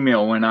 My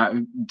email when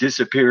I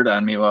disappeared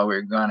on me while we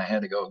were gone. I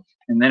had to go,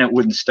 and then it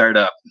wouldn't start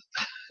up.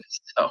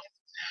 So,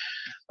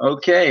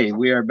 okay,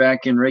 we are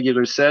back in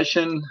regular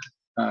session,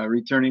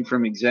 returning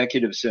from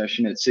executive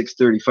session at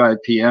 6:35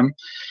 p.m.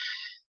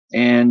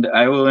 And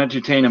I will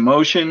entertain a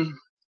motion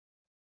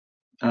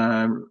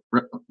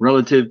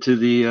relative to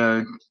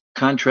the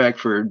contract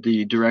for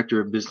the Director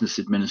of Business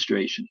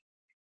Administration.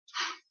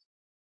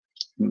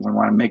 Anyone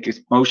want to make a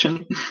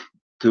motion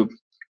to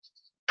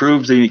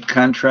approve the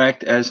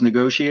contract as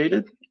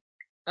negotiated?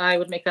 I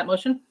would make that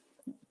motion.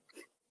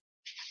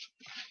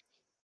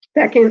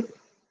 Second.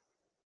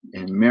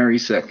 And Mary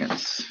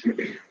seconds.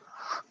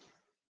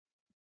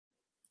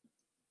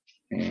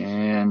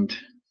 And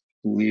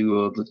we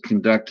will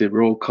conduct a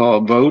roll call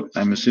vote.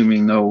 I'm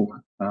assuming no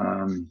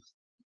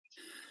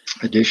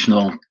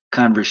additional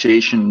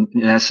conversation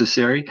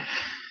necessary.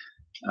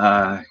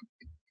 Ken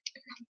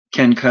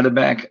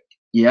Cuddeback,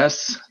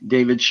 yes.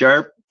 David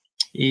Sharp?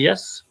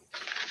 Yes.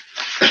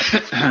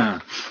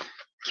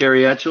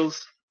 Carrie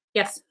Etchells?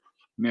 Yes.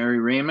 Mary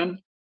Raymond?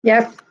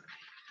 Yes.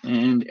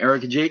 And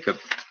Erica Jacob?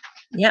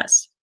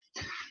 Yes.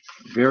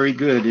 Very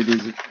good. It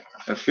is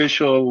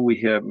official. We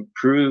have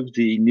approved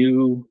the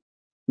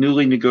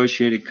newly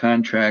negotiated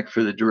contract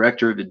for the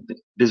Director of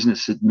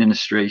Business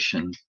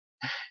Administration.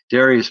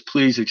 Darius,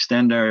 please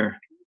extend our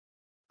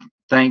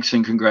thanks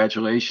and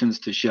congratulations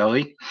to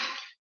Shelley.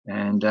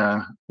 And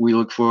we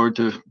look forward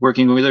to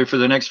working with her for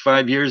the next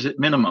 5 years at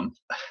minimum.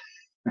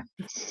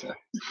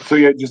 So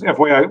yeah, just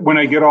FYI, when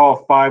I get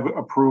all 5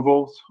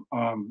 approvals,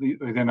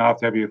 then I'll have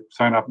to have you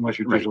sign up unless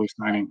you're digitally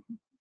signing.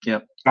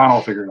 Yep. Don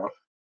will figure it out.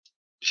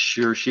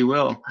 Sure, she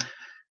will.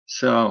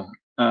 So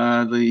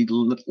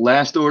the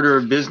last order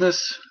of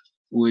business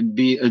would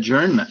be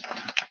adjournment.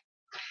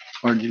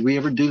 Or did we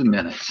ever do the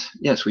minutes?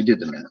 Yes, we did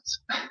the minutes.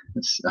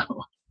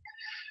 So,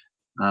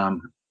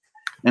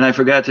 and I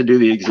forgot to do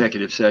the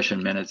executive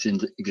session minutes in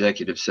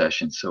executive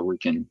session, so we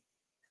can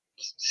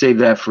save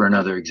that for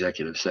another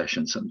executive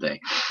session someday.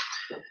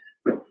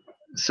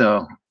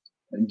 So,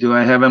 do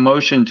I have a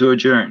motion to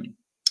adjourn?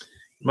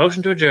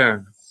 Motion to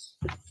adjourn.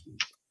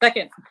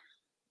 Second.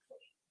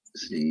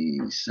 Let's see,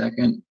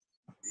 second.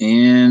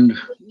 And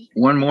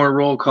one more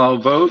roll call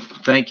vote.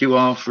 Thank you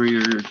all for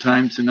your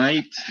time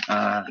tonight.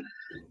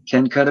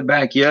 Ken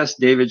Cuddeback, yes.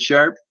 David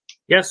Sharp?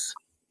 Yes.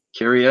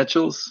 Carrie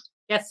Etchells?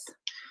 Yes.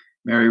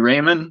 Mary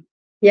Raymond?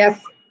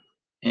 Yes.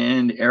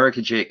 And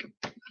Erica Jacob?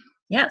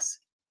 Yes.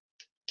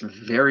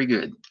 Very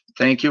good.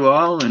 Thank you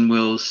all, and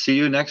we'll see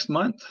you next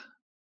month.